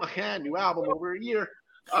album over a year.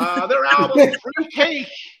 Their album, Free Cake.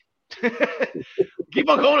 Keep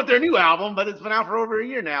on going with their new album, but it's been out for over a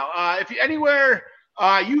year now. If you anywhere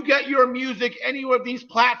you get your music, anywhere of these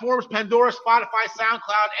platforms, Pandora, Spotify,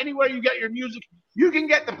 SoundCloud, anywhere you get your music, you can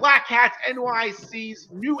get the Black Cats NYC's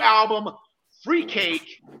new album, Free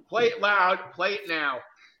Cake. Play it loud, play it now.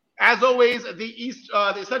 As always, the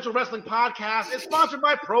Essential Wrestling Podcast is sponsored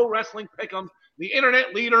by Pro Wrestling Pick'em, the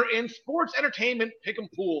internet leader in sports entertainment pick'em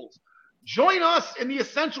pools. Join us in the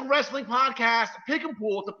Essential Wrestling Podcast Pick'em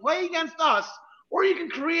Pool to play against us, or you can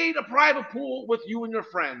create a private pool with you and your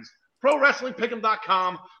friends.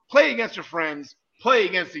 ProWrestlingPick'em.com. Play against your friends. Play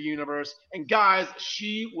against the universe. And guys,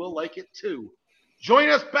 she will like it too. Join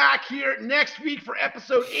us back here next week for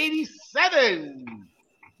episode 87.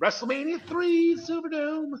 WrestleMania 3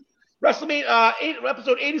 Superdome. WrestleMania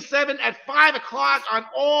episode 87 at 5 o'clock on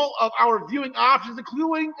all of our viewing options,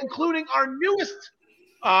 including our newest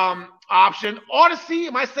option, Odyssey.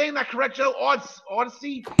 Am I saying that correct, Joe?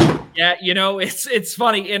 Odyssey. Yeah, it's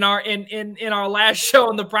funny in our last show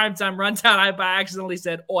on the Primetime Rundown, I accidentally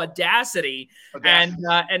said Audacity. And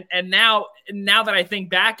now that I think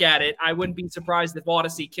back at it, I wouldn't be surprised if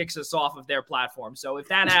Odyssey kicks us off of their platform. So if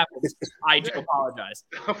that happens, I do apologize.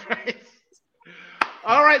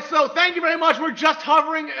 All right, so thank you very much. We're just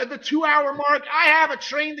hovering at the 2-hour mark. I have a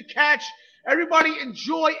train to catch. Everybody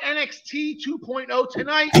enjoy NXT 2.0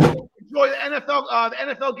 tonight. Enjoy the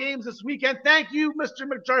NFL games this weekend. Thank you, Mr.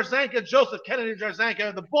 Jarzenka, Joseph Kennedy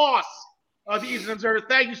Jarzenka, the boss of the Eastern Observer.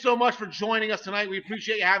 Thank you so much for joining us tonight. We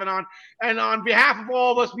appreciate you having on. And on behalf of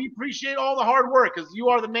all of us, we appreciate all the hard work because you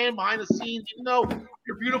are the man behind the scenes. Even though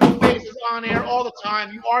your beautiful face is on air all the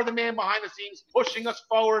time, you are the man behind the scenes pushing us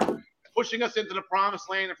forward, pushing us into the promised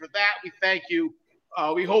land. And for that, we thank you.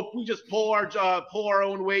 We hope we just pull our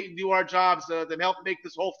own weight and do our jobs to help make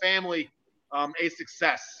this whole family a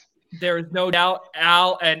success. There is no doubt,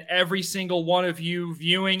 Al, and every single one of you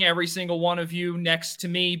viewing, every single one of you next to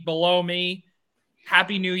me, below me,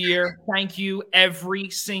 Happy New Year. Thank you, every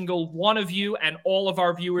single one of you and all of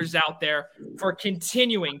our viewers out there for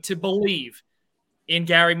continuing to believe in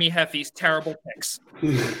Gary Miheffi's terrible picks.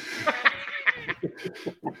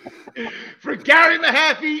 For Gary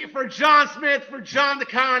Mahaffey, for John Smith, for John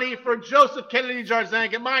DeConnie, for Joseph Kennedy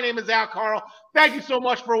Jarzenka, my name is Al Carl. Thank you so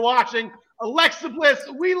much for watching. Alexa Bliss,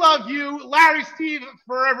 we love you. Larry Steve,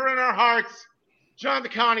 forever in our hearts. John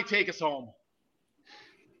DeConnie, take us home.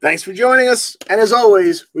 Thanks for joining us. And as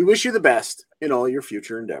always, we wish you the best in all your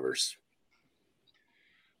future endeavors.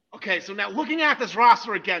 Okay, so now looking at this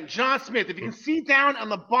roster again, John Smith, if you can see down on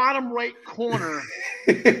the bottom right corner,